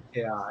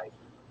RPKI,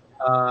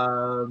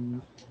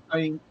 I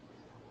mean,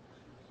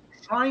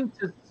 trying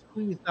to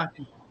squeeze that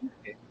into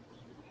PKIX,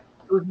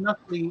 it was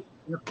utterly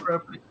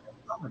inappropriate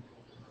technology.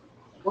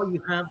 What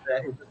you have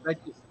there is a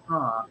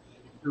registrar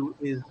who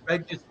is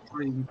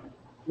registering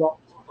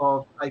blocks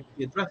of IP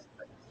address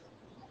space.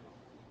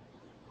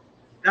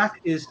 That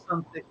is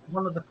something,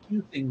 one of the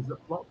few things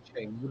that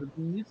blockchain would have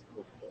been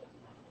useful for,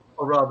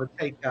 or rather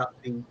take out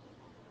the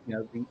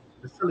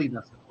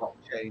silliness of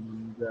blockchain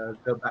and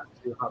go back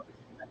to harvesting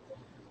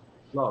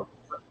logs.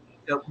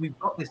 But we've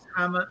got this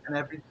hammer, and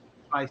everybody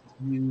tries to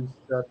use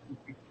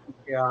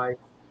PKI,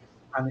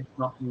 and it's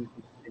not usually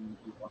the thing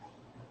you want.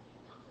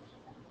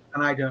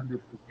 And I don't do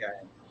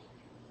PKI.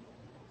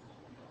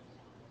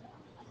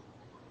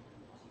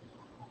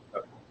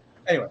 So,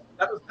 anyway,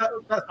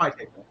 that's my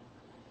take on it.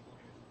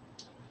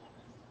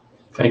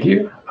 Thank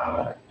you,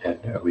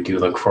 and we do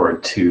look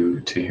forward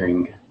to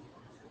hearing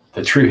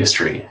the true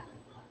history.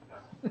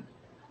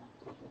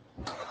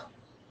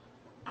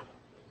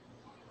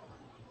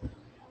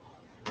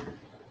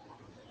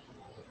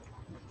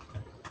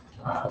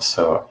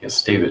 So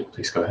yes, David,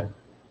 please go ahead.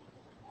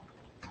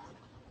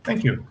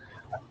 Thank you.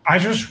 I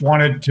just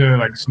wanted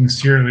to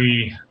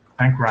sincerely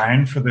thank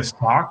Ryan for this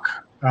talk.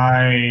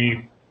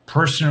 I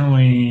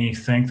personally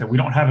think that we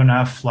don't have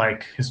enough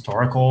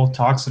historical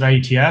talks at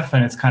IETF,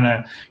 and it's kind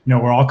of,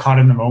 we're all caught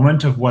in the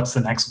moment of what's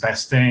the next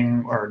best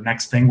thing or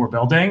next thing we're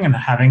building, and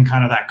having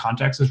kind of that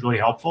context is really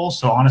helpful.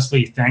 So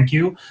honestly, thank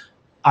you.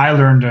 I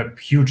learned a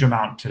huge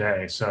amount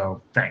today,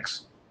 so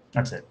thanks.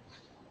 That's it.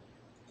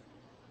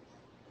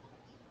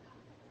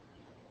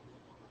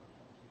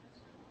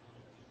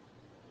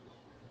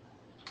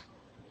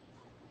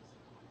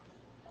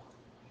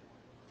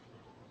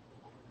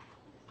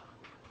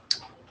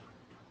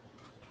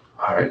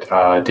 All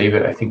right,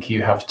 David, I think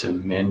you have to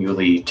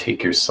manually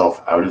take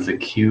yourself out of the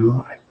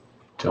queue. I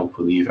don't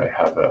believe I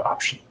have an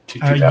option to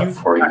do that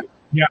for you.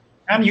 Yeah,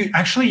 and you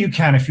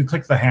can if you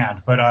click the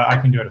hand, but I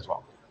can do it as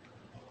well.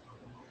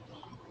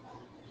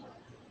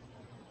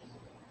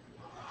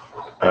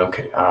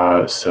 Okay,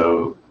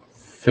 so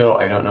Phil,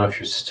 I don't know if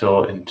you're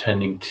still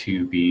intending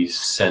to be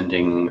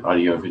sending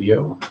audio and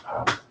video,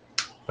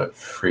 but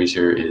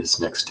Fraser is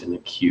next in the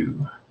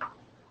queue.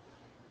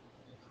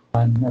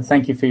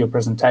 Thank you for your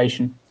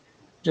presentation.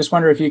 Just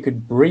wonder if you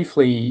could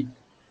briefly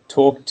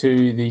talk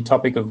to the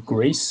topic of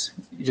grease.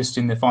 Just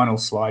in the final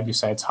slide, you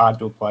say it's hard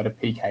to apply to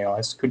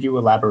PKIs. Could you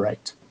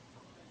elaborate?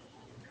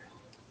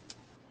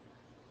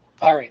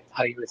 All right,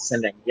 audio is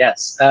sending.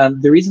 Yes.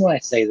 The reason why I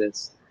say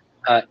this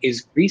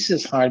is grease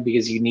is hard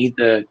because you need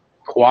the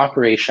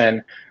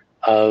cooperation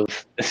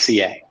of the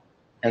CA.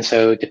 And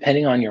so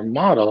depending on your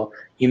model,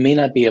 you may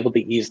not be able to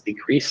easily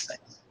grease things.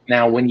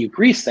 Now, when you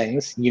grease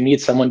things, you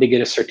need someone to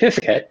get a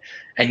certificate,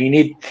 and you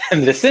need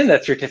them to send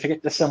that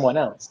certificate to someone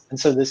else. And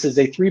so this is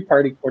a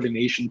three-party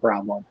coordination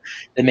problem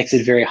that makes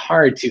it very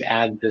hard to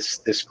add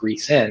this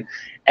grease in,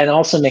 and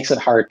also makes it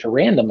hard to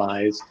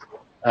randomize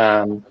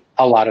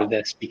a lot of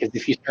this, because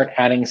if you start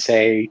adding,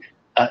 say,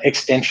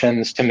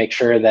 extensions to make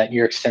sure that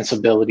your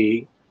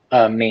extensibility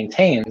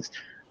maintains.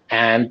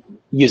 And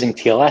using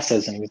TLS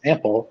as an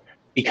example,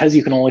 because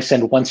you can only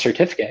send one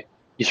certificate,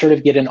 you sort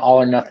of get an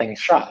all or nothing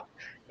shot.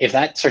 If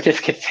that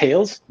certificate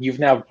fails, you've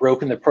now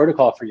broken the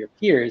protocol for your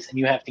peers and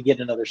you have to get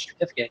another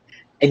certificate,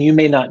 and you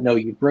may not know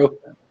you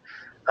broke them.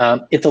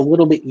 It's a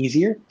little bit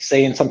easier,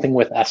 say in something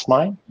with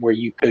SMINE, where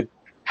you could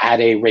add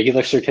a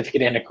regular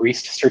certificate and a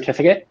greased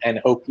certificate and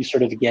hope you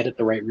sort of get at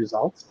the right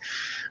results.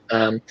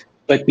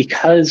 But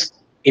because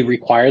it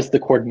requires the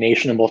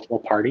coordination of multiple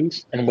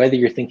parties, and whether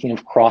you're thinking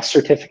of cross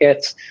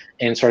certificates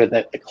and sort of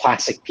the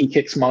classic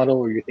PKIX model,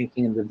 or you're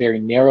thinking in the very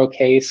narrow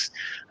case,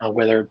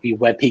 whether it be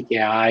web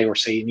PKI or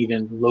say an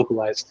even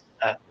localized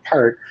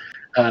part,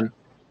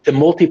 the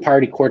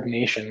multi-party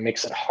coordination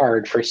makes it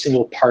hard for a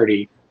single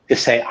party to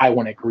say, I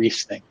want to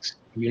grease things.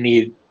 You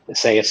need,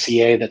 say, a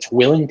CA that's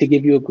willing to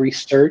give you a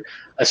grease cert,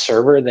 a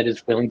server that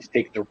is willing to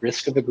take the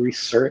risk of a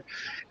grease cert,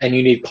 and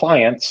you need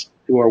clients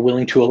who are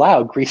willing to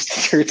allow greased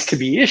certs to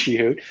be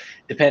issued,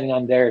 depending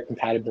on their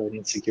compatibility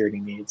and security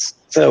needs.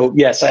 So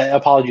yes,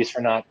 apologies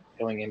for not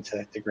going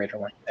into the greater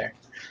length there.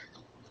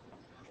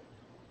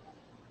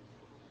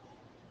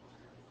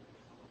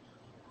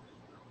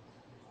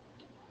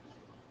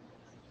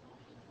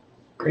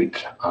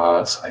 Great.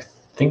 So I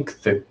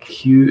think the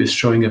queue is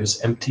showing up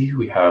as empty.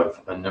 We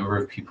have a number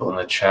of people in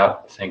the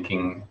chat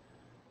thanking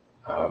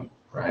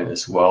Ryan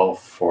as well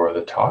for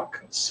the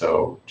talk.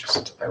 So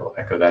I will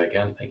echo that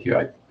again. Thank you.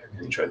 I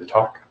really enjoyed the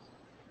talk.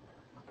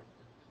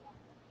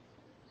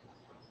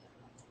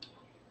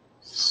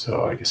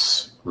 So I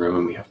guess,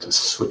 Roman, we have to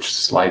switch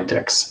slide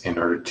decks in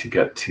order to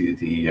get to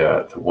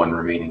the one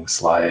remaining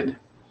slide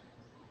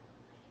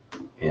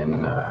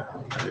in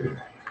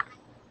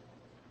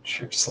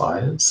shared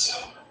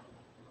slides,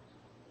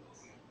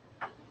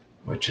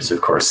 which is, of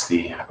course,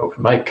 the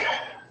open mic.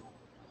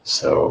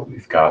 So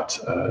we've got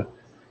a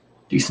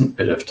decent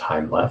bit of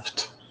time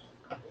left.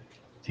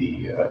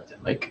 The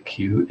mic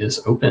queue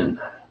is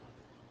open.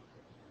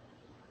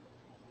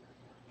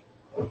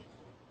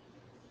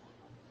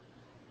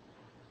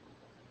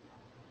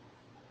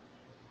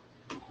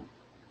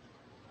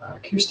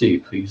 Kirsty,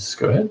 please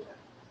go ahead.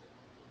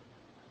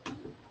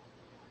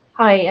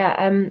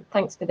 Hi,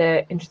 thanks for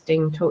the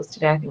interesting talks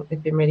today. I think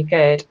they've been really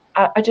good.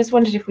 I just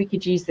wondered if we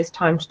could use this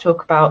time to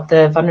talk about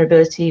the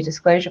vulnerability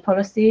disclosure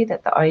policy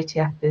that the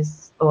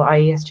IETF or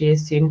IESG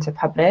is soon to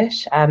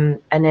publish,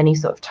 and any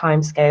sort of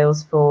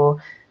timescales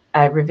for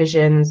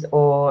revisions,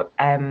 or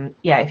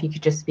yeah, if you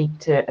could just speak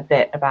to a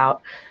bit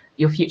about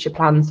your future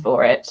plans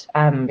for it,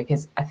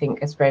 because I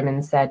think, as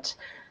Roman said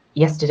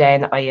yesterday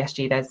in the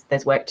IESG,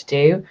 there's work to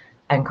do,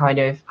 and kind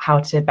of how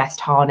to best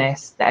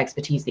harness the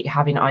expertise that you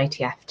have in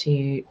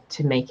IETF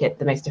to make it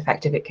the most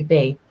effective it could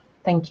be.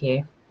 Thank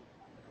you.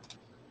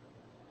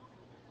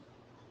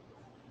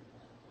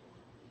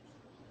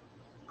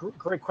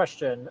 Great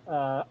question.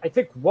 I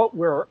think what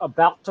we're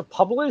about to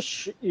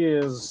publish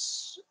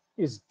is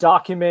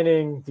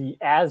documenting the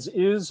as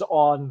is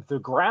on the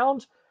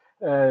ground.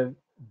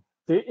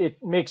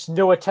 It makes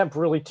no attempt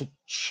really to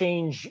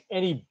change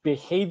any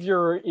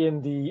behavior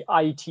in the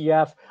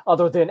IETF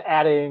other than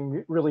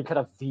adding really kind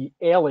of the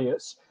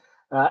alias.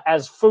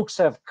 As folks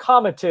have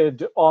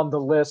commented on the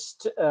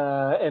list,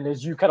 and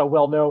as you kind of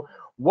well know,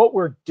 what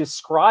we're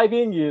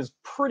describing is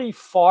pretty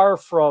far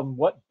from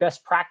what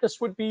best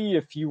practice would be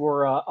if you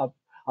were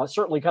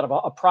certainly kind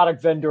of a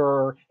product vendor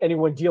or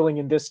anyone dealing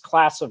in this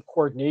class of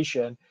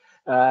coordination.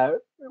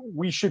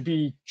 We should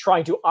be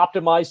trying to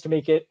optimize to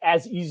make it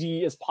as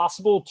easy as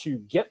possible to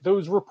get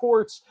those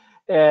reports,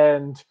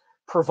 and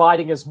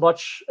providing as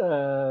much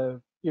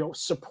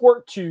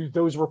support to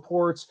those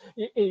reports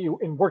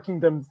in working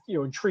them,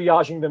 in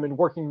triaging them and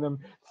working them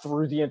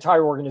through the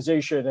entire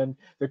organization. And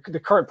the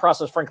current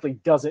process, frankly,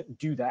 doesn't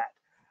do that.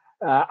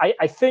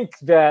 I think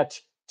that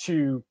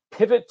to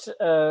pivot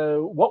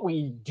what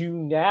we do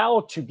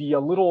now to be a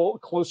little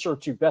closer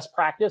to best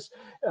practice,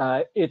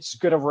 it's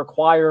going to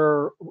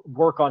require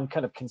work on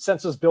kind of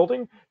consensus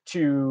building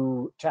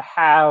to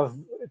have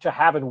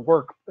and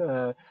work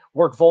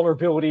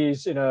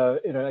vulnerabilities in a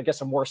I guess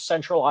a more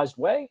centralized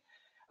way.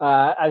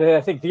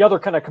 I think the other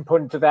kind of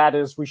component to that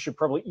is we should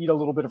probably eat a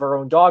little bit of our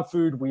own dog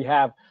food. We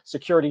have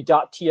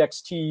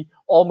security.txt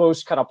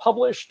almost kind of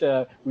published.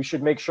 We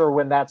should make sure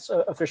when that's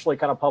officially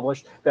kind of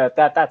published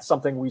that's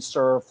something we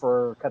serve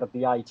for kind of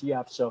the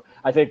IETF. So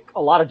I think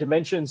a lot of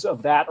dimensions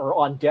of that are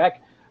on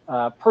deck.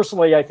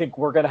 Personally, I think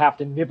we're going to have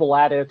to nibble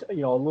at it, a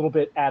little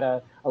bit at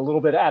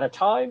a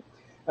time.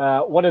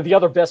 One of the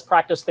other best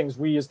practice things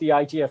we as the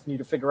IETF need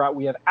to figure out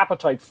we have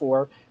appetite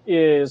for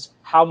is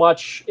how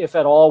much, if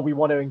at all, we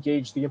want to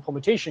engage the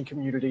implementation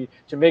community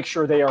to make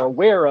sure they are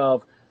aware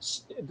of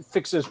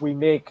fixes we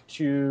make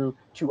to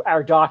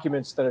our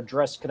documents that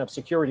address kind of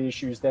security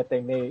issues that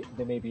they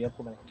may be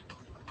implementing.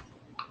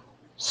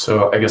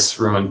 So I guess,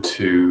 Roman,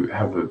 to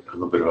have a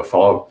little bit of a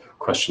follow-up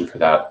question for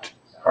that,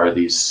 are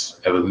these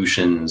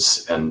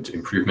evolutions and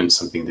improvements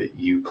something that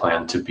you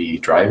plan to be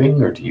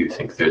driving, or do you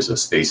think there's a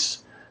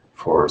space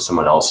for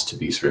someone else to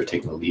be sort of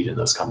taking the lead in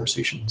those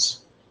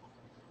conversations?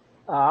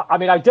 I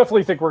mean, I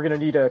definitely think we're going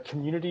to need a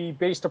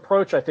community-based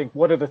approach. I think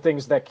one of the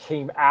things that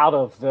came out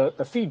of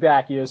the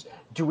feedback is,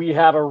 do we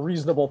have a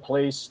reasonable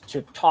place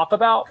to talk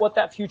about what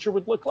that future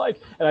would look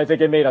like? And I think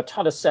it made a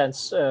ton of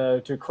sense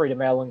to create a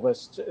mailing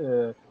list,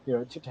 you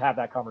know, to have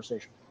that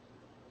conversation.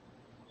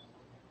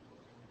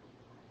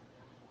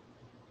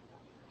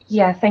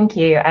 Yeah, thank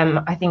you.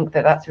 I think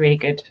that that's a really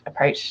good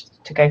approach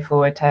to go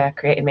forward, to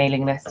create a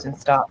mailing list and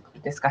start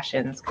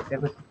discussions, because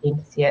it would be keen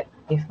to see it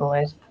move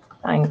forward.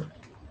 Thanks.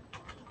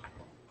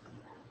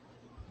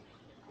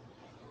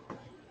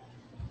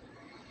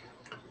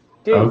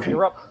 Dave, Okay.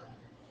 you're up.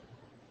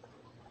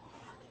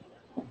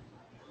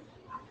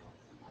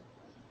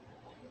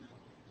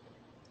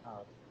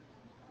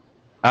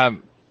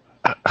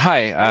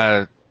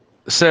 Hi.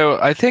 So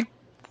I think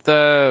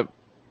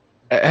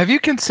have you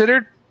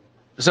considered,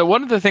 so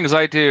one of the things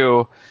I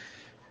do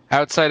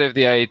outside of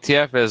the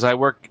IETF is I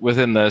work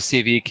within the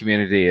CV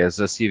community as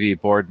a CV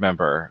board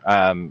member.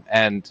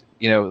 And,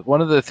 you know,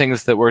 one of the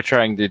things that we're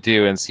trying to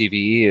do in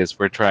CVE is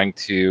we're trying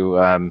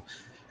to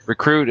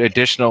recruit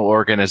additional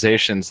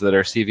organizations that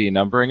are CV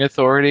numbering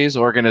authorities,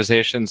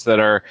 organizations that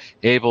are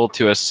able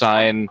to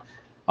assign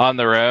on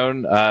their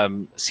own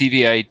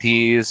CV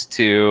IDs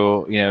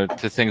to, you know,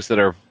 to things that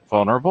are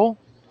vulnerable.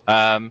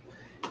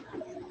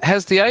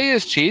 Has the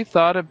IESG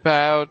thought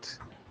about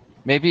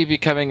maybe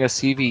becoming a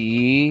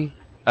CVE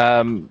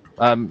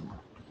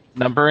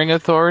numbering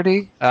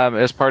authority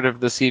as part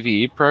of the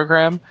CVE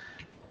program?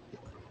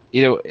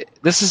 You know,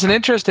 this is an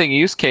interesting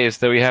use case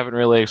that we haven't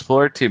really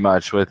explored too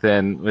much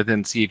within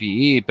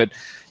CVE, but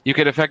you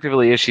could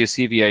effectively issue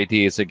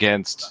CVIDs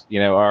against, you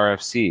know,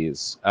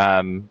 RFCs,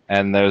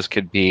 and those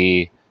could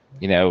be,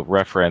 you know,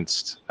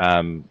 referenced,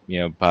 you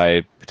know,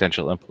 by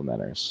potential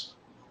implementers.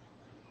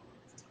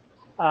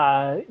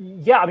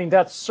 Yeah, I mean,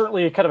 that's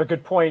certainly kind of a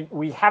good point.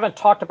 We haven't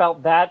talked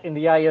about that in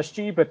the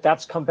IESG, but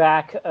that's come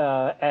back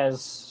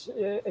as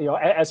you know,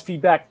 as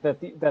feedback that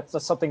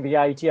that's something the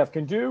IETF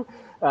can do.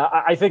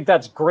 I think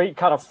that's great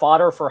kind of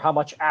fodder for how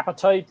much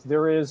appetite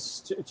there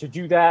is to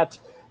do that.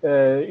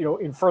 You know,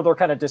 in further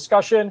kind of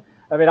discussion.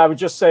 I mean, I would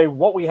just say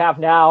what we have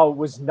now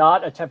was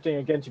not attempting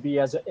again to be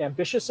as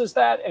ambitious as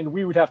that, and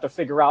we would have to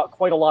figure out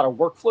quite a lot of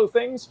workflow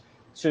things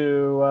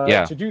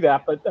to do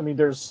that. But I mean,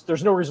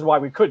 there's no reason why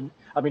we couldn't.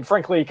 I mean,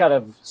 frankly, kind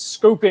of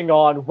scoping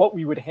on what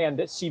we would hand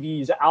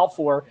CVs out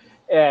for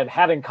and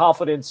having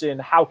confidence in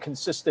how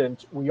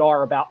consistent we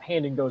are about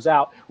handing those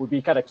out would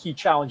be kind of key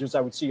challenges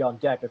I would see on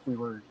deck if we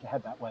were to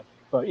head that way.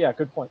 But yeah,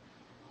 good point.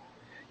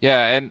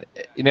 Yeah, and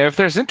you know, if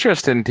there's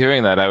interest in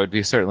doing that, I would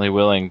be certainly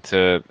willing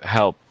to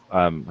help,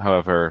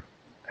 however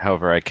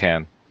I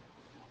can.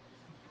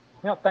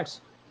 Yeah,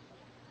 thanks.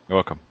 You're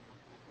welcome.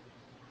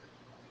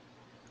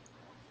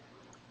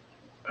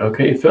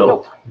 Okay,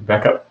 Phil,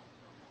 back up.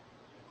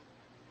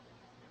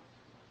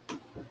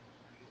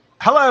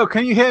 Hello,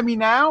 can you hear me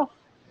now?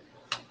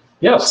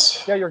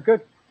 Yes. Yeah, you're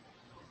good.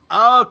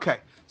 Okay,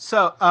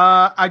 so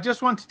I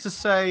just wanted to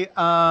say,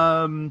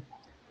 so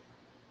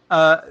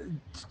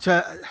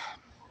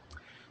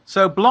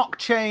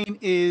blockchain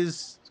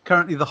is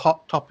currently the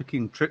hot topic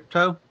in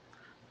crypto.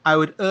 I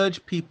would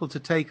urge people to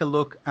take a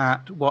look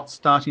at what's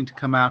starting to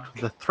come out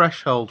of the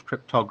threshold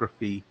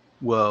cryptography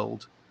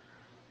world.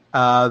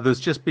 There's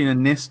just been a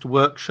NIST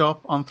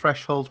workshop on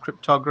threshold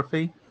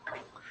cryptography,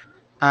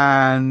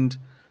 and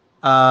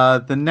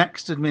the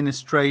next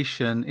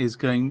administration is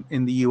going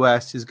in the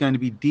US is going to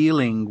be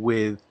dealing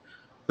with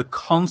the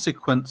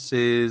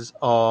consequences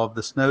of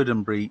the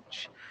Snowden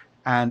breach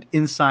and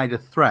insider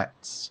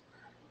threats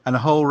and a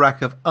whole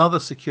rack of other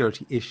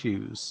security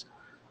issues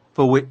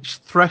for which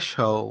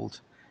threshold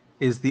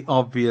is the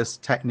obvious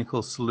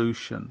technical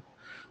solution.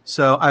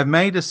 So I've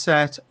made a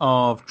set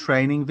of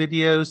training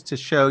videos to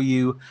show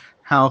you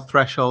how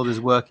threshold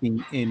is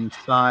working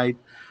inside.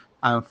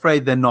 I'm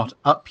afraid they're not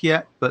up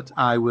yet, but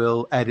I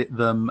will edit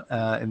them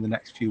in the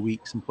next few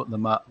weeks and put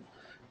them up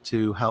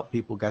to help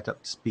people get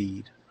up to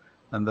speed.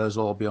 And those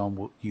will all be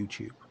on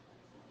YouTube.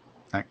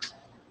 Thanks.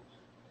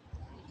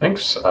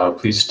 Thanks.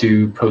 Please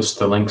do post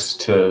the links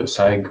to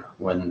SAAG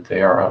when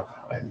they are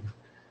up. I'm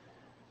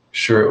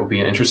sure it will be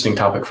an interesting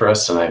topic for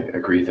us, and I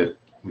agree that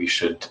we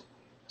should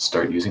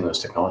start using those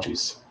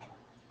technologies.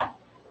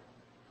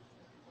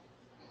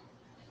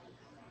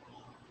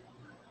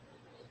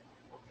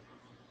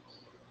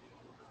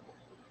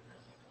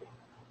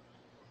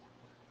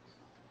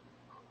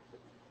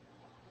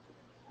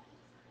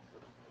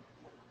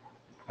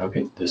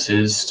 Okay, this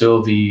is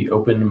still the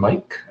open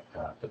mic,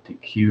 but the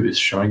queue is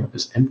showing up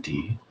as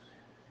empty.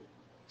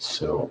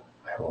 So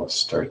I will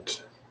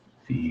start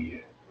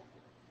the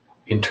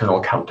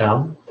internal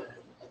countdown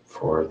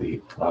for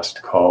the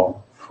last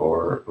call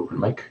for open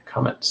mic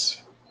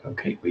comments.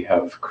 Okay, we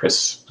have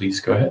Chris. Please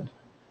go ahead.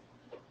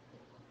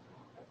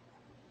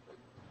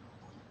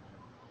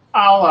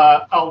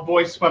 I'll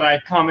voice what I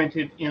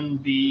commented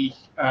in the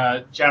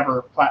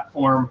Jabber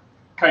platform,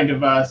 kind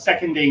of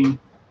seconding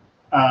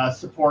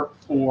support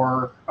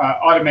for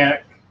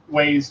automatic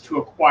ways to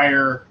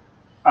acquire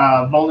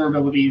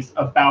vulnerabilities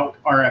about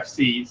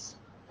RFCs.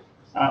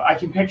 I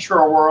can picture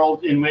a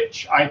world in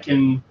which I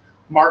can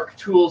mark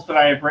tools that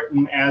I have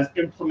written as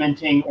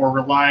implementing or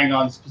relying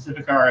on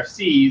specific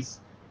RFCs,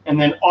 and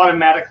then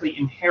automatically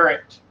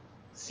inherit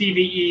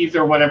CVEs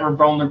or whatever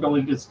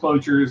vulnerability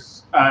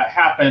disclosures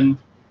happen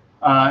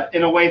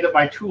in a way that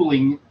my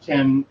tooling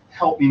can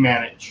help me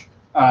manage.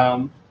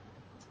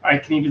 I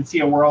can even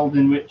see a world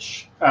in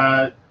which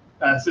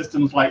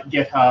systems like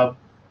GitHub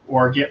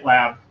or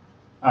GitLab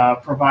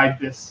provide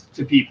this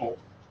to people.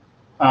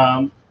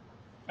 And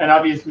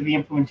obviously the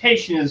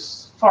implementation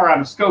is far out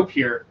of scope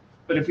here,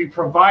 but if we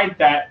provide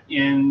that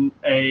in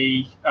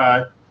a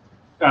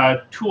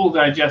tool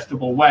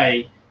digestible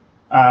way,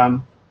 I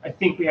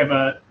think we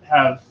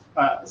have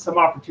some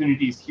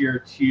opportunities here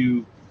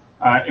to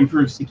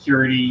improve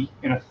security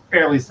in a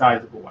fairly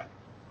sizable way.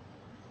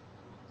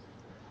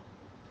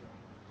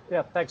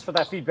 Yeah, thanks for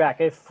that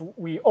feedback. If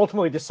we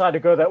ultimately decide to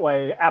go that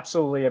way,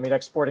 absolutely. I mean,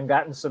 exporting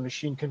that in some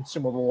machine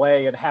consumable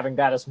way and having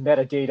that as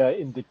metadata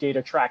in the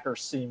data tracker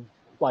seem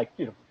like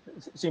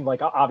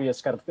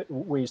obvious kind of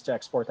ways to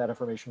export that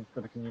information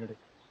for the community.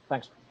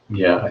 Thanks.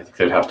 Yeah, I think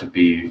there'd have to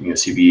be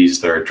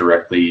CVEs that are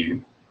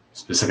directly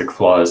specific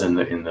flaws in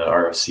the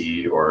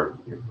RFC or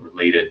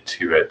related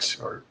to it,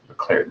 or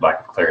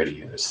lack of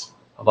clarity. There's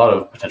a lot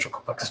of potential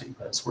complexity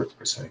that's worth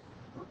pursuing.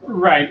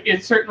 Right.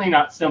 It's certainly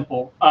not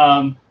simple.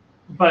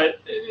 But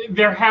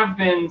there have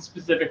been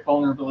specific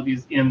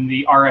vulnerabilities in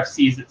the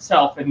RFCs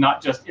itself and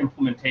not just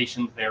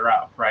implementations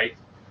thereof, right?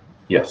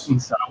 Yes.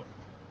 And so.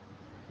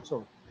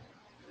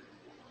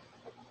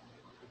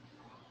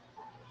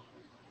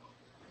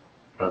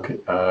 Okay,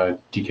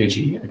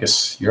 DKG, I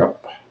guess you're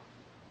up.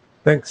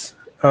 Thanks.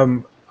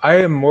 I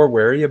am more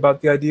wary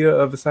about the idea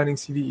of assigning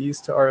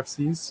CVEs to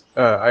RFCs.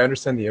 I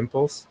understand the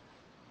impulse,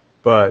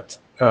 but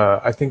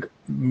I think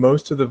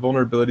most of the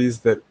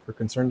vulnerabilities that we're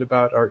concerned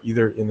about are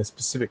either in a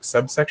specific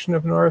subsection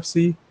of an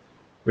RFC,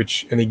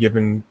 which any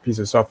given piece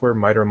of software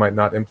might or might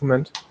not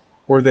implement,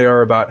 or they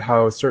are about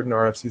how certain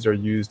RFCs are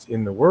used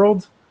in the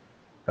world,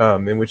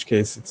 in which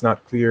case it's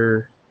not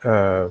clear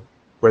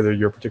whether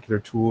your particular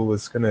tool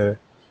is going to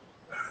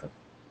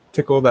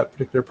tickle that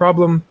particular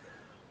problem,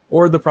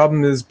 or the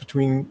problem is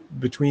between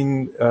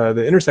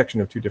the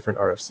intersection of two different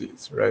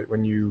RFCs, right?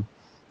 When you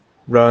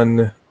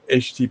run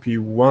HTTP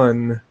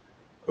 1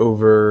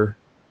 over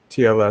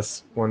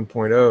TLS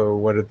 1.0,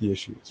 what are the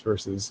issues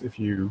versus if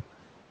you,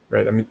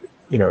 right? I mean,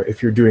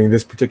 if you're doing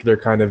this particular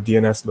kind of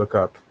DNS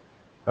lookup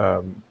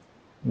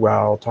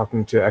while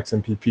talking to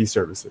XMPP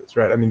services,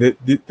 right? I mean,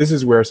 this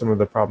is where some of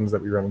the problems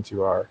that we run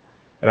into are,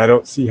 and I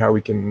don't see how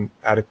we can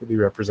adequately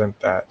represent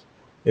that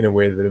in a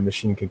way that a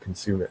machine can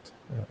consume it,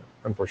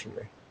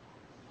 unfortunately.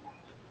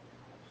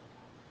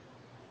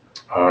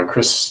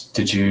 Chris,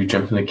 did you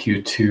jump in the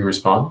queue to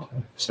respond?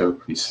 So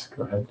please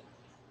go ahead.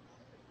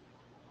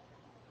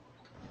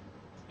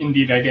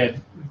 Indeed, I did.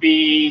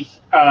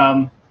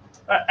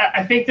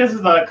 I think this is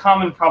a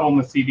common problem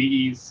with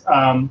CVEs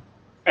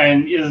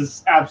and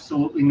is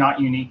absolutely not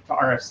unique to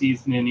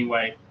RFCs in any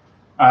way.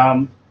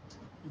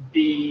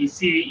 The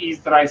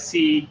CVEs that I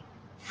see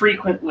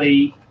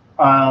frequently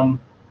when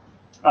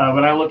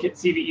I look at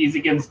CVEs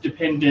against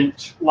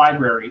dependent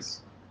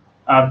libraries,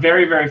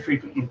 very, very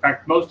frequent, in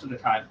fact, most of the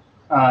time,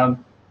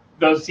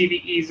 those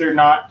CVEs are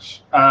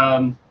not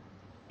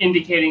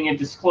indicating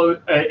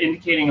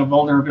a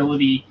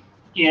vulnerability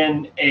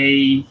in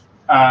the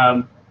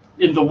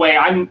way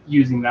I'm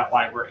using that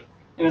library.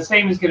 And the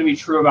same is going to be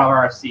true about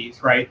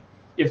RFCs, right?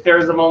 If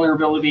there's a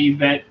vulnerability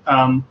that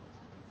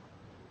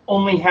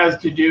only has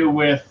to do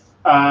with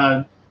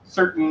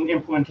certain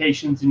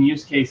implementations and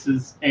use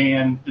cases,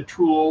 and the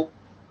tool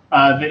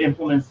that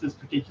implements this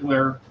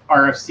particular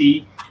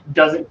RFC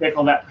doesn't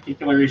tackle that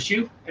particular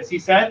issue, as he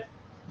said,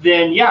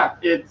 then yeah,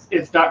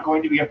 it's not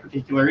going to be a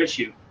particular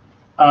issue.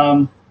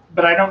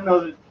 But I don't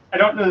know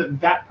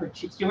that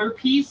particular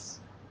piece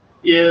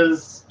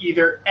is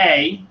either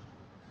A,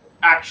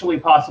 actually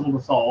possible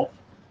to solve,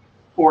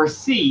 or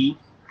C,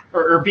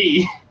 or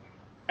B,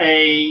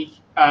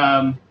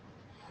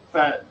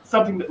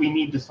 something that we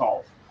need to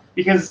solve.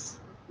 Because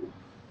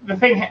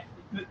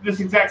this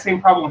exact same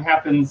problem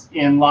happens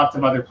in lots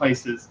of other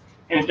places,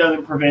 and it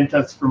doesn't prevent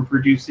us from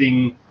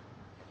producing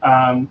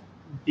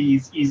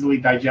these easily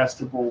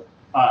digestible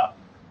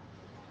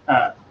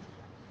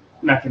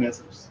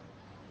mechanisms.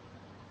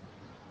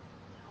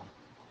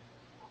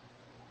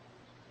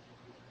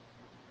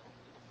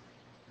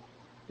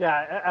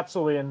 Yeah,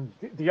 absolutely. And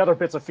the other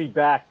bits of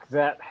feedback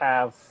that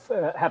have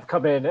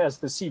come in as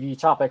the CVE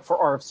topic for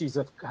RFCs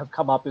that have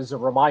come up is a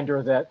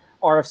reminder that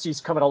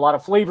RFCs come in a lot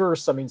of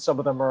flavors. I mean, some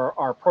of them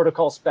are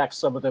protocol specs,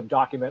 some of them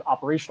document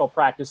operational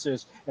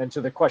practices. And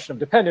to the question of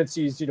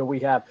dependencies, we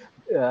have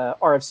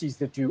RFCs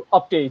that do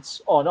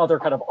updates on other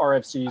kind of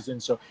RFCs.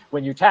 And so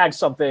when you tag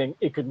something,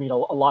 it could mean a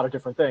lot of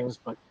different things,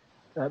 but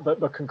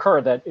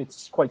concur that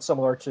it's quite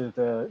similar to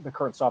the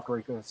current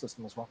software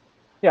ecosystem as well.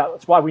 Yeah,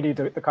 that's why we need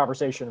the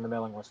conversation in the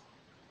mailing list.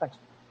 Thanks.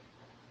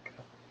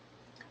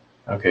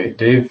 Okay,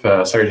 Dave,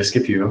 sorry to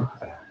skip you.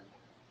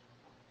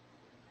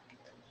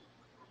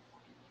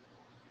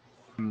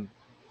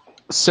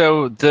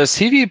 So the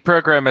CV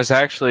program is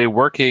actually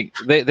working.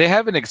 They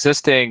have an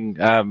existing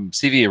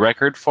CV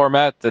record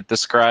format that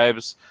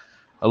describes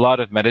a lot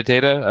of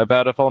metadata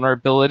about a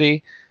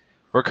vulnerability.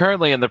 We're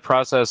currently in the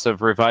process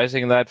of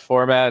revising that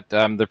format.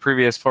 The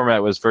previous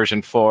format was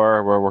version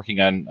 4. We're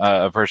working on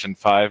a version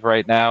 5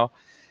 right now.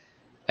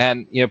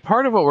 And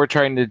part of what we're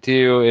trying to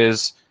do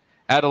is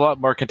add a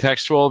lot more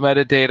contextual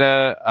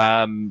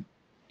metadata.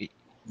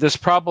 This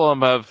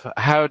problem of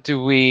how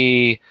do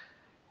we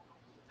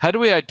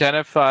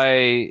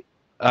identify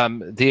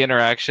the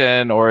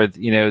interaction or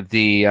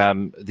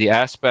the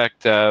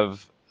aspect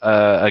of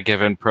a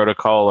given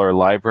protocol or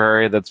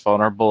library that's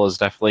vulnerable has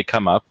definitely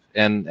come up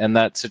in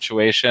that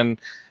situation.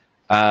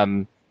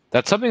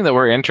 That's something that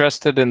we're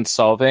interested in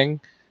solving,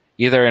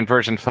 either in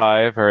version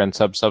 5 or in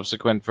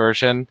subsequent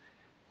version.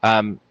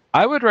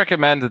 I would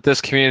recommend that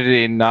this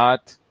community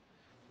not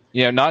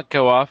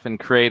go off and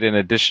create an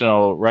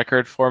additional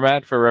record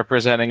format for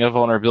representing a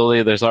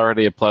vulnerability. There's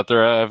already a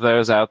plethora of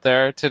those out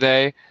there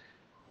today.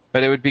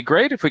 But it would be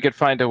great if we could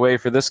find a way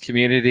for this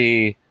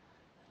community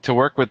to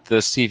work with the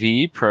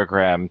CVE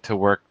program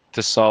to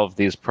solve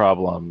these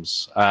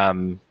problems.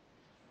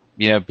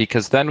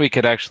 Because then we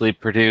could actually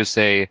produce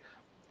a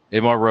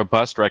more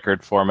robust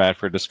record format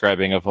for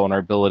describing a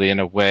vulnerability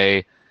in a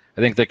way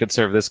I think that could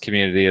serve this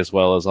community as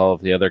well as all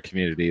of the other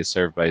communities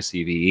served by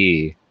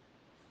CVE.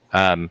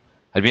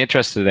 I'd be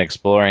interested in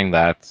exploring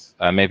that.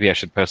 Maybe I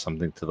should post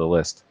something to the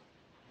list.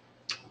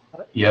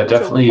 Yeah,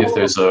 definitely. If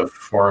there's a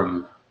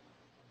forum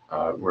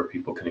where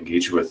people can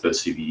engage with the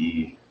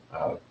CVE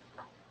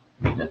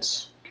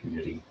maintenance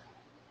community.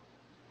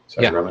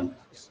 Sorry, yeah. Roman.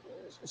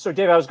 So,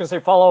 Dave, I was going to say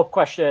follow-up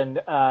question.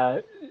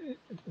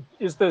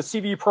 Is the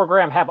CVE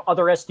program have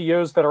other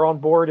SDOs that are on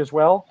board as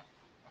well?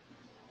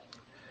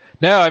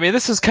 No, I mean,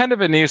 this is kind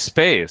of a new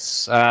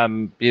space.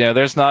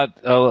 There's not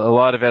a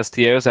lot of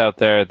SDOs out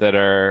there that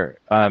are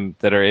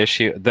there's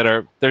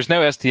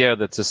no SDO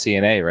that's a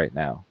CNA right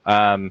now.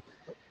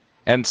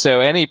 And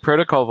so any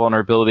protocol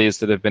vulnerabilities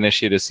that have been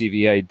issued a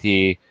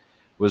CVID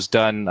was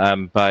done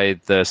by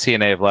the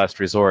CNA of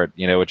last resort,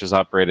 which is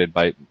operated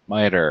by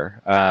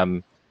MITRE.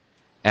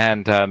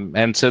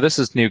 And so this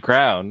is new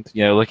ground,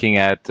 looking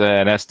at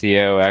an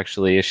SDO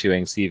actually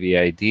issuing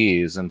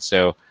CVIDs. And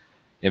so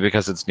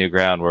because it's new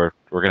ground, we're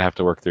going to have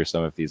to work through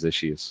some of these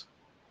issues.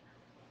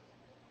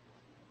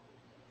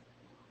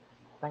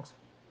 Thanks.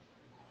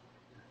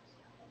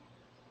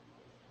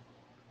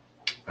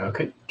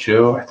 Okay,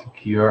 Joe, I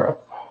think you're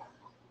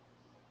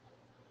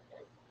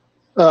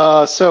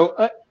up.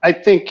 So I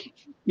think,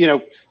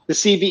 the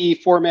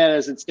CVE format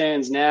as it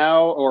stands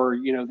now, or,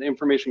 the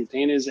information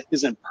contained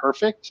isn't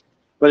perfect,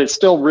 but it's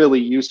still really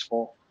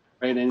useful,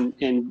 right?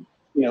 And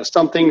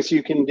some things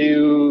you can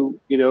do,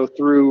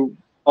 through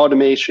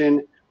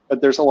automation, but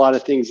there's a lot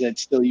of things that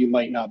still you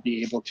might not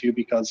be able to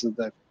because of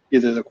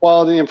either the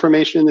quality of the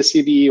information in the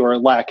CVE or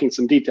lacking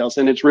some details.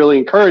 And it's really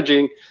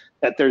encouraging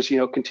that there's,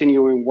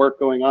 continuing work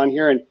going on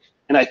here. And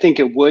I think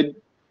it would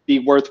be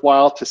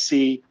worthwhile to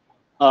see,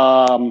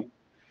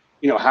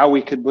 how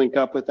we could link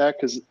up with that,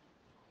 because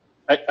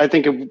I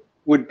think it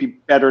would be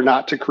better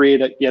not to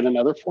create yet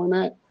another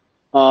format.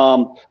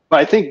 But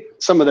I think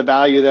some of the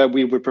value that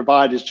we would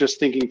provide is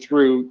just thinking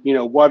through,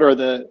 what are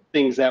the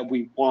things that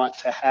we want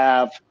to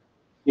have,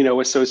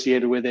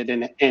 associated with it,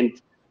 and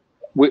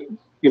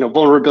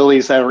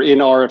vulnerabilities that are in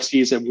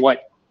RFCs, and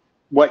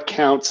what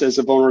counts as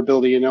a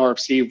vulnerability in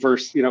RFC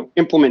versus,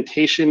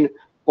 implementation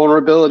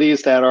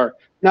vulnerabilities that are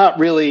not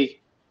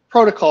really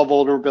protocol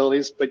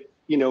vulnerabilities, but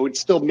it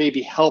still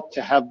maybe help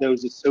to have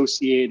those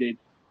associated,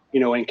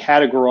 and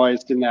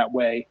categorized in that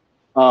way,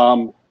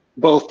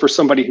 both for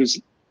somebody who's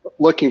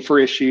looking for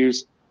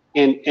issues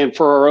and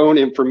for our own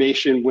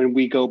information when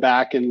we go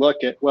back and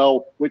look at,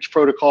 well, which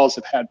protocols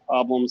have had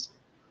problems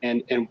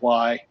and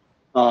why.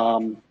 I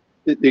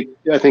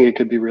think it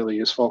could be really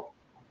useful.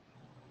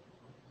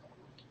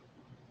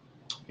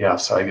 Yeah,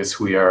 so I guess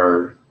we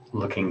are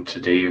looking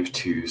to Dave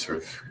to sort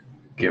of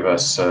give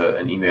us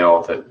an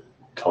email that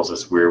tells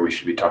us where we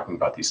should be talking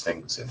about these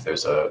things, if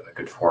there's a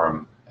good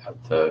forum at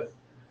the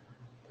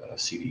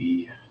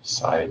CVE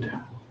side.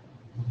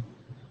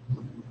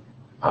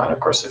 And of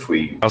course,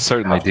 I'll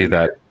certainly do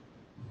that.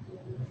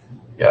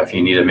 Yeah, if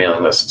you need a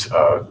mailing list,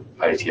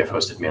 IETF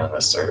hosted mailing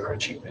lists are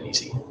cheap and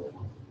easy.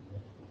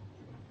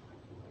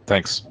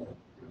 Thanks.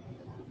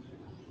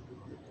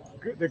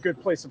 The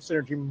good place of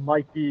synergy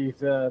might be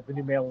the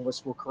new mailing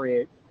list we'll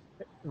create,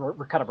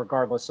 kind of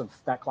regardless of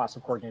that class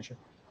of coordination.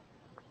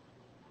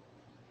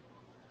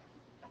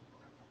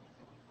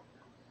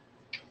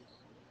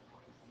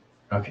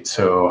 Okay,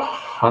 so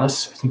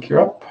Hannes, I think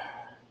you're up.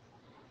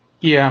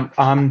 Yeah,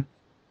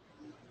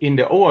 in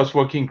the OWASP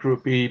working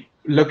group, we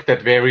looked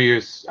at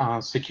various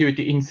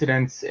security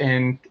incidents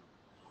and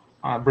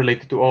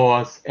related to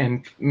OWASP,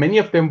 and many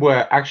of them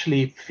were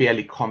actually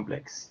fairly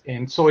complex.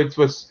 And so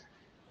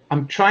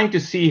I'm trying to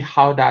see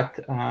how that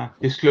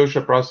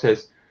disclosure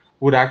process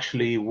would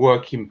actually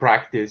work in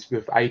practice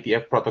with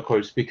IETF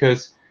protocols,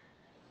 because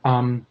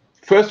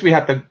first we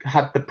had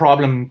the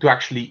problem to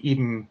actually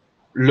even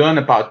learn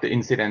about the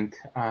incident.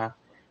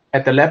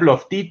 at the level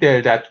of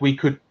detail that we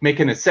could make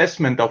an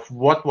assessment of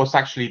what was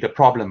actually the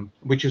problem,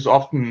 which is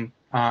often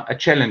a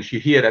challenge. You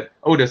hear that,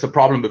 oh, there's a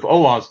problem with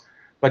OAuth,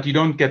 but you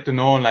don't get to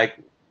know like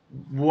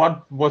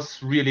what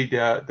was really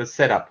the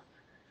setup.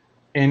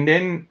 And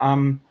then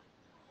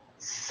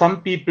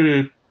some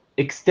people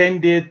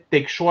extend it,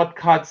 take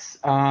shortcuts,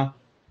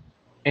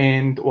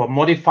 and or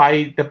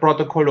modify the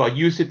protocol or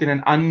use it in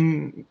an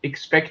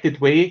unexpected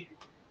way.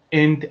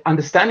 And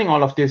understanding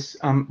all of this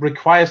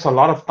requires a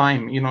lot of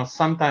time. You know,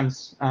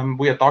 sometimes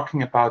we are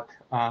talking about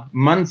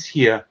months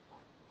here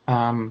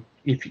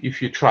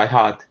if you try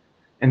hard.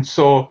 And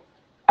so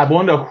I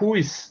wonder who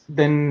is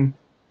then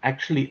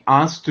actually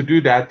asked to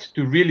do that,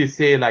 to really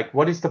say, like,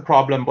 what is the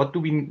problem? What do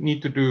we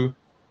need to do?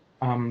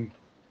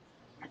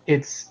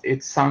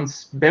 It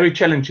sounds very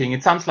challenging.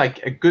 It sounds like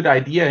a good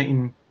idea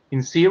in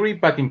theory,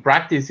 but in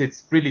practice,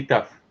 it's really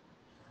tough.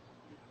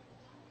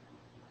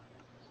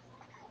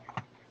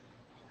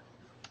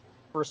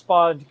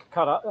 Respond,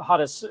 kind of,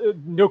 Hannes,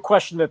 no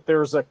question that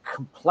there's a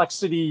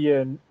complexity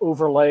in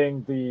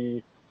overlaying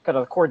the kind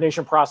of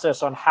coordination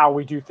process on how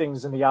we do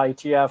things in the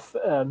IETF,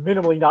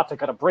 minimally not to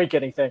kind of break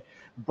anything,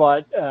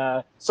 but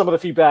some of the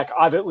feedback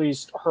I've at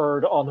least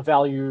heard on the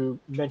value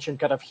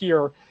mentioned kind of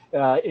here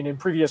and in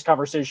previous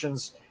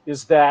conversations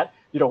is that,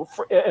 you know,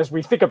 as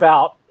we think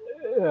about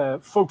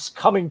folks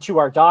coming to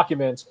our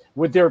documents,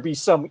 would there be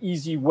some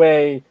easy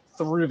way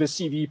through the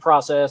CV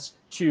process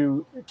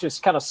to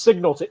just kind of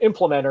signal to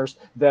implementers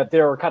that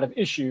there are kind of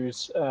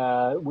issues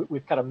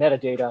with kind of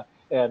metadata,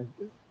 and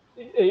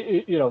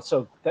you know,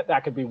 so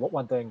that could be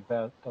one thing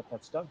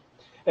that's done.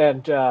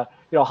 And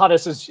you know,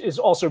 Hannes is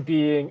also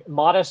being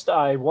modest.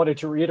 I wanted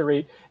to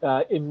reiterate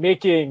in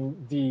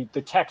making the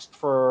text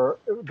for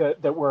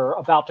that we're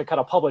about to kind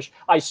of publish.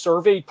 I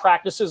surveyed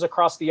practices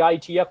across the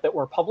IETF that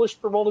were published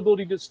for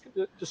vulnerability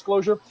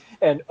disclosure,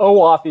 and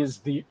OAuth is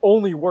the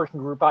only working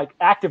group,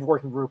 active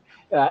working group,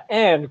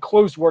 and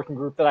closed working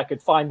group that I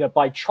could find that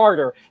by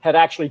charter had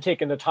actually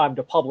taken the time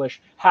to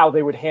publish how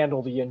they would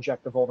handle the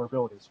injective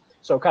vulnerabilities.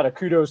 So kind of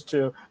kudos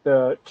to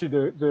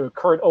the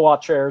current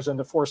OAuth chairs and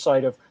the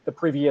foresight of the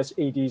previous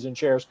ADs and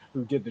chairs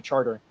who did the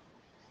chartering.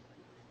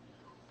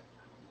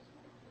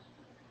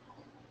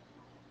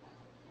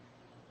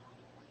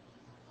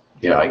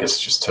 Yeah, I guess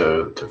just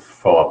to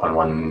follow up on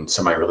one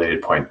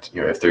semi-related point,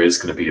 you know, if there is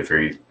going to be a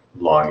very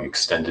long,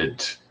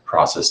 extended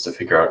process to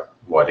figure out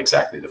what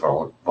exactly the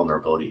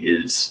vulnerability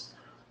is,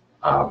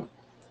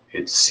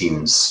 it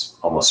seems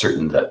almost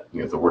certain that,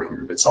 you know, the working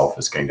group itself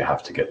is going to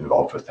have to get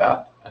involved with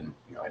that. And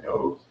you know, I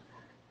know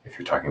if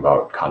you're talking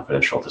about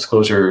confidential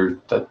disclosure,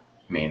 that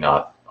may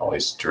not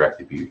always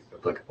directly be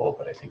applicable,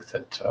 but I think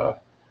that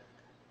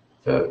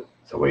the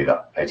way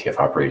that IETF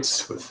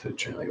operates with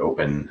generally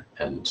open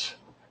and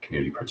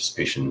community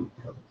participation,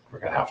 you know, we're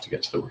going to have to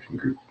get to the working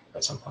group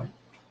at some point.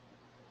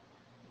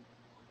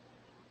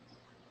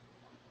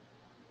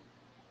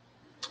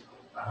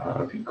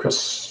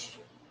 Chris,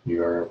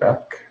 you are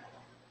back.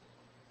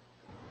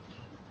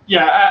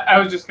 Yeah, I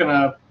was just going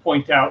to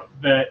point out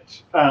that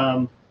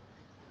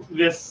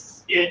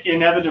this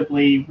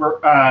inevitably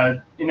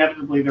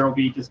there will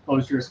be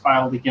disclosures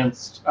filed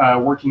against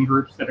working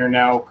groups that are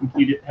now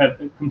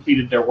have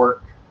completed their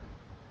work,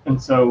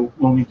 and so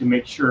we'll need to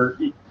make sure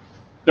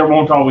there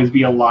won't always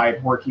be a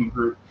live working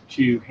group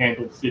to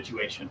handle the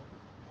situation.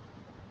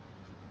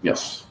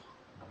 Yes.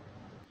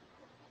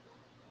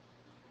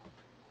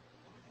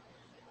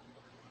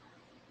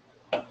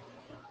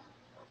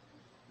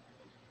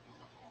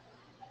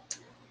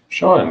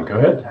 Sean, go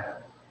ahead.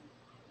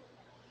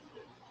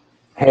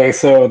 Hey,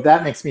 so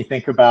that makes me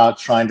think about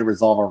trying to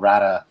resolve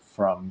errata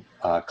from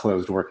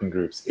closed working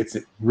groups. It's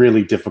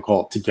really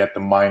difficult to get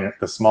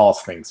the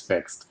smallest things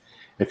fixed.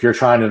 If you're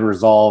trying to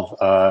resolve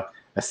a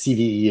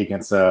CVE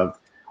against a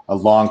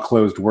long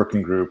closed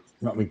working group,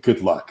 I mean,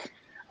 good luck.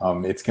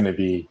 It's going to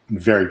be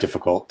very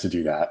difficult to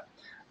do that.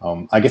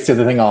 I guess the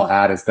other thing I'll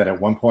add is that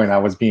at one point I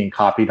was being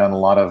copied on a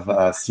lot of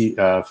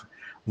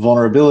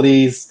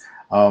vulnerabilities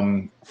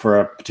for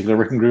a particular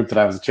working group that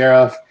I was a chair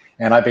of,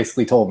 and I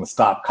basically told them to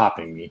stop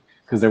copying me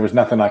because there was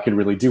nothing I could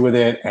really do with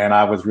it, and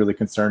I was really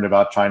concerned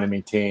about trying to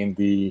maintain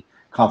the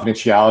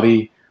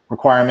confidentiality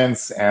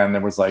requirements, and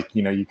there was like,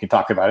 you know, you can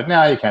talk about it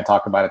now, you can't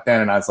talk about it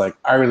then, and I was like,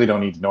 I really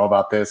don't need to know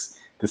about this.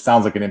 This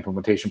sounds like an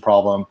implementation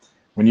problem.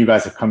 When you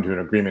guys have come to an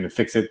agreement and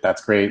fix it,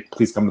 that's great.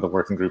 Please come to the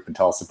working group and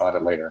tell us about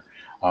it later.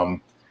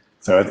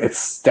 So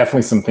it's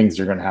definitely some things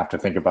you're going to have to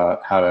think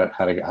about how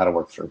to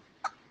work through.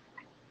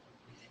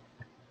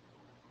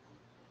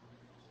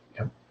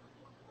 Yep.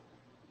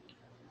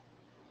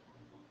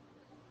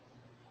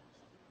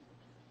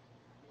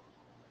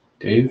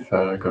 Dave,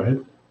 go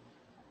ahead.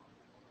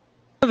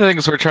 One of the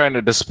things we're trying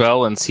to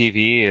dispel in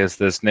CV is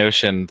this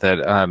notion that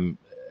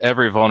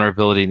every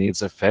vulnerability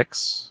needs a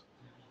fix.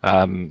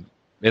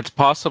 It's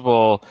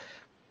possible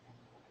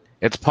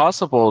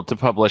to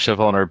publish a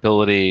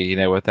vulnerability, you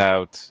know,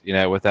 without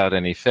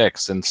any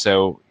fix. And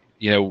so,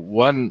 you know,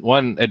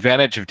 one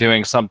advantage of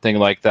doing something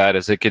like that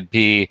is it could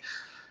be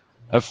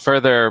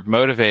further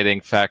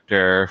motivating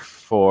factor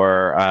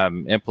for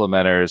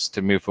implementers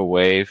to move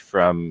away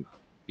from,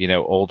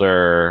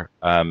 older,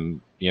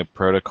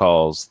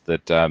 protocols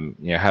that,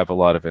 have a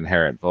lot of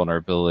inherent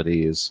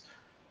vulnerabilities,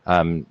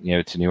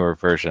 to newer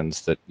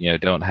versions that,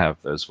 don't have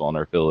those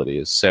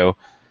vulnerabilities. So,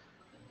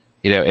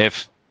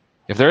 if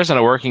there isn't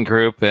a working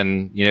group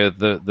and,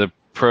 the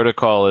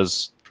protocol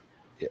is,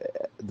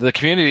 the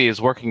community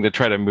is working to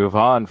try to move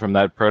on from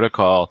that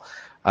protocol,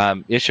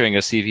 issuing a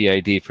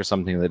CVID for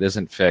something that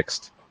isn't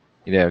fixed,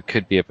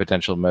 could be a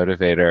potential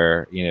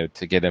motivator,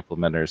 to get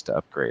implementers to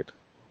upgrade.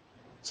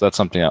 So that's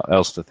something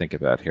else to think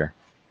about here.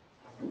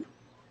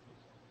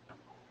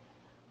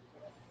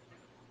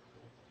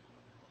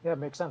 Yeah, it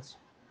makes sense.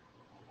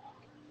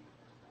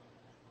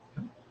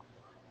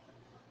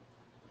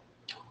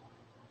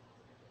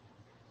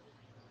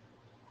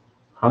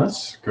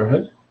 Hannes, go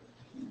ahead.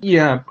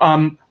 Yeah,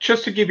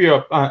 just to give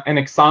you an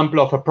example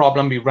of a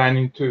problem we ran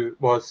into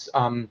was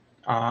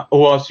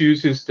OAuth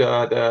uses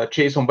the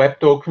JSON Web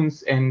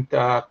Tokens, and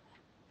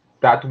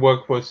that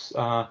work was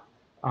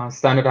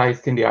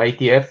standardized in the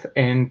IETF,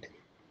 and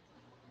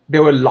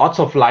there were lots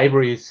of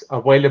libraries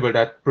available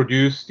that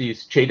produce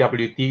these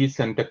JWTs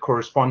and the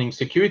corresponding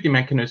security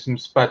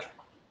mechanisms. But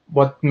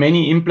what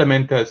many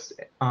implementers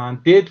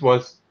did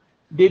was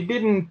they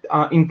didn't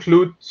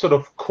include sort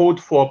of code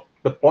for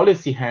the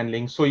policy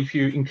handling. So if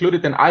you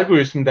included an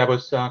algorithm that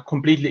was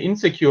completely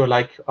insecure,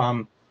 like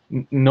a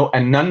null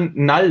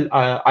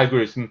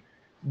algorithm,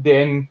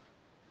 then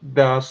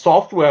the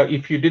software,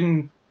 if you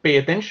didn't pay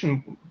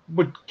attention,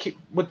 would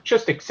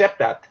just accept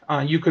that.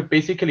 You could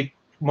basically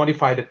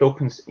modify the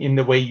tokens in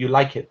the way you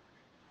like it,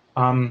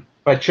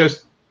 by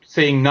just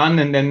saying none,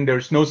 and then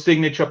there's no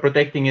signature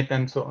protecting it,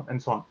 and so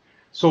on.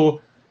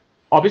 So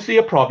obviously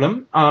a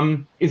problem.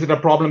 Is it a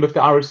problem with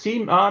the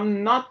RFC?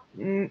 Not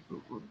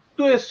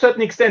to a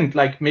certain extent.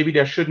 Like maybe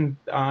there should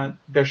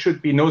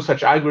be no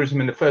such algorithm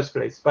in the first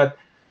place. But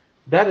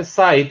that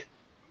aside,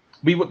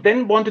 we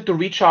then wanted to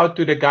reach out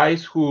to the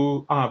guys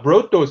who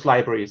wrote those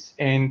libraries,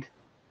 and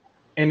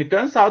it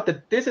turns out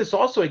that this is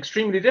also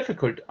extremely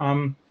difficult,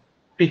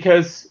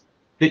 because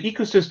the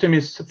ecosystem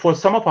is, for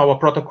some of our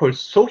protocols,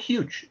 so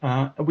huge.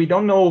 We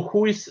don't know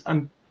who is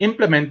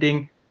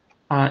implementing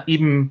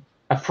even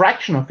a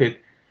fraction of it.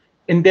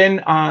 And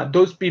then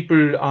those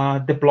people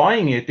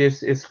deploying it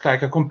is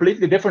like a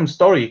completely different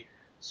story.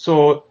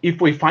 So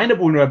if we find a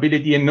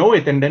vulnerability and know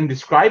it, and then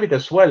describe it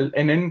as well,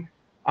 and then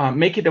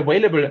make it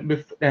available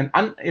with an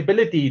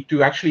inability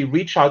to actually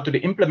reach out to the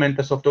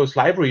implementers of those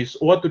libraries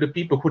or to the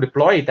people who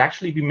deploy it,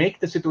 actually we make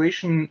the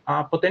situation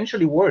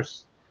potentially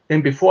worse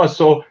than before.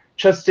 So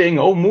just saying,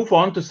 oh, move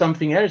on to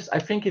something else, I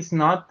think is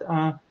not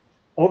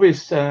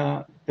always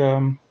a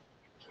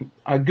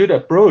good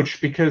approach,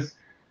 because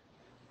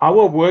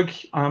our work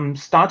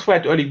starts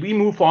quite early. We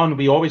move on.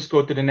 We always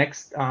go to the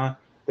next,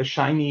 the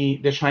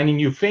shiny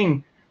new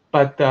thing.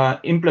 But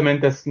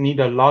implementers need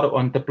a lot of,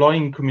 on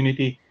deploying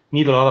community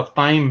need a lot of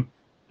time,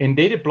 and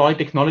they deploy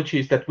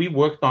technologies that we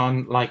worked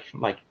on like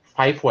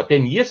 5 or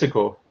 10 years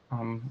ago.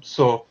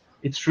 So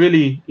it's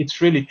really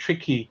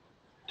tricky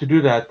to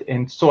do that.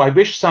 And so I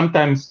wish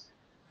sometimes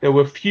there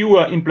were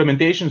fewer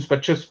implementations,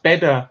 but just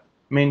better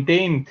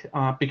maintained,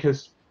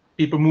 because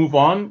people move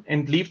on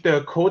and leave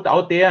the code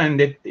out there,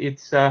 and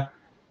it's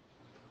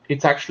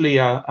actually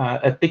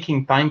a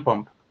ticking time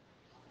bomb.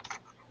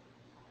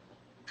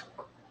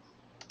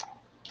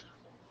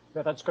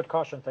 Yeah, that's good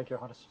caution. Thank you,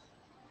 Hannes.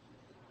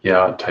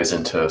 Yeah, it ties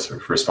into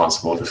sort of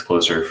responsible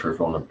disclosure for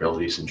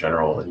vulnerabilities in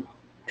general, and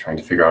trying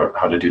to figure out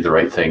how to do the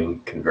right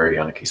thing can vary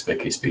on a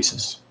case-by-case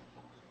basis.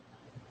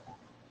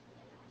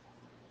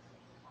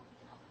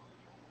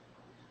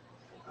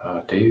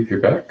 Dave, you're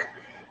back.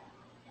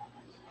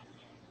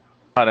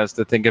 Honest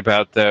to think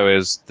about though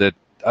is that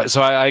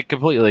so I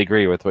completely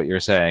agree with what you're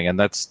saying, and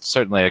that's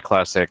certainly a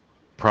classic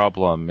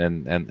problem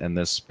in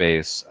this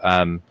space.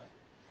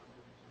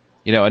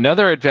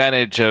 Another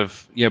advantage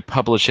of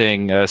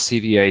publishing a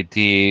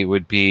CVID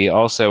would be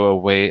also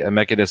a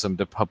mechanism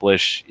to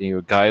publish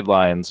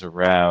guidelines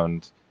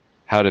around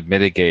how to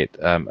mitigate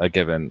a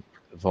given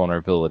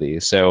vulnerability.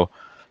 So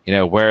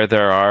where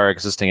there are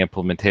existing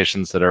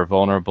implementations that are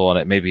vulnerable and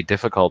it may be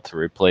difficult to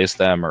replace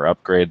them or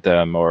upgrade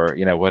them, or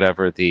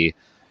whatever the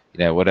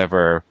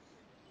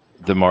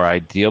more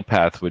ideal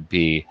path would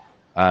be,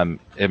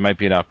 it might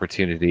be an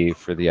opportunity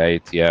for the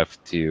IETF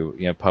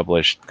to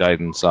publish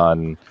guidance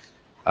on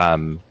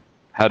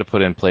how to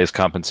put in place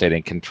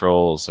compensating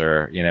controls,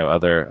 or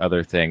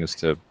other things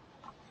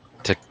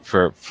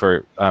for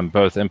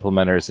both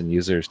implementers and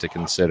users to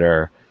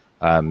consider,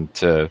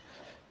 to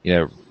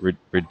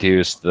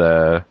reduce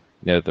the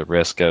the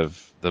risk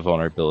of the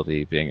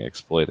vulnerability being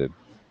exploited.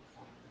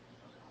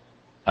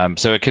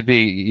 So it could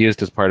be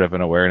used as part of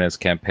an awareness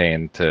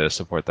campaign to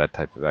support that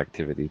type of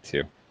activity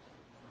too.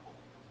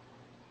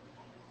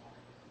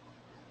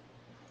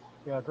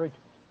 Yeah, agreed.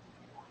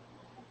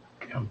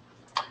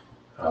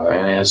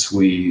 And as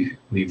we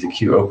leave the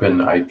queue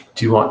open, I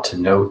do want to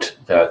note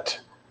that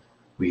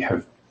we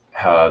have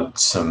had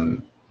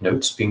some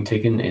notes being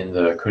taken in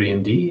the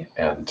CodeMD,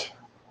 and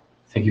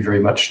Thank you very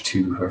much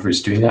to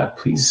whoever's doing that.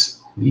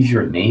 Please leave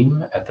your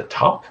name at the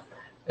top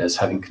as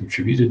having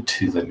contributed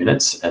to the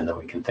minutes, and then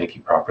we can thank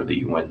you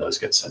properly when those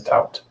get sent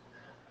out.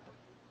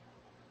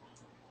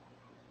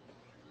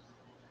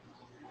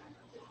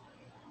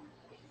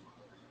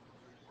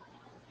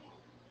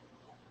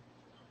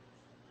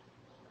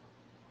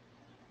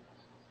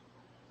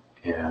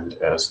 And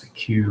as the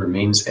queue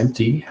remains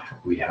empty,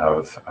 we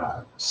have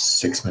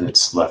 6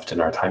 minutes left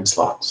in our time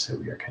slot, so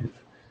we are kind of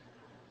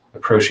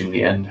approaching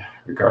the end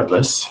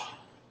regardless.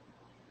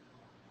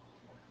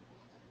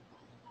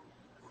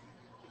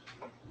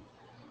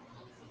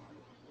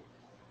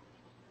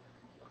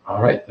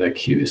 All right, the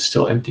queue is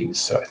still empty,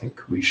 so I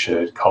think we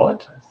should call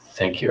it.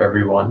 Thank you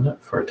everyone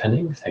for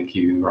attending. Thank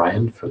you,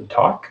 Ryan, for the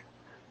talk.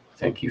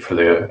 Thank you for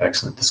the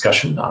excellent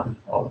discussion on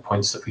all the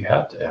points that we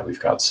had. We've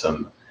got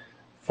some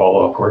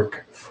follow-up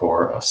work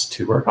for us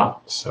to work on.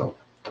 So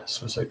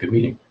this was a good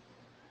meeting.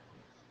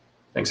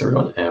 Thanks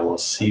everyone, and we'll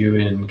see you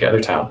in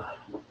Gathertown.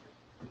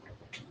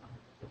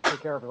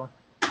 Take care, everyone.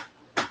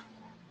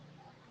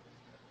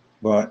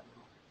 Bye.